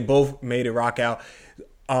 So they both made it rock out.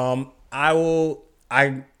 For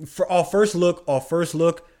first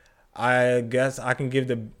look, I guess I give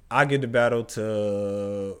the battle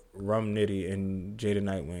to Rum Nitty and Jada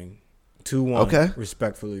Nightwing. 2-1. Okay.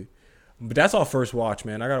 Respectfully. But that's all first watch,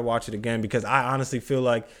 man. I gotta watch it again because I honestly feel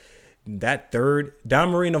like that third, Don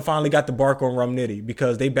Marino finally got the bark on Rum Nitty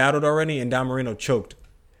because they battled already and Don Marino choked.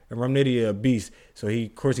 And Rum Nitty a beast. So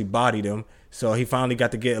of course he bodied him. So he finally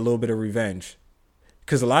got to get a little bit of revenge.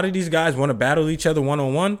 Because a lot of these guys want to battle each other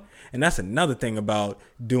one-on-one. And that's another thing about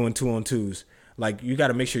doing 2-on-2s. Like, you got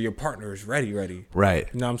to make sure your partner is ready. Right.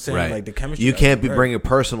 You know what I'm saying? Right. Like, the chemistry. You can't be bringing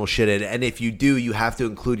personal shit in. And if you do, you have to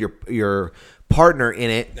include your partner in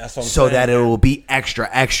it so that it will be extra.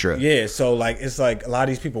 Yeah, so, like, it's like a lot of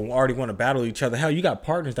these people already want to battle each other. Hell, you got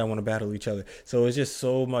partners that want to battle each other. So it's just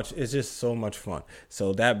so much fun.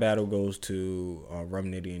 So that battle goes to Rum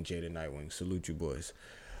Nitty and Jada Nightwing. Salute you, boys.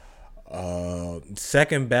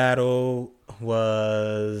 Second battle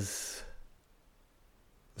was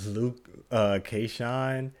Luke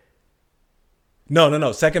K-Shine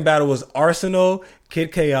No. Second battle was Arsenal,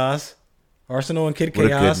 Kid Chaos. Arsenal and Kid What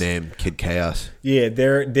Chaos. a good name, Kid Chaos. Yeah,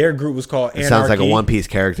 their group was called Anarchy. It sounds like a One Piece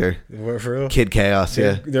character. For real? Kid Chaos,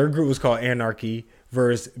 yeah. Their group was called Anarchy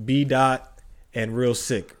versus B Dot and Real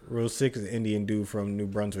Sick. Real Sick is an Indian dude from New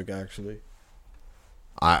Brunswick, actually.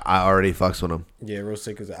 I already fucks with him. Yeah, Real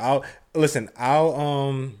Sick is. I'm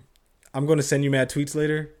gonna send you mad tweets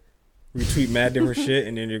later. Retweet mad different shit,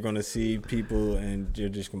 and then you're gonna see people, and you're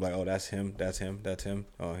just gonna be like, oh, that's him.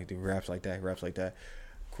 Oh, he raps like that.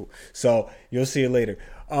 Cool. So you'll see it later.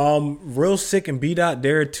 Real Sick and B Dot,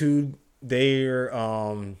 their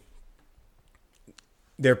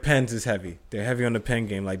pens is heavy. They're heavy on the pen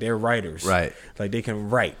game. Like they're writers, right? Like they can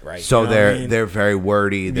write, right? So you know they're very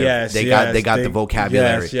wordy. They got the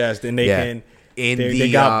vocabulary. Yes. And they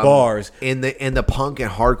they got bars in the punk and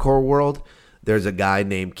hardcore world. There's a guy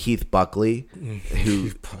named Keith Buckley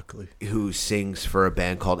who sings for a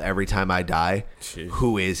band called Every Time I Die,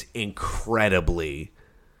 who is incredibly.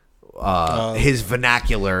 His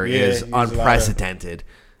vernacular is unprecedented,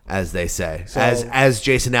 as they say. So, as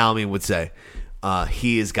Jason Almy would say,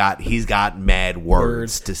 he's got mad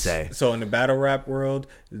words to say. So in the battle rap world,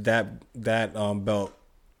 that belt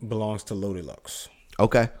belongs to Loaded Lux.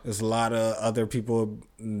 Okay, there's a lot of other people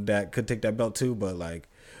that could take that belt too, but like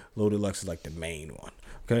Loaded Lux is like the main one.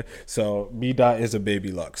 Okay, so B Dot is a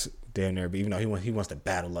baby Lux, damn near, even though he wants to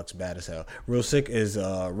battle Lux bad as hell. Real Sick is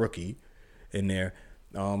a rookie in there.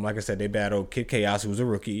 Like I said, they battled Kid Chaos, who was a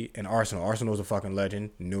rookie, and Arsenal. Arsenal was a fucking legend,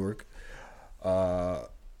 Newark.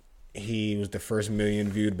 He was the first million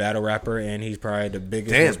viewed battle rapper, and he's probably the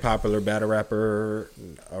biggest, most popular battle rapper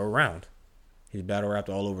around. He's battle rapped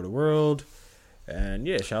all over the world, and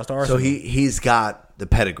yeah, shouts to Arsenal. So he's got the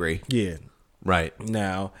pedigree. Yeah, right.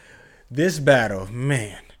 Now, this battle,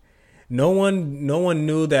 man, no one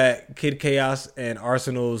knew that Kid Chaos and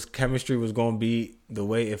Arsenal's chemistry was gonna be the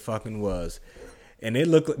way it fucking was. And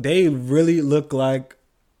they really look like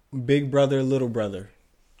big brother, little brother.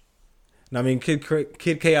 Now, I mean,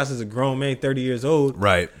 Kid Chaos is a grown man, 30 years old.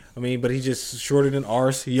 Right. I mean, but he's just shorter than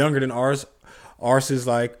Ars, younger than Ars. Ars is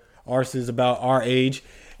about our age.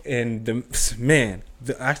 And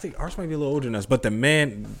I think Ars might be a little older than us. But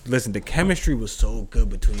the chemistry was so good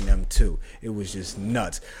between them two. It was just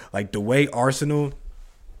nuts. Like the way Arsenal,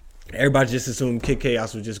 everybody just assumed Kid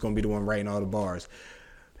Chaos was just going to be the one writing all the bars.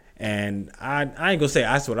 And I ain't gonna say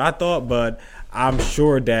that's what I thought, but I'm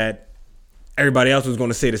sure that everybody else was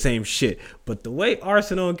gonna say the same shit. But the way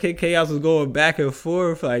Arsenal and Kid Chaos was going back and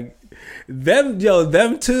forth, like them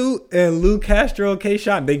two and Lou Castro,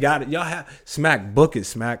 K-Shot, they got it. Y'all have Smack, book it,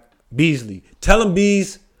 Smack. Beasley. Tell them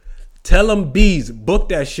Bees, book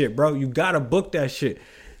that shit, bro. You gotta book that shit.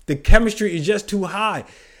 The chemistry is just too high.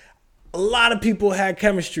 A lot of people had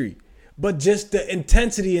chemistry, but just the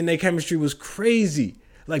intensity in their chemistry was crazy.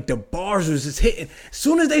 Like the bars was just hitting. As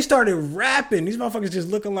soon as they started rapping, these motherfuckers just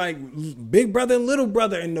looking like big brother and little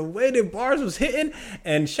brother. And the way the bars was hitting.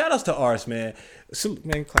 And shout outs to Ars, man.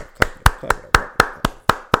 Man, clap.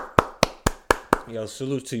 Yo,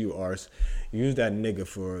 salute to you, Ars. Use that nigga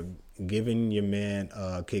for giving your man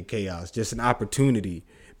Kid Chaos just an opportunity.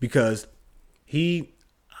 Because I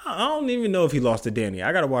don't even know if he lost to Danny.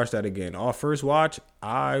 I got to watch that again. Our first watch,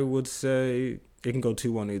 I would say it can go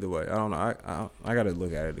 2-1 either way. I don't know. I got to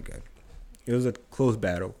look at it again. It was a close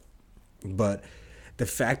battle. But the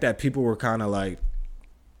fact that people were kind of like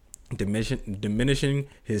diminishing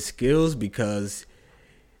his skills because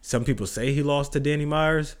some people say he lost to Danny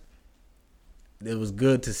Myers, it was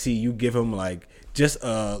good to see you give him like just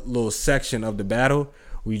a little section of the battle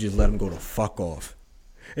where you just let him go the fuck off.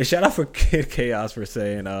 And shout out for Kid Chaos for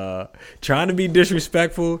saying, trying to be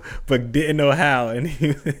disrespectful, but didn't know how.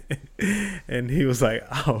 And he was like,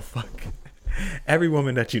 oh, fuck. Every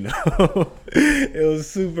woman that you know. It was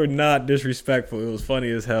super not disrespectful. It was funny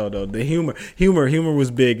as hell, though. The humor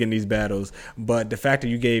was big in these battles. But the fact that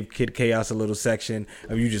you gave Kid Chaos a little section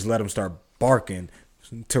of you just let him start barking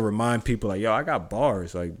to remind people, like, yo, I got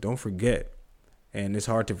bars. Like, don't forget. And it's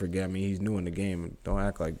hard to forget. I mean, he's new in the game. Don't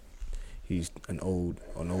act like he's an old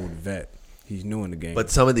vet. He's new in the game. But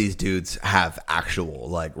some of these dudes have actual,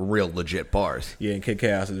 like, real legit bars. Yeah, and Kid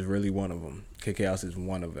Chaos is really one of them. Kid Chaos is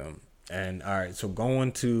one of them. And all right, so going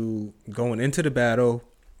into the battle,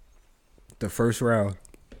 the first round,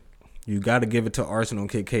 you got to give it to Arsenal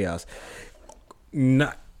and Kid Chaos.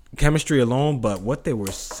 Not chemistry alone, but what they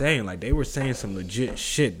were saying, like they were saying some legit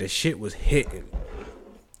shit. The shit was hitting.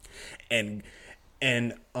 And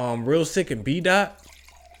Real Sick and B Dot,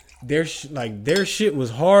 their shit was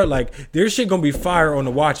hard. Like their shit gonna be fire on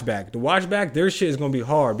the watch back. The watch back, their shit is gonna be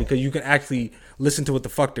hard because you can actually listen to what the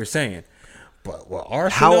fuck they're saying. But what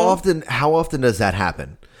Arsenal? How often does that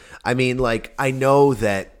happen? I mean, like, I know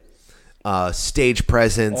that stage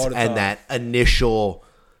presence and that initial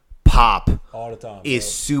pop all the time is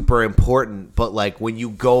super important, but like when you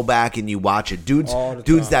go back and you watch it, dudes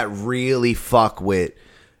that really fuck with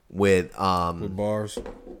bars,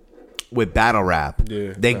 with battle rap,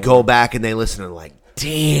 they go back and they listen and like,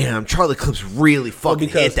 damn, Charlie Clips really fucking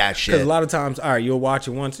hit that shit. Because a lot of times, all right, you'll watch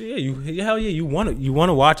it once, you want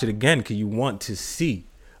to watch it again because you want to see.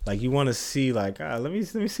 Like, you want to see, like, let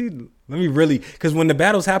me really, because when the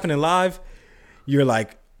battle's happening live, you're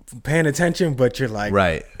like paying attention, but you're like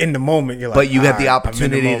in the moment. You're like, but you get the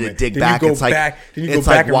opportunity to dig back. Then it's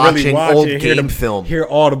like and watching really watch old it, game film. Hear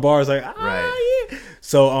all the bars, like yeah.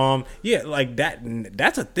 So like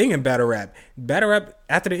that's a thing in battle rap. Battle rap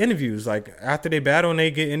after the interviews, like after they battle and they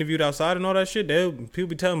get interviewed outside and all that shit, people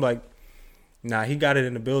be telling like, nah, he got it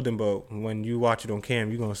in the building, but when you watch it on cam,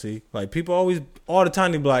 you're going to see. Like, people always, all the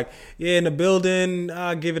time, they be like, yeah, in the building,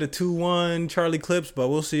 I'll give it a 2-1, Charlie Clips, but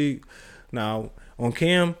we'll see. Now, on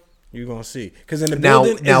cam, you're going to see. Because in the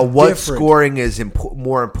building, now it's what different. Scoring is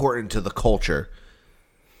more important to the culture?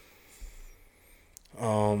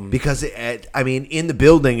 Because, I mean, in the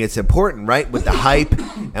building, it's important, right? With the hype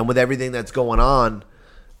and with everything that's going on,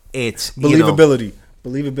 it's, believability.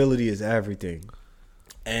 Believability is everything.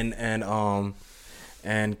 And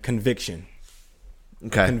conviction.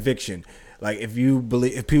 Okay. Conviction. Like, if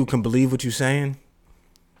people can believe what you're saying,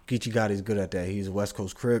 Geechee Gotti's good at that. He's a West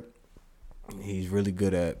Coast Crip. He's really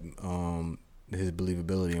good at his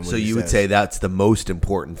believability. And so you would say that's the most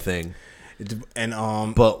important thing.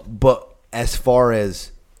 But as far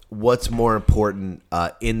as what's more important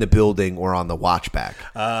in the building or on the watch back?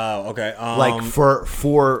 Okay. Like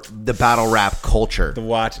for the battle rap culture, the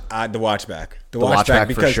watch back. The watch back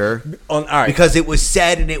because, for sure. All right. Because it was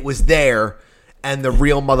said and it was there, and the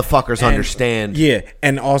real motherfuckers understand. Yeah,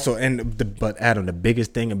 and also but Adam, the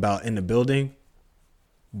biggest thing about in the building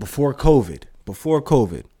before COVID,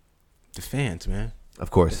 the fans, man. Of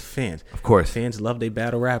course, the fans. Of course, fans love their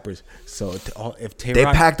battle rappers. So if Tay they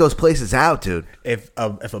Rock, pack those places out, dude. If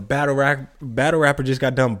a battle rapper just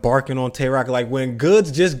got done barking on Tay Rock, like when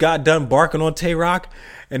Goods just got done barking on Tay Rock,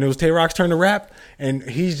 and it was Tay Rock's turn to rap, and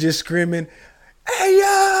he's just screaming, "Hey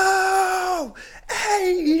yo,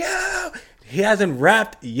 hey yo!" He hasn't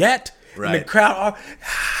rapped yet. Right. And the crowd are,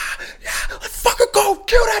 let's fucking go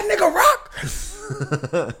kill that nigga Rock.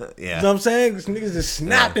 Yeah. You know what I'm saying? This niggas just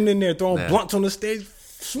snapping in there, throwing blunts on the stage.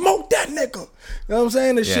 Smoke that nigga. You know what I'm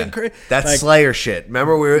saying? This shit crazy. That's like, Slayer shit.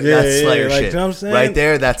 Remember that's Slayer shit. You know what I'm saying? Right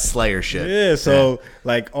there, that's Slayer shit. Yeah, so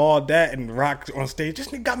like all that and Rock on stage, this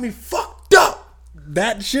nigga got me fucked up.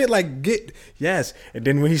 That shit, like, and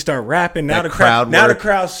then when he start rapping, now the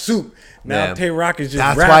crowd's soup. Now Tay Rock is just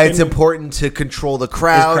that's rapping. why it's important to control the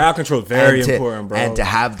crowd. Crowd control is very important, bro. And to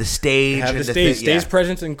have the stage. Stage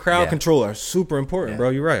presence and crowd control are super important,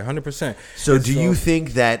 bro. You're right, 100%. So do you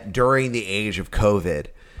think that during the age of COVID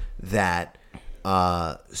that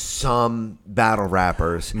some battle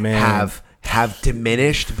rappers have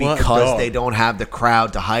diminished because they don't have the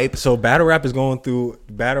crowd to hype? So battle rap is going through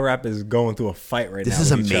a fight right now. This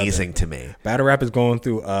is amazing to me. Battle rap is going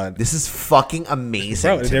through this is fucking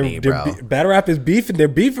amazing to me, bro. Battle rap is beefing. They're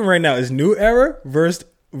beefing right now. It's new era versus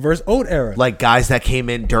old era. Like guys that came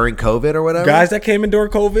in during COVID or whatever? Guys that came in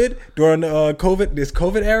during COVID, this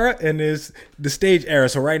COVID era and there's the stage era.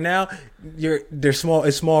 So right now it's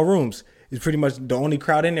small rooms. It's pretty much the only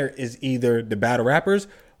crowd in there is either the battle rappers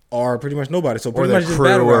or pretty much nobody. So pretty much just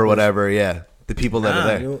battle or rappers. Whatever, yeah. The people that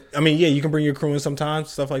are there. I mean, yeah, you can bring your crew in sometimes,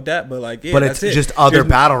 stuff like that, but like, yeah, but it's just other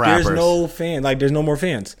battle rappers. There's no fan, like, there's no more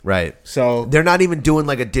fans, right? So they're not even doing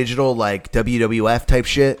like a digital like WWF type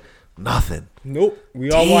shit. Nothing. Nope.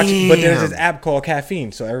 We all watch it, but there's this app called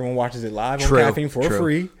Caffeine, so everyone watches it live on Caffeine for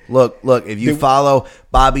free. Look, if you follow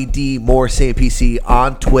Bobby D Moore St. PC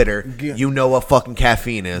on Twitter, you know what fucking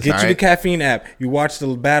Caffeine is. Get you the Caffeine app. You watch the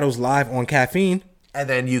battles live on Caffeine. And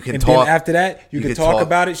then you can and talk. Then after that, you can talk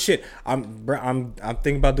about it. Shit, I'm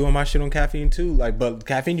thinking about doing my shit on Caffeine too. Like, but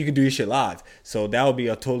Caffeine, you can do your shit live. So that would be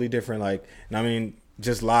a totally different, like, I mean,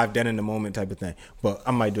 just live then in the moment type of thing. But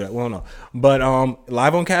I might do that. We don't know. But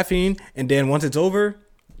live on Caffeine, and then once it's over,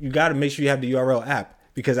 you got to make sure you have the URL app,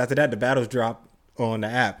 because after that, the battles drop on the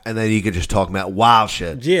app. And then you can just talk about wild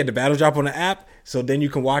shit. Yeah, the battles drop on the app, so then you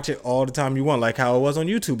can watch it all the time you want, like how it was on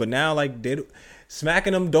YouTube. But now, like,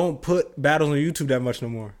 Smacking Them don't put battles on YouTube that much no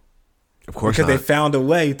more. Of course because not. they found a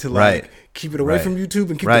way to keep it away from YouTube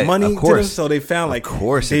and keep the money to them. So they found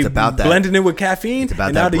it's about that. Blending it with Caffeine. It's about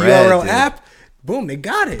and that now the bread, URL dude. app, boom, they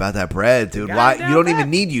got it. It's about that bread, dude. Why you don't even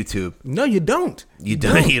need YouTube? No, you don't. You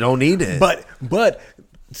don't need it. But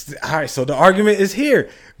All right, so the argument is here.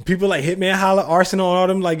 People like Hitman Holla, Arsenal, and all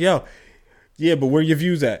them like, yo, yeah, but where your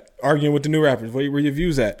views at? Arguing with the new rappers. Where your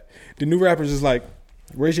views at? The new rappers is like,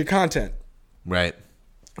 where's your content? Right.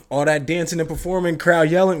 All that dancing and performing, crowd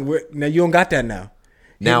yelling. Now you don't got that now.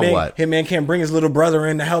 Now what? Hitman can't bring his little brother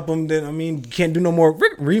in to help him. Then you can't do no more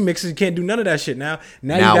remixes. You can't do none of that shit now.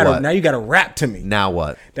 Now you gotta rap to me. Now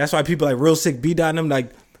what? That's why people like Real Sick, B-Dot and them,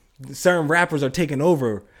 like certain rappers are taking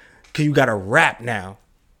over because you gotta rap now.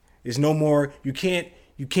 There's no more. You can't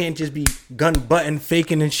just be gun button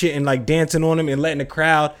faking and shit and like dancing on them and letting the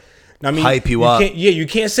crowd. Hype you up. You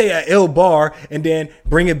can't say an ill bar and then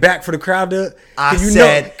bring it back for the crowd to.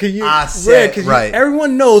 Right.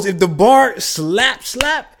 Everyone knows if the bar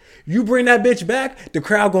slap, you bring that bitch back, the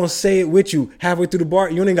crowd gonna say it with you halfway through the bar.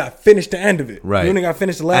 You only got to finish the end of it. Right. You only got to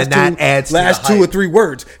finish the last last 2 or 3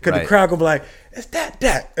 words because Right. the crowd gonna be like, it's that.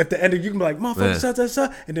 At the end, you can be like,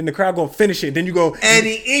 motherfucker, and then the crowd gonna finish it. Then you go, and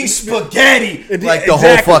he eats spaghetti and then, like the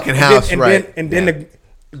whole fucking house, then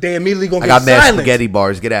they immediately gonna I get got mad silent. spaghetti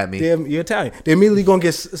bars. Get at me. You're Italian. They immediately gonna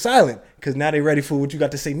get silent because now they ready for what you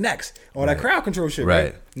got to say next. All that crowd control shit.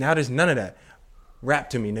 Right. Now there's none of that. Rap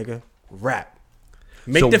to me, nigga. Rap.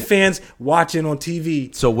 Make the fans watching on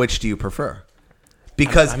TV. So which do you prefer?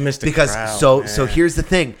 Because I miss the because crowd, so man. here's the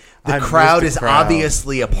thing. The I miss crowd the is crowd.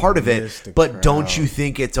 obviously a part of it, but don't you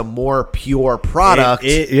think it's a more pure product?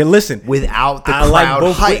 Listen, without the I crowd like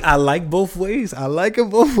both hype. I like both ways. I like it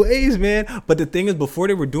both ways, man. But the thing is, before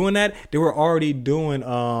they were doing that, they were already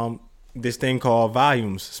doing this thing called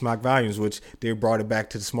Volumes, Smack Volumes, which they brought it back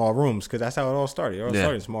to the small rooms because that's how it all started. It all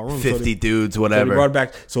started in small rooms. 50 dudes, whatever. So they brought it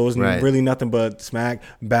back. So it was really nothing but Smack,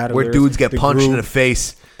 battlers. Where dudes get punched in the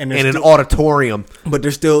face in an auditorium. But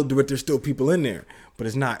there's still people in there. But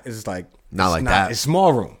it's not. It's like not like that. It's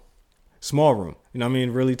small room. You know what I mean?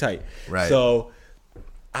 Really tight. Right. So,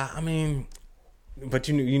 I mean, but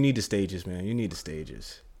you need the stages, man. You need the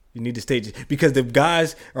stages. Because the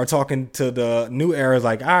guys are talking to the new era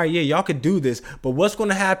like, all right, yeah, y'all could do this, but what's going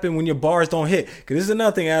to happen when your bars don't hit? Because this is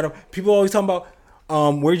another thing, Adam. People always talking about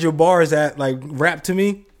where's your bars at? Like, rap to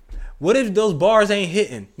me. What if those bars ain't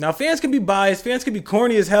hitting? Now, fans can be biased. Fans can be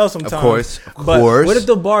corny as hell sometimes. Of course. But what if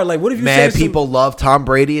the bar, like, what if you Mad say people love Tom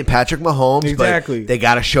Brady and Patrick Mahomes, Exactly. but they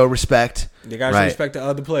got to show respect. They got to show respect to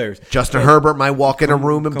other players. Justin Herbert might walk in a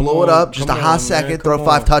room and blow it up just a hot second, throw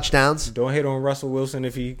 5 touchdowns. Don't hate on Russell Wilson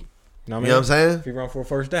if he, you know what I'm saying? If he run for a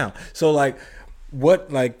first down. So, like,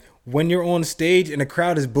 when you're on stage and the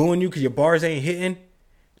crowd is booing you because your bars ain't hitting,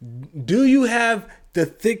 do you have the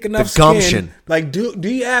thick enough gumption. Skin? Like, do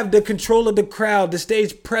you have the control of the crowd, the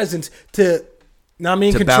stage presence to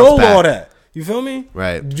control all that? You feel me?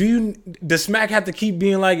 Right. The Smack have to keep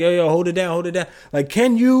being like, yo, hold it down. Like,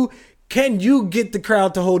 can you get the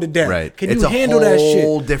crowd to hold it down? Right. Can you handle that shit? It's a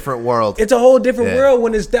whole different world. It's a whole different world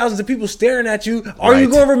when there's thousands of people staring at you. Are you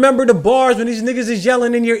going to remember the bars when these niggas is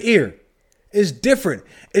yelling in your ear? It's different.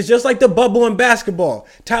 It's just like the bubble in basketball.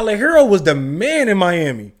 Tyler Hero was the man in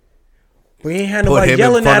Miami. But he ain't had nobody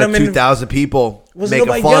yelling at him. 2,000 people wasn't making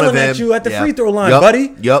nobody fun yelling of him. at you at the free throw line,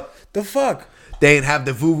 buddy. Yep. The fuck? They didn't have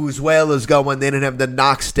the vuvuzelas going. They didn't have the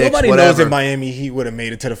knock sticks. Nobody whatever. knows if Miami Heat would have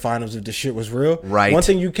made it to the finals if the shit was real. Right. One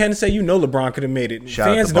thing you can say, LeBron could have made it. Shout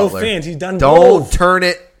out fans to know Butler. fans. He's done Don't both. turn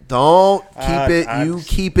it. Don't keep it. You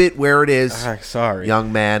keep it where it is. Sorry,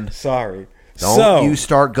 young man. Sorry. Don't you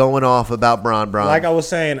start going off about Bron. Like I was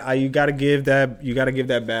saying, you got to give that. You got to give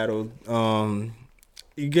that battle.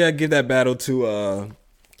 You got to give that battle to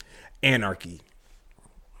Anarchy.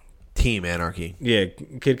 Team Anarchy. Yeah,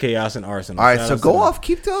 Kid Chaos and Arsenal. All right, so go off.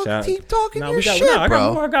 Keep talking your shit,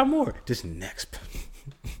 bro. I got more. This next.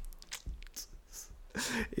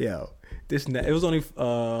 Yo. It was only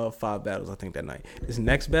 5 battles, I think, that night. This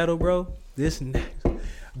next battle, bro. This next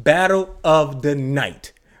battle of the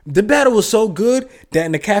night. The battle was so good that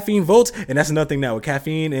in the caffeine votes, and that's another thing now with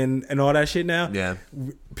caffeine and all that shit now. Yeah,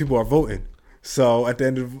 people are voting. So at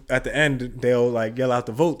the end, they'll like yell out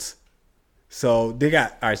the votes. So they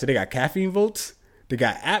got caffeine votes. They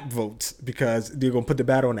got app votes because they're gonna put the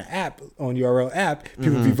battle on the app, on URL app.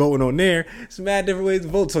 People be voting on there. It's mad different ways to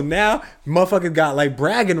vote. So now motherfuckers got like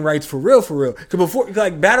bragging rights for real. Because before,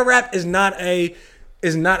 like, battle rap is not a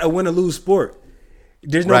win or lose sport.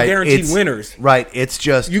 There's no guaranteed winners. Right. It's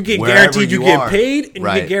just you get guaranteed you get paid and you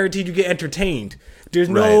get guaranteed you get entertained. There's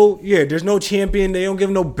there's no champion. They don't give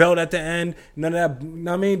no belt at the end. None of that.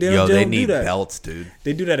 I mean, they don't need do that. belts, dude.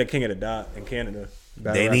 They do that at King of the Dot in Canada.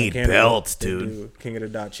 They need belts, dude. King of the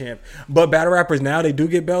Dot champ. But battle rappers now, they do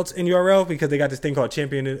get belts in URL because they got this thing called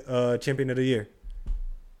champion of the year.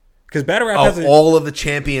 Because battle rap has all of the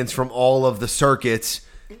champions from all of the circuits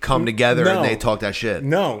come together No. and they talk that shit.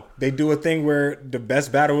 No, they do a thing where the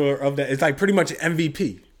best battler of that, it's like pretty much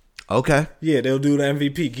MVP. Okay. Yeah, they'll do the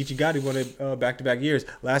MVP. Geechee Gotti won it back-to-back years.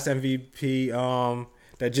 Last MVP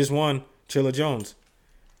that just won, Chilla Jones.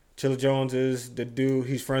 Chilla Jones is the dude,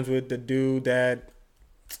 he's friends with the dude that,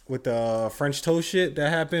 with the French toast shit that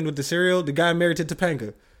happened with the cereal, the guy married to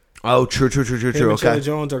Topanga. Oh, true. Him and Okay. Chilla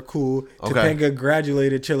Jones are cool. Okay. Topanga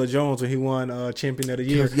congratulated Chilla Jones when he won Champion of the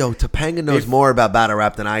Year. Yo, Topanga knows more about battle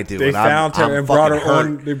rap than I do. They and found I'm her and brought her fucking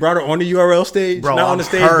on. hurt. They brought her on the URL stage, Bro, not on I'm the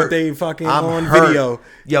stage, hurt. but they fucking I'm on hurt. video.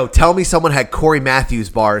 Yo, tell me someone had Corey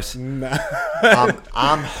Matthews bars. Nah.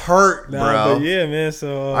 I'm hurt, bro. Nah, but yeah, man.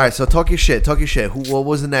 So all right, so talk your shit. What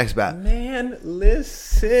was the next bat? man,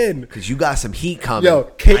 listen, Because you got some heat coming.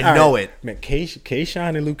 yo, I know it. Man,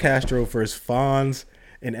 K-Shine and Lou Castro versus Fonz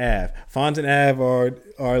and Av. Fonz and Av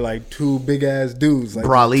are like two big ass dudes, like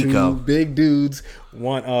Bralico. two big dudes.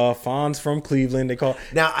 One Fonz from Cleveland. They call.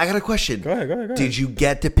 Now I got a question. Go ahead. Did you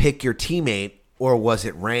get to pick your teammate or was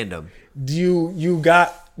it random? You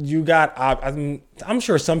got. I'm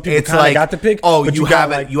sure some people It's kind of like, got to pick. oh, but you got, have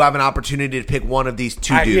like, you have an opportunity to pick one of these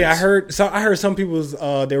two dudes. Yeah, I heard some people's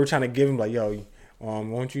they were trying to give him like, yo,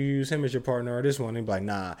 won't you use him as your partner or this one? And be like,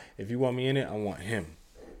 nah, if you want me in it, I want him.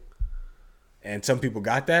 And some people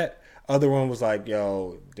got that. Other one was like,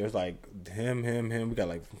 yo, there's like him. We got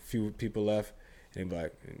like a few people left. And be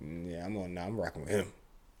like, yeah, I'm rocking with him.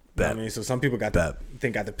 You know what I mean? So some people got the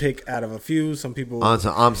pick out of a few. Some people on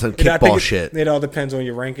some kickball shit. It all depends on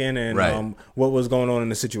your ranking and right. What was going on in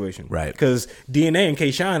the situation. Right. Because DNA and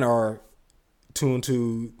K-Shine are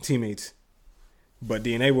 2-2 teammates. But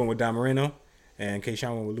DNA went with Don Moreno and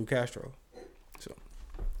K-Shine went with Lou Castro. So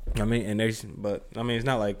I mean, it's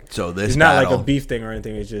not like this it's not battle, like a beef thing or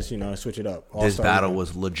anything. It's just, switch it up. This battle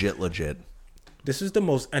was legit. This is the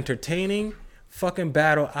most entertaining fucking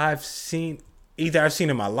battle I've seen. Either I've seen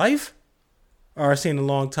in my life or I've seen in a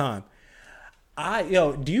long time.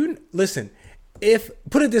 Do you listen?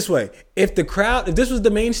 Put it this way, if this was the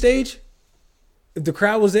main stage, if the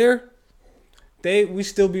crowd was there, we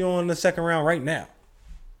still be on the second round right now.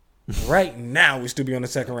 Right now, we still be on the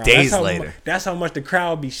second round. Days later. That's how much the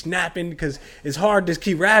crowd be snapping because it's hard to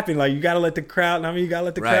keep rapping. Like, you got to let the crowd, you got to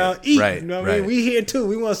let the crowd eat. Right, you know what I mean? We here too.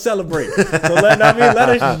 We want to celebrate. So let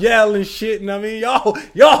us yell and shit. You know what I mean?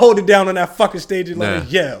 Y'all hold it down on that fucking stage and let us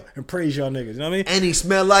yell and praise y'all niggas. You know what I mean? And he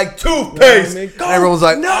smelled like toothpaste. You know and everyone's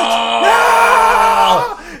like, no.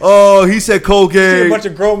 Oh, he said Colgate. See a bunch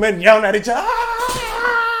of grown men yelling at each other.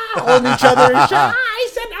 On each other and shit. He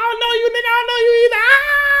said, I don't know you, nigga. I don't know you either.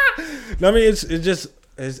 I mean,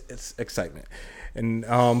 it's excitement, and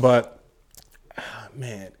but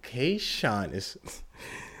man, K-Shine is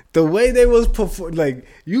the way they was perform. Like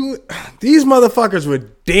these motherfuckers were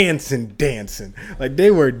dancing, like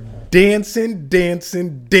they were dancing.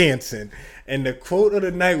 And the quote of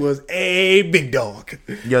the night was, "Hey, big dog."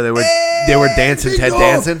 Yo, they were dancing, Ted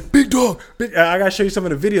dancing. Big dog. I gotta show you some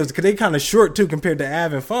of the videos because they kind of short too compared to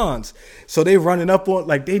Av and Fonz. So they running up on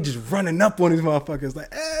these motherfuckers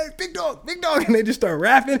like, "Hey, big dog," and they just start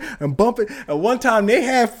rapping and bumping. At one time they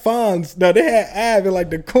had they had Av in like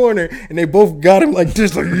the corner, and they both got him like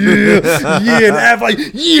this, like yeah, and Av like,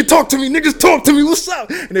 yeah, talk to me, niggas, talk to me, what's up?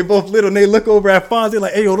 And they both little, and they look over at Fonz, they're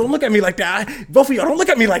like, hey, yo, don't look at me like that. Both of y'all don't look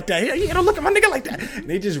at me like that. Yeah, don't look at my nigga like that. And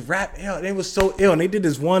they just rap. They was so ill. And they did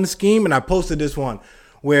this one scheme, and I posted this one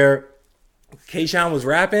where K-Shine was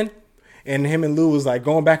rapping, and him and Lou was like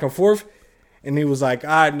going back and forth, and he was like,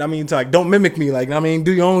 don't mimic me,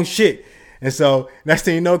 do your own shit. And so next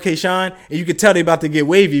thing you know, K-Shine, and you could tell they about to get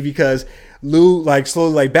wavy because Lou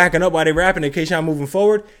slowly backing up while they rapping, and K-Shine moving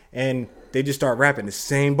forward, and they just start rapping the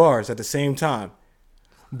same bars at the same time.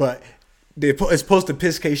 But it's supposed to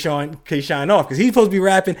piss K-Shine off because he's supposed to be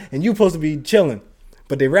rapping and you supposed to be chilling.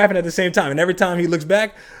 But they rapping at the same time. And every time he looks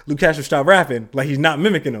back, Lou Castro stopped rapping. Like he's not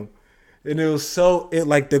mimicking him. And it was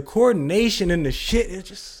the coordination and the shit, it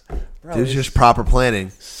just proper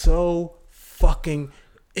planning. So fucking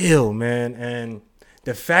ill, man. And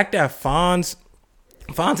the fact that Fonz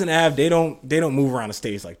and Av, they don't move around the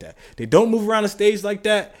stage like that. They don't move around the stage like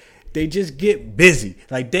that. They just get busy.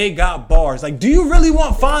 Like, they got bars. Like, do you really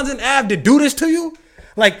want Fonz and Av to do this to you?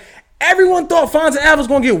 Like, everyone thought Fonz and Av was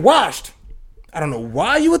going to get washed. I don't know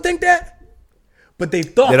why you would think that, but they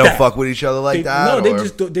thought they don't fuck with each other like that. No,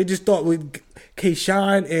 they just thought with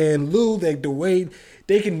K-Shine and Lou, the way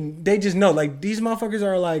they just know. Like, these motherfuckers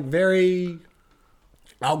are like very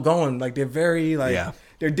outgoing. Like, they're very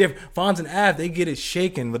they're different. Fonz and Av, they get it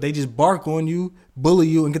shaken, but they just bark on you, bully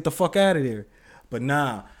you, and get the fuck out of there. But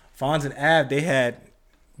nah. Fonz and Av,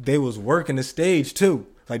 they was working the stage too.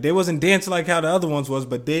 Like, they wasn't dancing like how the other ones was,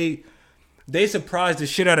 but they They surprised the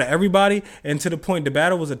shit out of everybody, and to the point the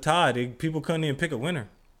battle was a tie. People couldn't even pick a winner.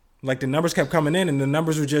 Like the numbers kept coming in, and the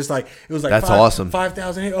numbers were just like it was like that's awesome.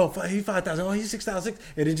 5,000. Oh, he's 5,000. Oh, he's 6,000.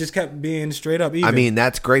 And it just kept being straight up even. I mean,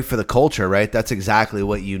 that's great for the culture, right? That's exactly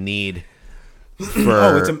what you need.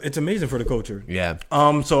 It's amazing for the culture. Yeah.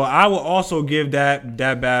 So I will also give that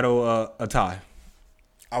battle a tie.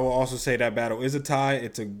 I will also say that battle is a tie.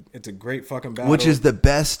 It's a great fucking battle. Which is the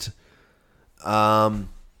best.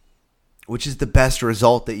 Which is the best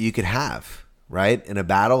result that you could have, right? In a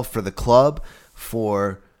battle for the club,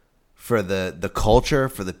 for the culture,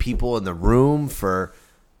 for the people in the room, for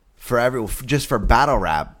everyone, just for battle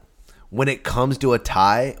rap. When it comes to a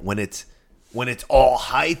tie, when it's all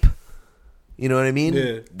hype, you know what I mean?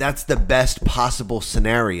 Yeah. That's the best possible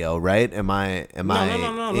scenario, right? Am I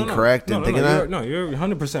incorrect in thinking that? No, you're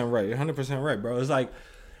 100% right. You're 100% right, bro. It's like,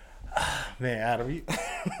 man, Adam,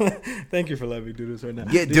 thank you for letting me do this right now.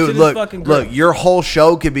 Yeah, This dude, shit is look, fucking great. your whole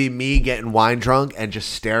show could be me getting wine drunk and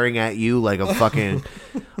just staring at you like a fucking,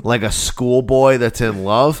 like a schoolboy that's in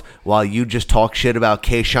love while you just talk shit about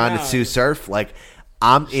Kayshawn and Sue Surf. Like,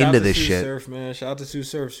 I'm into this Sue shit. Surf, man. Shout out to Sue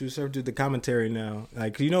Surf. Sue Surf did the commentary now.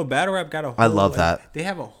 Like, battle rap got a whole... I love that. They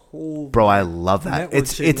have a whole... Bro, I love that.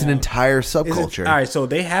 It's an entire subculture. All right, so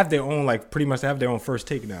they have their own, like, pretty much have their own first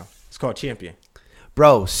take now. It's called Champion.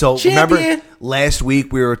 Bro, so Champion. remember last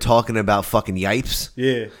week we were talking about fucking Yipes?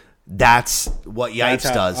 Yeah. That's what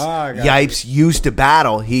Yipes does. I got Yipes used to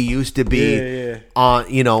battle. He used to be on,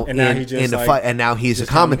 And now he in just, the like, fight, and now he's a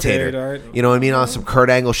just commentator. commentated, right? You know what I mean? On some Kurt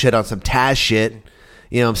Angle shit, on some Taz shit.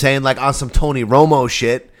 You know what I'm saying? Like on some Tony Romo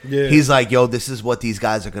shit. Yeah. He's like, yo, this is what these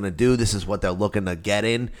guys are going to do. This is what they're looking to get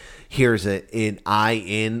in. Here's an eye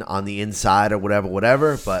in on the inside or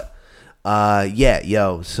whatever. But yeah,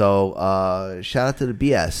 yo. So shout out to the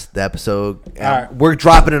BS, the episode. right. We're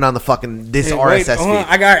dropping it on the fucking this RSS feed.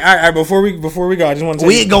 I got all right. Before we go, I just want to.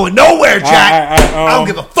 We ain't going nowhere, Jack. I don't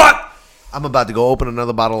give a fuck. I'm about to go open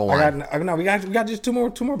another bottle of wine. We got just two more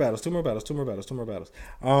battles.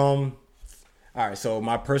 All right, so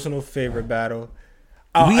my personal favorite battle.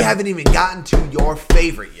 We haven't even gotten to your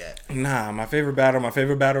favorite yet. Nah, my favorite battle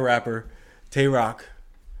rapper, Tay Rock.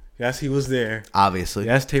 Yes, he was there. Obviously.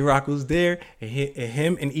 Yes, Tay Rock was there. And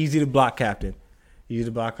him and Easy the Block Captain. Easy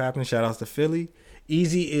the Block Captain, shout outs to Philly.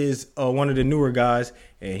 Easy is one of the newer guys,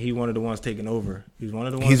 and he one of the ones taking over. He's one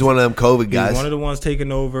of them COVID guys. He's one of the ones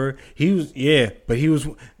taking over. He's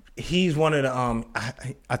one of the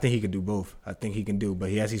I think he could do both. I think he can do, but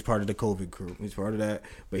he's part of the COVID crew. He's part of that,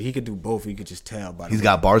 but he could do both. You could just tell by the He's way.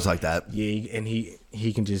 got bars like that. Yeah, and he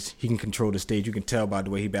can control the stage. You can tell by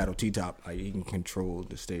the way he battled T-Top. Like he can control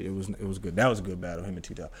the stage. It was good. That was a good battle, him and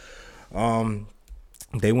T-Top.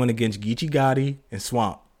 They went against Geechee Gotti and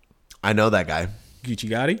Swamp. I know that guy. Geechee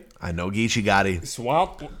Gotti? I know Geechee Gotti.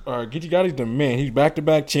 Swamp Geechee Gotti's the man. He's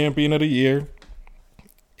back-to-back champion of the year.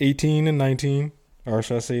 18 and 19. Or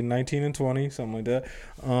should I say 19 and 20, something like that.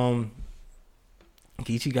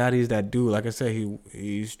 Geechee Gotti is that dude. Like I said,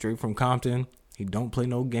 he's straight from Compton. He don't play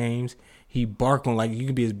no games. He bark on like you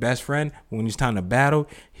can be his best friend. When it's time to battle,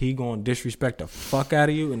 he gonna disrespect the fuck out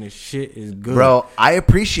of you, and the shit is good. Bro, I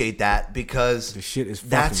appreciate that because the shit is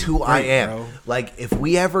that's who great, I am. bro. Like if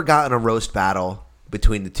we ever got in a roast battle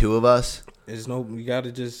between the two of us, you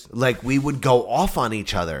gotta just like we would go off on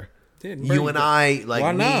each other. You and I,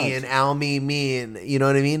 like me and Almy, me and you know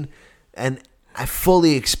what I mean? And I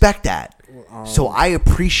fully expect that. So I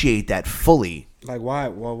appreciate that fully. Like why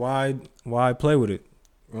play with it?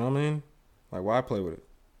 You know what I mean? Like why play with it?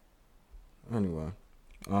 Anyway.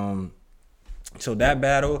 So that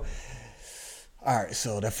battle. All right,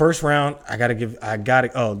 so the first round,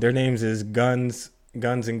 their names is Guns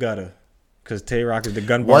and Gutter. Because Tay Rock is the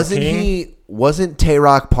gun bar king. Wasn't Tay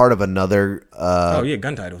Rock part of another?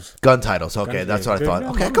 Gun titles. Gun titles. Okay, Gun that's titles. what I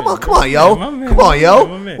thought. Yeah, Okay, come on, yo. Come on, yo.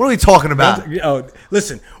 What are we talking about?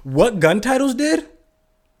 Listen, what gun titles did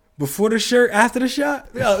before the shirt, after the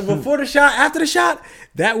shot, before the shot, after the shot,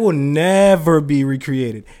 that will never be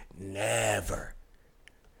recreated. Never.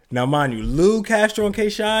 Now, mind you, Lou Castro and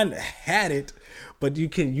Kayshawn had it. But you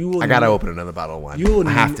will. I gotta open another bottle of wine.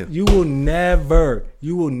 I have to. You will never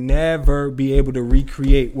be able to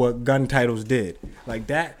recreate what gun titles did like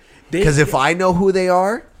that. Because if I know who they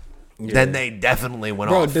are, then they definitely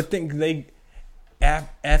went off. Bro, the thing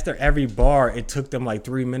after every bar, it took them like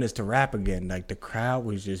 3 minutes to rap again. Like the crowd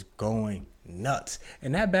was just going nuts,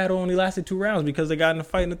 and that battle only lasted 2 rounds because they got in a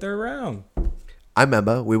fight in the 3rd round. I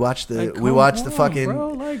remember we watched the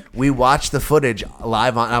footage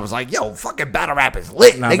live on. I was like, "Yo, fucking battle rap is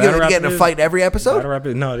lit." They get in a fight every episode.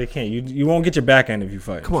 No, they can't. You won't get your back end if you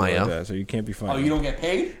fight. Come on, yo. Like that, so you can't be fighting. Oh, you don't get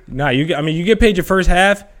paid? Nah, you get paid your first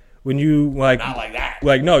half when you like Not like that.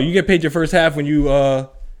 Like no, you get paid your first half when you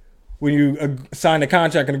sign the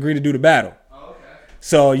contract and agree to do the battle. Oh, okay.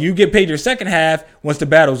 So you get paid your second half once the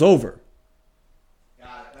battle's over.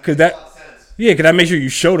 Because that makes sure you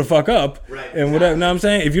show the fuck up, right? And whatever. You know what I'm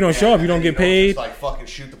saying? If you don't show up, you don't get paid. Just like fucking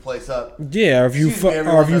shoot the place up. Yeah, or if you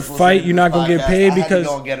fight, you're not gonna get paid because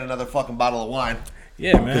you don't get another fucking bottle of wine.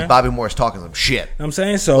 Yeah, man. Because Bobby Moore's talking some shit. I'm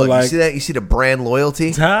saying so. Look, like you see that? You see the brand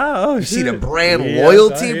loyalty? Oh, you shit. see the brand Yes,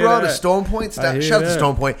 loyalty, bro? that. To Stone Point. Shout out to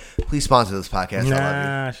Stone Point. Please sponsor this podcast.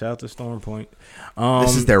 Nah, shout out to Stone Point.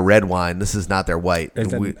 This is their red wine. This is not their white.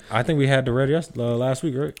 I think we had the red last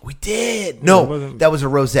week, right? We did. No, that was a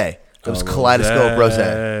rosé. It was Kaleidoscope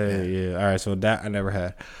rosé. Yeah. All right, so that I never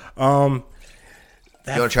had. You want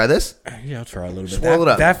to try this? Yeah, I'll try a little bit. Swirl it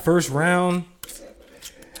up. That first round.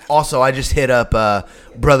 Also, I just hit up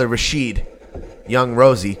brother Rashid, young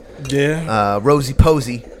Rosie. Yeah. Rosie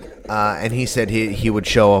Posey. And he said he would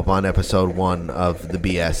show up on episode 1 of the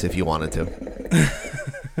BS if you wanted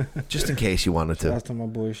to. Just in case you wanted to. Shout out to my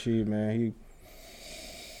boy Rashid, man.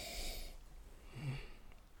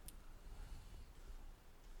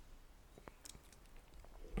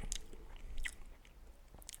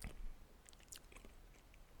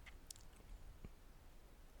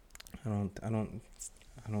 I don't.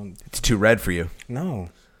 It's too red for you. No.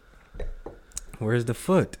 Where's the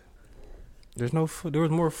foot? There's no foot. There was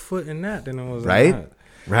more foot in that than there was right? in that.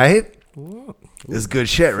 Right? Whoa. This is good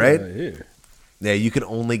shit, right? Here. Yeah, you can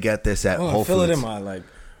only get this at Whole feel Foods. it in my like.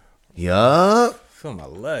 Yup. Feel my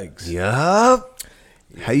legs. Yup.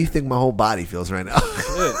 How you think my whole body feels right now?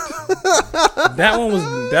 that one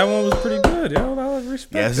was pretty good. Yo, I was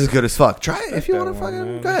respect. Yeah, this is good as fuck. Try it if you want to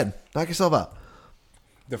fucking. Go ahead, knock yourself out.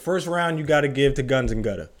 The first round you got to give to Guns and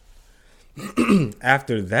Gutter.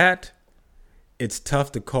 After that, it's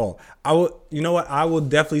tough to call. You know what? I will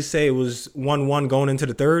definitely say it was 1-1 going into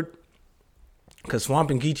the third. Because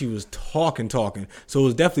Swamp and Geechee was talking. So it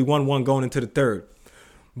was definitely 1-1 going into the third.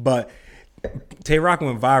 But Tay Rock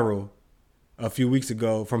went viral a few weeks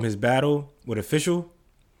ago from his battle with Official.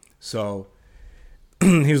 So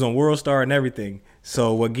he was on World Star and everything.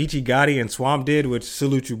 So what Geechee Gotti and Swamp did, which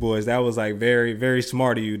salute you boys, that was like very, very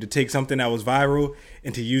smart of you to take something that was viral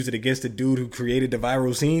and to use it against the dude who created the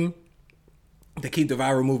viral scene to keep the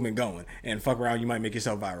viral movement going. And fuck around, you might make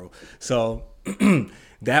yourself viral. So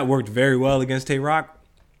that worked very well against Tay Rock.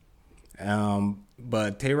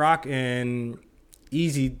 But Tay Rock and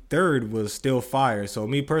Easy third was still fire. So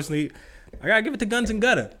me personally, I gotta give it to Guns and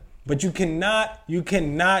Gutter. But you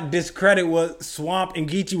cannot discredit what Swamp and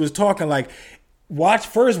Geechee was talking like. Watch,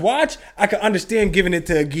 I can understand giving it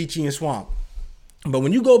to Geechee and Swamp. But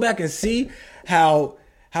when you go back and see how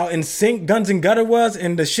in sync Guns and Gutter was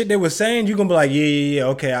and the shit they were saying, you're going to be like, yeah,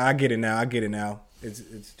 okay, I get it now.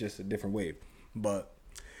 It's just a different wave. But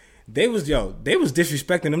they was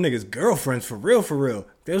disrespecting them niggas' girlfriends for real.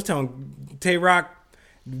 They was telling Tay Rock,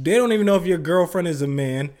 they don't even know if your girlfriend is a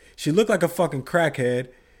man. She looked like a fucking crackhead.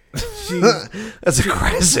 That's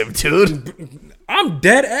aggressive, dude. I'm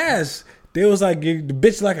dead ass. They was like, the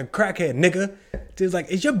bitch like a crackhead, nigga. They was like,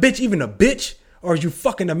 is your bitch even a bitch? Or is you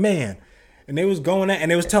fucking a man? And they was going at, and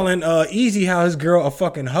they was telling Easy how his girl a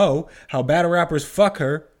fucking hoe, how battle rappers fuck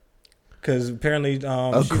her. Because apparently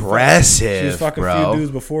aggressive, she was fucking a few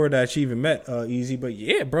dudes before that she even met Easy. But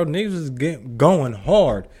yeah, bro, niggas was going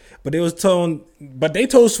hard. But they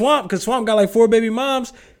told Swamp, because Swamp got like 4 baby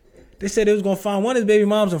moms. They said they was going to find one of his baby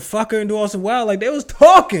moms and fuck her and do all some wild. Like, they was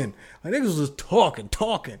talking. Like, niggas was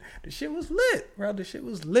talking. The shit was lit, bro. The shit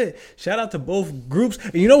was lit. Shout out to both groups.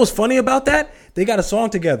 And you know what's funny about that? They got a song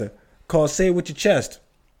together called Say It With Your Chest.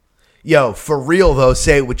 Yo, for real, though,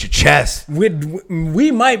 say it with your chest. We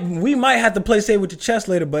might have to play Say It With Your Chest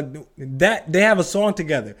later, but that they have a song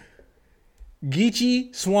together.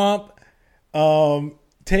 Geechee, Swamp,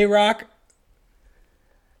 Tay Rock,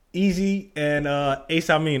 Easy, and Ace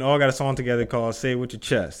Amin all got a song together called Say It With Your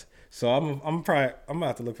Chest. So I'm gonna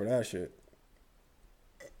have to look for that shit.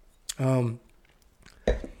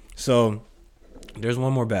 So there's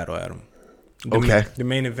one more battle, Adam. The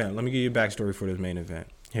main event. Let me give you a backstory for this main event.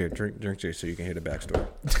 Here, drink this so you can hear the backstory.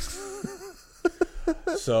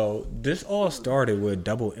 So this all started with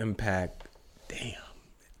Double Impact. Damn,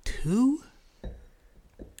 2?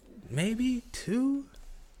 Maybe 2?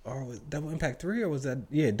 Or was Double Impact 3? Or was that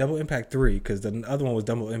Double Impact 3? Because the other one was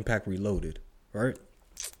Double Impact Reloaded, right?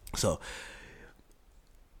 So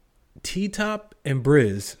T-Top and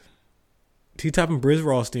Briz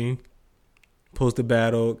Rothstein posted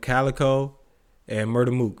battle Calico and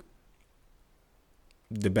Murder Mook.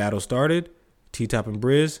 The battle started. T-Top and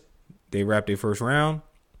Briz, they wrapped their first round.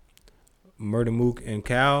 Murder Mook and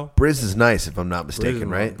Cal. Briz is nice, if I'm not mistaken,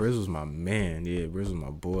 right? Briz was my man. Yeah, Briz was my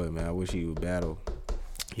boy, man. I wish he would battle.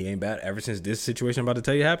 He ain't battled ever since this situation I'm about to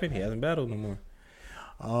tell you happened. He hasn't battled no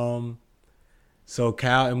more. So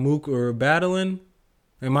Cal and Mook were battling.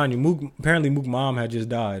 And mind you, Mook mom had just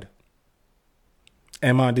died.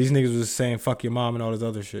 And mind, these niggas was saying fuck your mom and all this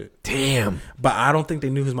other shit. Damn. But I don't think they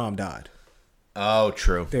knew his mom died. Oh,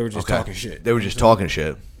 true. They were just talking shit. They were just talking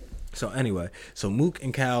shit. So anyway, so Mook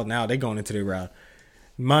and Cal, now they going into their round.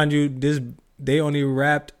 Mind you, they only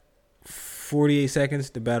wrapped 48 seconds.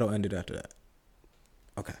 The battle ended after that.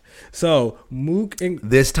 Okay. So Mook and...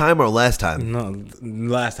 This time or last time? No,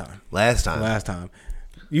 last time. Last time.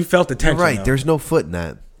 You felt the tension. You're right. Though. There's no foot in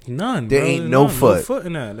that. None. There ain't no foot. No foot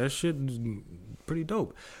in that. That shit is pretty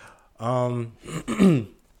dope.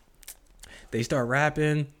 They start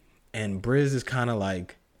rapping, and Briz is kind of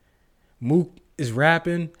like... Mook is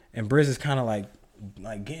rapping, and Briz is kind of like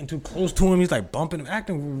getting too close to him. He's like bumping him,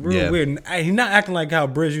 acting real weird. And he's not acting like how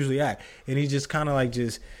Briz usually act. And he just kind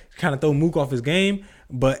of throw Mook off his game.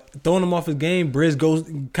 But throwing him off his game, Briz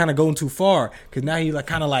goes kind of going too far. Because now he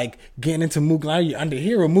like getting into Mook. Like you under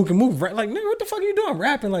here with Mook and Mook. Like, nigga, what the fuck are you doing? I'm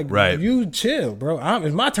rapping. Like, you chill, bro.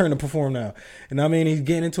 It's my turn to perform now. And I mean, he's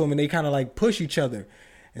getting into him and they kind of like push each other.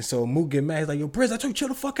 And so Mook get mad. He's like, yo, Briz, I told you chill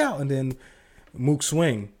the fuck out. And then Mook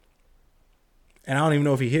swing. And I don't even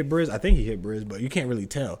know if he hit Briz. I think he hit Briz, but you can't really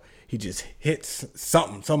tell. He just hits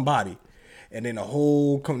somebody. And then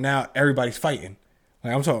now everybody's fighting.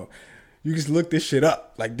 Like, I'm talking, you just look this shit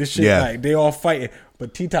up. Like, this shit, like, they all fighting.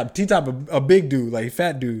 But T-Top, a big dude, like,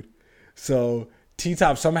 fat dude. So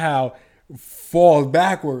T-Top somehow falls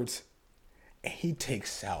backwards. And he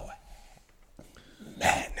takes out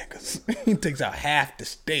mad niggas. He takes out half the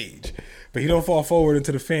stage. But he don't fall forward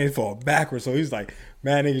into the fan. He fall backwards. So he's like,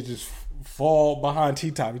 mad niggas just fall behind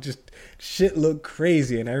T-Top. It just, shit look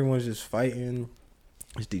crazy. And everyone's just fighting.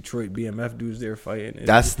 It's Detroit BMF dudes there fighting.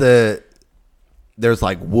 There's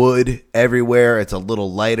like wood everywhere. It's a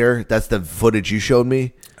little lighter. That's the footage you showed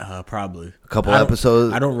me. Probably a couple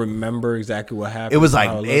episodes. I don't remember exactly what happened. It was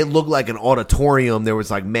like it looked like an auditorium. There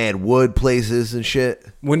was like mad wood places and shit.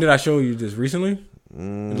 When did I show you this? Recently?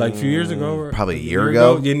 Like a few years ago? Probably a year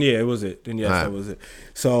ago. Yeah, it was it. Then yes, that was it.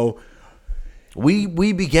 So we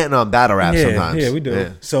be getting on battle rap sometimes. Yeah, we do.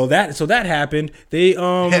 Yeah. So that happened. They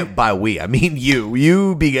by we I mean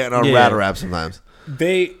you be getting on battle rap sometimes.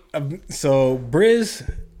 So Briz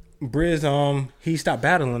he stopped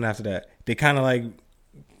battling after that. They kind of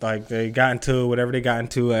like they got into whatever they got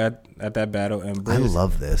into at that battle, and Briz, I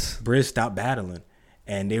love this. Briz stopped battling,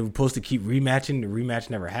 and they were supposed to keep rematching. The rematch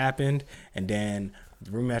never happened, and then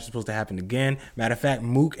the rematch was supposed to happen again. Matter of fact,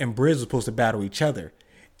 Mook and Briz were supposed to battle each other,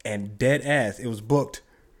 and dead ass it was booked,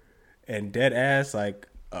 and dead ass like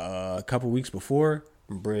a couple weeks before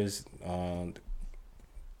Briz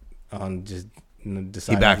just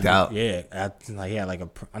decided he backed out. Yeah,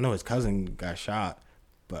 I know his cousin got shot,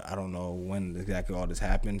 but I don't know when exactly all this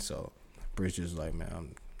happened. So Briz just like,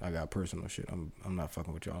 man, I got personal shit. I'm not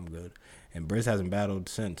fucking with y'all. I'm good. And Briz hasn't battled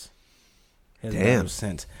since.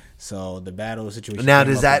 So the battle situation. Now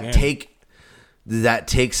does that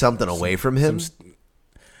take something away from him?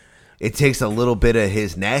 It takes a little bit of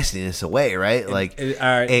his nastiness away, right? Like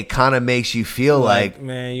it kind of makes you feel like,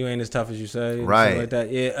 man, you ain't as tough as you say, right? Like that,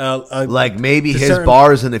 yeah. Like maybe his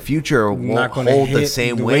bars in the future won't hold the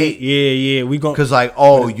same weight. Yeah, we going because like,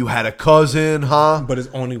 oh, you had a cousin, huh? But it's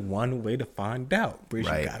only one way to find out. Briz,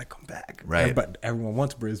 you gotta come back, right? But everyone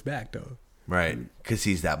wants Briz back though, right? Because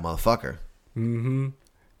he's that motherfucker. Mm-hmm.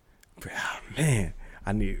 Oh, man.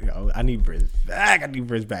 I need Briz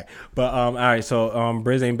back. But all right, so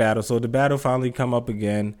Briz ain't battle. So the battle finally come up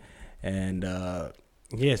again, and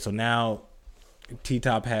so now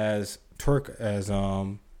T-Top has Twerk as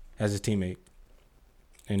his teammate,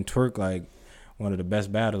 and Twerk like one of the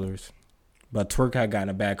best battlers, but Twerk had gotten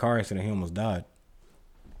a bad car accident. He almost died,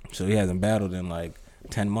 so he hasn't battled in like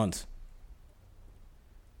 10 months.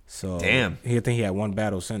 So damn, I think he had one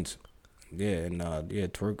battle since. Yeah, and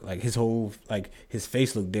Twerk, like his whole, like his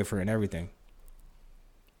face looked different and everything.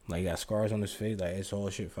 Like he got scars on his face, like it's all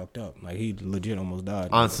shit fucked up. Like he legit almost died.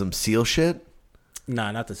 On some SEAL shit?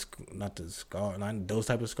 Nah, not the scar, not those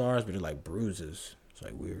type of scars, but they're like bruises. It's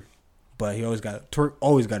like weird. But Twerk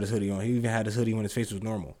always got his hoodie on. He even had his hoodie when his face was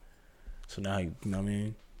normal. So now he, you know what I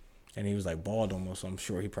mean? And he was like bald almost, so I'm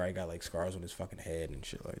sure he probably got like scars on his fucking head and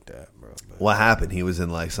shit like that, bro. But what happened? He was in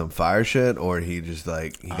like some fire shit, or he just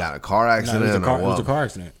like he got a car accident? It was a car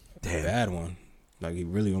accident. Damn. A bad one. Like he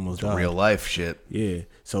really almost died. Real life shit. Yeah.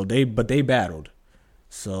 So they battled.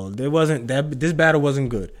 So this battle wasn't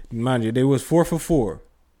good. Mind you, they was 4 for 4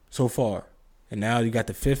 so far. And now you got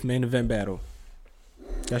the 5th main event battle.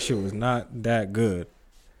 That shit was not that good.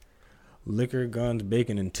 Liquor, guns,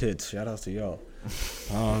 bacon, and tits. Shout outs to y'all.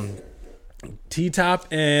 T-Top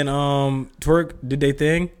and Twerk did their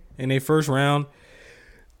thing in their first round.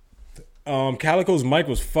 Calico's mic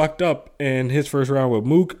was fucked up in his first round with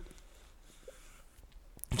Mook.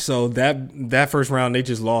 So that first round they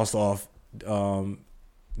just lost off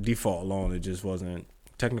default alone. It just wasn't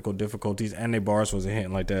technical difficulties, and their bars wasn't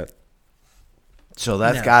hitting like that. So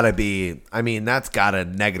that's gotta be. I mean, that's gotta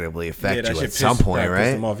negatively affect you at some point, right?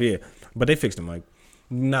 Pissed them off, yeah. But they fixed the mic.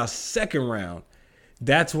 Now second round,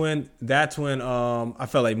 that's when I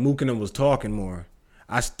felt like Mook and them was talking more.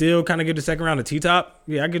 I still kind of give the second round to T-Top.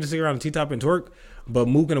 Yeah, I give the second round to T-Top and Twerk. But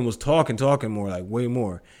Mook and them was talking more, like way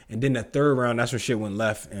more. And then that third round, that's when shit went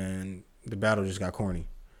left and the battle just got corny.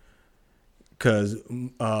 Because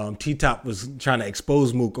T-Top was trying to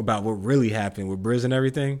expose Mook about what really happened with Briz and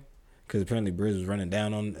everything. Because apparently Briz was ran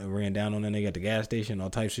down on that nigga at the gas station, all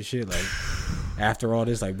types of shit. Like, after all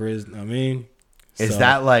this, like Briz, I mean... Is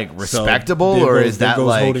that like respectable or is that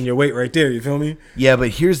like holding your weight right there? You feel me? Yeah, but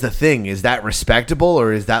here's the thing: is that respectable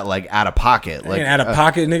or is that like out of pocket? Like out of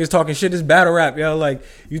pocket, niggas talking shit. This battle rap, yo. Like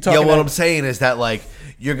you talking. Yo, what I'm saying is that like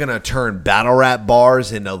you're gonna turn battle rap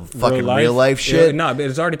bars into fucking real life shit. Yeah, no, but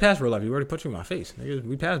it's already past real life. You already put you in my face. Niggas,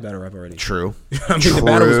 we passed battle rap already. True. I mean, the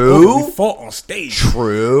battle was over. We fought on stage.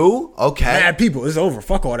 True. Okay. Mad people. It's over.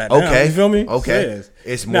 Fuck all that. Now. Okay. You feel me? Okay. Yes.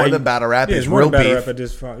 It's more than battle rap. Yeah, it's more real than battle beef. rap at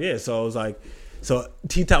this point. Yeah. So it was like. So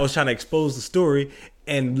T-Top was trying to expose the story,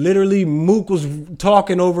 and literally Mook was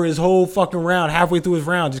talking over his whole fucking round. Halfway through his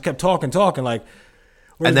round, just kept talking. Like,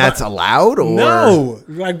 and that's allowed, or no?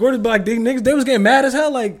 Like, Gordon, like niggas, they was getting mad as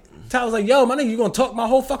hell. Like, Ty was like, "Yo, my nigga, you gonna talk my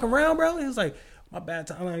whole fucking round, bro?" He was like, "My bad,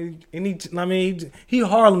 Ty." Like, he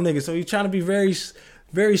Harlem nigga, so he's trying to be very,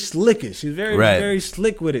 very slickish. He's very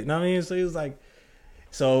slick with it. Know what I mean? So he was like,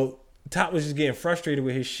 so Top was just getting frustrated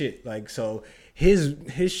with his shit. Like, so his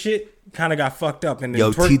shit kind of got fucked up. And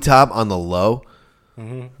then T-Top on the low,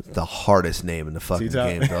 the hardest name in the fucking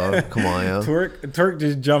game, dog. Come on, yo. Twerk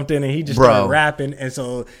just jumped in and he just started rapping, and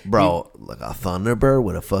so like a Thunderbird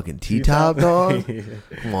with a fucking T-Top, dog.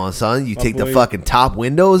 Come on, son, you take the fucking top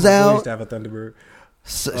windows out. Used to have a Thunderbird.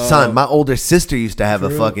 Son, my older sister used to have a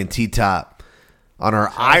fucking T-Top on her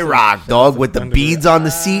IROC, dog, with the beads on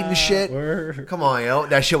the seat and shit. Come on, yo.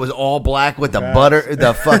 That shit was all black with the butter,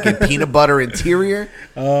 the fucking peanut butter interior.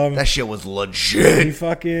 That shit was legit. He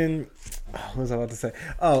fucking... What was I about to say?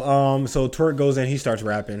 So Twerk goes in, he starts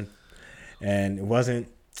rapping. And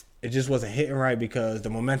it just wasn't hitting right because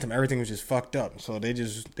the momentum, everything was just fucked up. So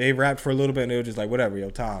they rapped for a little bit and they were just like, whatever,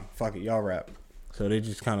 yo, Tom, fuck it, y'all rap. So they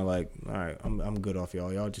just kind of like, all right, I'm good off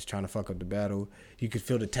y'all. Y'all just trying to fuck up the battle. You could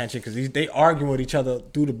feel the tension because they arguing with each other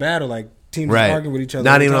through the battle. Like teams arguing with each other.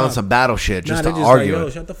 Not even on some battle shit, just to argue. Like, yo,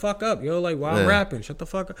 shut the fuck up, yo. Like while I'm rapping, shut the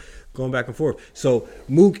fuck up. Going back and forth. So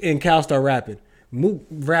Mook and Cal start rapping. Mook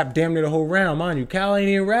rapped damn near the whole round, mind you. Cal ain't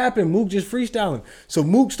even rapping. Mook just freestyling. So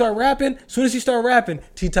Mook start rapping. As soon as he start rapping,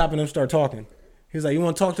 T-Top and them start talking. He was like, you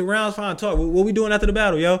want to talk 2 rounds? Fine, talk. What we doing after the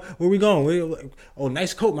battle, yo? Where we going? Oh,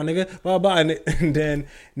 nice coat, my nigga. Bye, bye. And then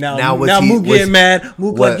now Mook getting mad.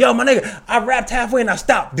 Mook like, yo, my nigga, I rapped halfway and I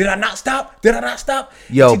stopped. Did I not stop?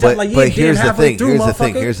 Yo, but here's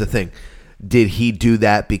the thing. Did he do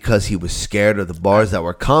that because he was scared of the bars that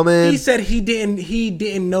were coming? He said he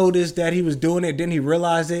didn't notice that he was doing it. Then he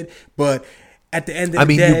realized it. But at the end of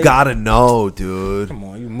the day, you gotta know, dude. Come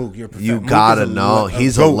on, you Mook, you're perfect. You gotta know.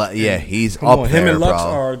 He's he's up there, him and Lux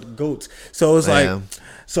bro. are goats. So it's like,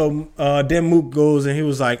 then Mook goes and he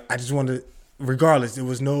was like, I just wanted, regardless, there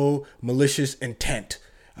was no malicious intent.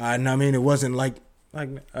 And I mean, it wasn't like,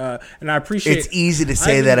 and I appreciate. It's easy to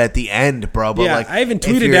say that at the end, bro. But yeah, I even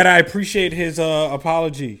tweeted that I appreciate his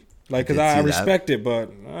apology. Like, cause I respect it, but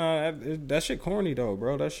that shit corny though,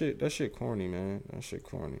 bro. That shit corny, man. That shit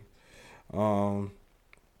corny.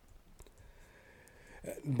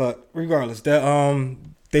 But regardless, that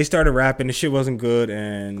they started rapping. The shit wasn't good,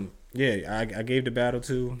 and yeah, I gave the battle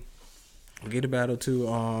to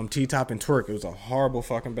T-Top and Twerk. It was a horrible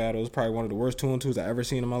fucking battle. It was probably one of the worst 2-on-2s I ever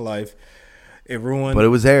seen in my life. It ruined. But it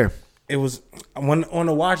was there. It was on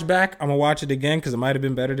the watch back. I'm gonna watch it again because it might have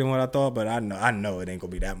been better than what I thought. But I know it ain't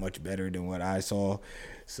gonna be that much better than what I saw.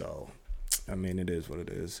 So, I mean, it is what it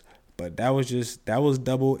is. But that was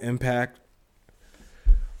Double Impact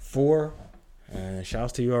 4. And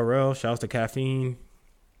shouts to URL, shouts to Caffeine.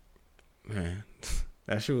 Man,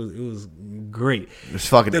 that shit was great. It was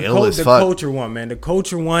fucking ill as fuck. The culture one, man. The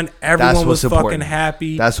culture one, everyone was fucking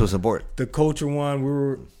happy. That's what's important. The culture one,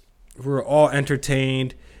 we were all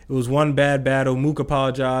entertained. It was one bad battle. Mook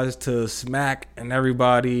apologized to Smack and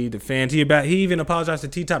everybody, the fans. He even apologized to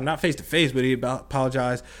T-Top, not face to face, but he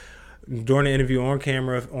apologized during the interview on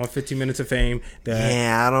camera on 15 Minutes of Fame.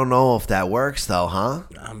 Yeah, I don't know if that works though, huh?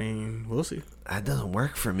 I mean, we'll see. That doesn't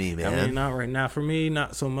work for me, man. I mean, not right now. For me,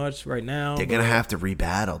 not so much right now. They're gonna have to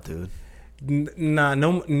rebattle, dude. Nah,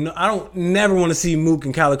 no, I don't never want to see Mook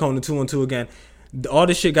and Calico in the 2-on-2 again. All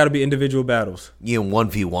this shit got to be individual battles. You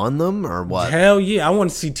 1v1 them or what? Hell yeah, I want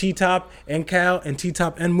to see T-Top and Cal and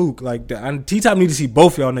T-Top and Mook. Like T-Top need to see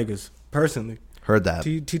both y'all niggas personally. Heard that.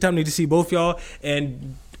 T-Top need to see both y'all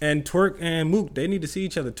and Twerk and Mook. They need to see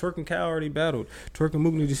each other. Twerk and Cal already battled. Twerk and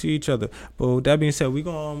Mook need to see each other. But with that being said, we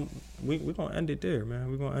gonna end it there,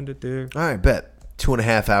 man. We gonna end it there. All right, bet.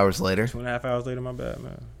 2.5 hours later. 2.5 hours later. My bad,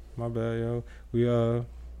 man. My bad, yo.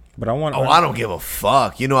 But I want. Oh, I don't give a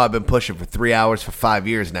fuck. You know, I've been pushing for 3 hours for 5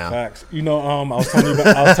 years now. Facts. You know, I was telling you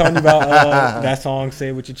about that song, "Say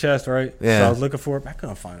It With Your Chest," right? Yeah. So I was looking for it. I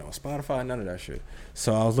couldn't find it on Spotify. None of that shit.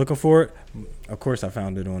 So I was looking for it. Of course, I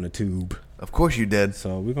found it on the tube. Of course you did.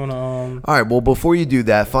 So we're gonna. All right. Well, before you do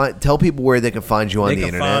that, tell people where they can find you on the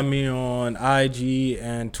internet. They can find me on IG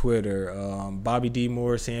and Twitter. Bobby D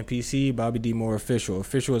Moore, Sam PC. Bobby D Moore official.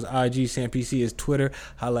 Official is IG. Sam PC is Twitter.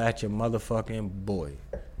 Holla at your motherfucking boy.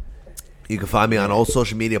 You can find me on all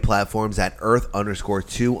social media platforms at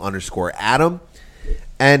Earth_2_Adam.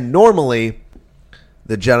 And normally,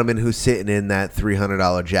 the gentleman who's sitting in that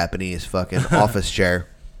 $300 Japanese fucking office chair,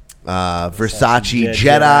 Versace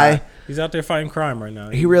Jedi. He's out there fighting crime right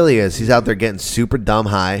now. He really is. He's out there getting super dumb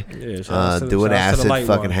high, Yeah, doing acid,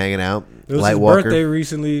 fucking hanging out. It was Light his Walker. birthday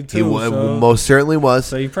recently too. He most certainly was.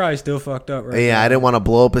 So he probably still fucked up right now. Yeah, I didn't want to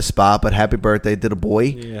blow up his spot, but happy birthday to the boy.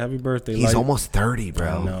 Yeah, happy birthday. He's almost 30,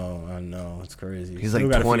 bro. I know. It's crazy. He's like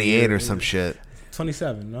 28 or some shit.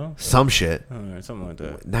 27, no? Some shit. All right, something like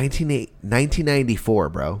that. 1994,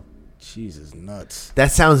 bro. Jesus, nuts.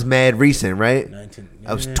 That sounds mad recent, right?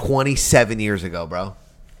 That was 27 years ago, bro.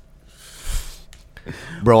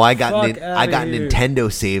 Bro, I got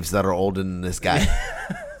Nintendo saves that are older than this guy.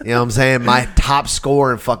 You know what I'm saying? My top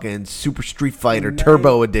score in fucking Super Street Fighter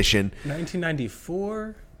Turbo Edition.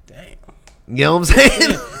 1994? Damn. You know what I'm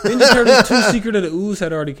saying? Ninja Turtles 2 Secret of the Ooze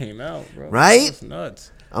had already came out, bro. Right? That's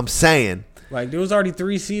nuts. I'm saying. Like, there was already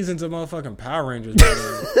 3 seasons of motherfucking Power Rangers.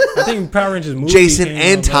 I think Power Rangers movie Jason came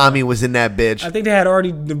and out, Tommy was in that bitch. I think they had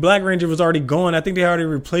the Black Ranger was already gone. I think they already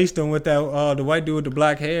replaced him with that the white dude with the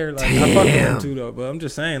black hair. Like, I fuck with him too, though. But I'm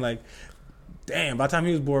just saying, like, damn, by the time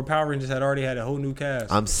he was born, Power Rangers had already had a whole new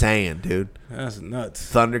cast. I'm saying, dude. That's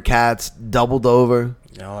nuts. Thundercats doubled over.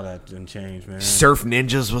 All that didn't change, man. Surf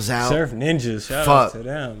Ninjas was out. Surf Ninjas. Shout out to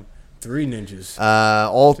them. 3 ninjas.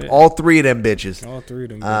 All 3 of them bitches. All 3 of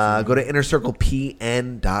them bitches. Go to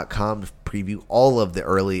InnerCirclePN.com to preview all of the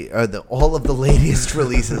all of the latest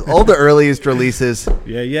releases, all the earliest releases.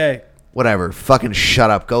 Yeah. Whatever. Fucking shut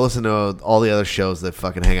up. Go listen to all the other shows that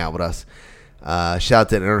fucking hang out with us. Shout out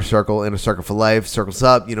to Inner Circle for life. Circles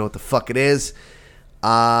up. You know what the fuck it is.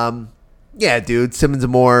 Yeah, dude. Simmons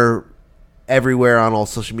and More everywhere on all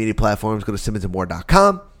social media platforms. Go to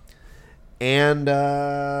SimmonsandMore.com. And,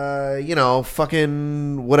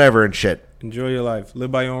 fucking whatever and shit. Enjoy your life.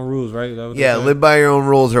 Live by your own rules, right? Yeah, live by your own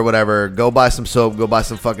rules or whatever. Go buy some soap. Go buy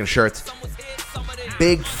some fucking shirts.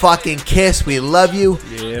 Big fucking kiss. We love you.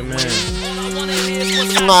 Yeah, man.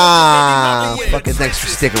 Mwah. Fucking thanks for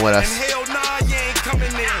sticking with us.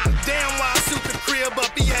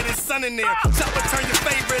 Turn your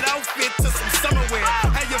favorite outfit to some summer wear.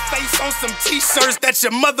 Have your face on some t-shirts that your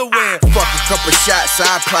mother wear. Fuck a couple shots,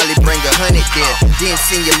 I'd probably bring 100 there. Then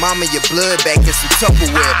send your mama your blood back in some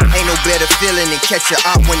Tupperware. Ain't no better feeling than catch her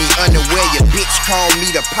out when he unaware. Your bitch called me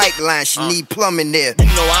the pipeline, she need plumbing there.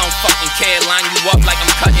 You know I don't fucking care, line you up like I'm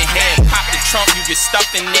cutting hair. Pop the trunk, you get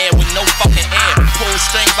stuffed in there with no fucking air. Pull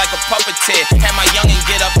strings like a puppeteer. Have my youngin'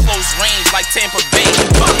 get up close range like Tampa Bay.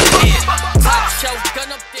 Fucking head. Top shelf gun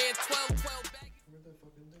up there, 12.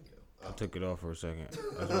 I took it off for a second.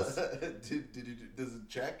 Does it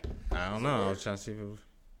check? I don't know. I was trying to see if it was.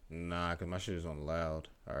 Nah, because my shit is on loud.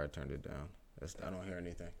 All right, turned it down. I don't hear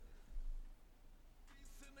anything.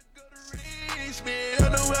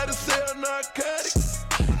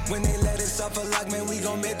 When they let it suffer like, man, we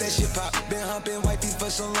gon' make that shit pop. Been humping wifey for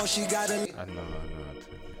so long, she got a. I know.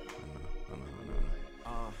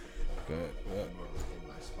 Good.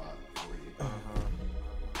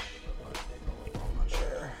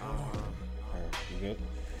 Good.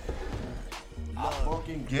 I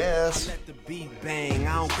fucking guess. Let the beat bang,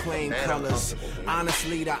 I don't claim colors.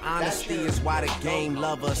 Honestly, the honesty is why the game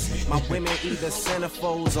love us. My women either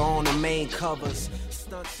centerfolds or on the main covers.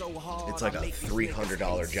 Stunts It's like a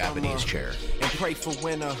 $300 Japanese chair. And pray for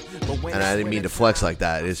winter, but when And I didn't mean to flex like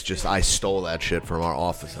that. It's just I stole that shit from our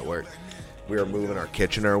office at work. We were moving our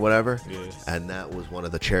kitchen or whatever, and that was one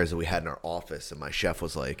of the chairs that we had in our office. And my chef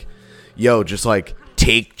was like, "Yo, just like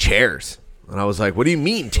take chairs." And I was like, "What do you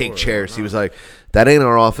mean take chairs?" He was like, "That ain't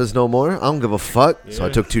our office no more. I don't give a fuck." So I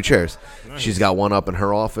took 2 chairs. Nice. She's got one up in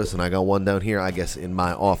her office, and I got one down here, I guess, in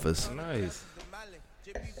my office. Nice.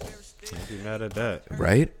 Can't be mad at that.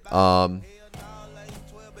 Right?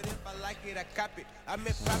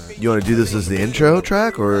 You want to do this as the intro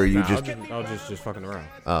track, or are you just? I'll just fucking around.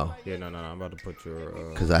 Oh. Yeah, no. I'm about to put your.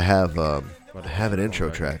 Because I have an intro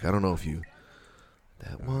track. I don't know if you.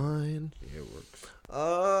 That one. Yeah, it works.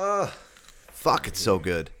 Fuck, it's so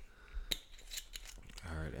good.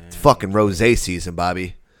 All right. It's fucking rosé season,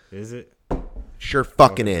 Bobby. Is it? Sure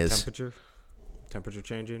fucking is. Temperature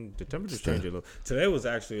changing. The temperature's changing a little. Today was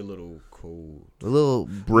actually a little cold. A little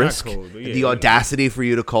brisk. Not cold, but yeah, the audacity for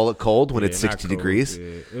you to call it cold when it's 60 not cold, degrees.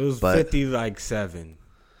 yeah. It was 57.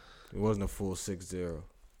 It wasn't a full 60.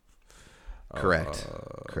 Correct.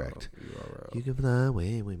 Correct. You can fly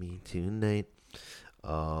away with me tonight.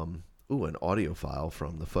 Ooh, an audio file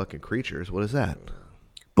from the fucking Creatures. What is that?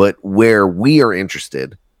 But where we are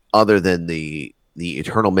interested, other than the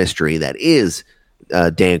eternal mystery that is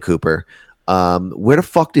Dan Cooper, where the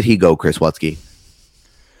fuck did he go, Chris Watsky?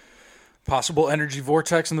 Possible energy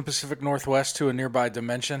vortex in the Pacific Northwest to a nearby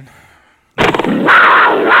dimension.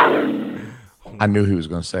 I knew he was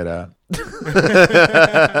going to say that.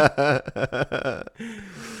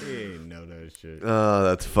 He ain't know that shit. Oh,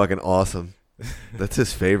 that's fucking awesome. That's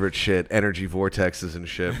his favorite shit. Energy vortexes and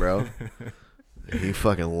shit, bro. He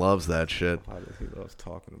fucking loves that shit. He loves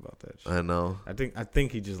talking about that shit. I know. I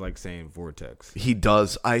think he just likes saying vortex. He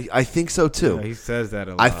does. I think so too. Yeah, he says that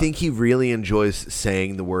a lot. I think he really enjoys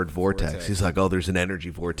saying the word vortex. He's like, oh, there's an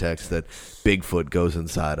energy vortex that Bigfoot goes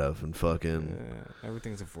inside of, and fucking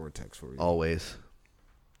everything's a vortex for you. Always.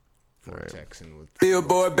 Vortexing with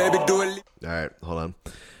Billboard, baby, do it. All right, hold on.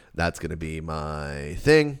 That's gonna be my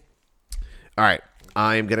thing. All right,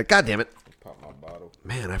 I'm gonna. God damn it. Pop my bottle.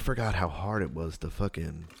 Man, I forgot how hard it was to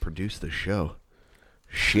fucking produce the show.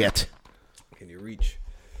 Shit. Can you reach?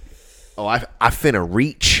 Oh, I finna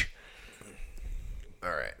reach. All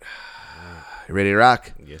right. You ready to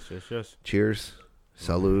rock? Yes. Cheers.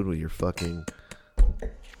 Salud with your fucking.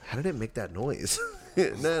 How did it make that noise?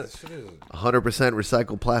 100%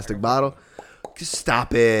 recycled plastic bottle. Just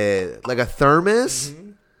stop it. Like a thermos? Mm-hmm.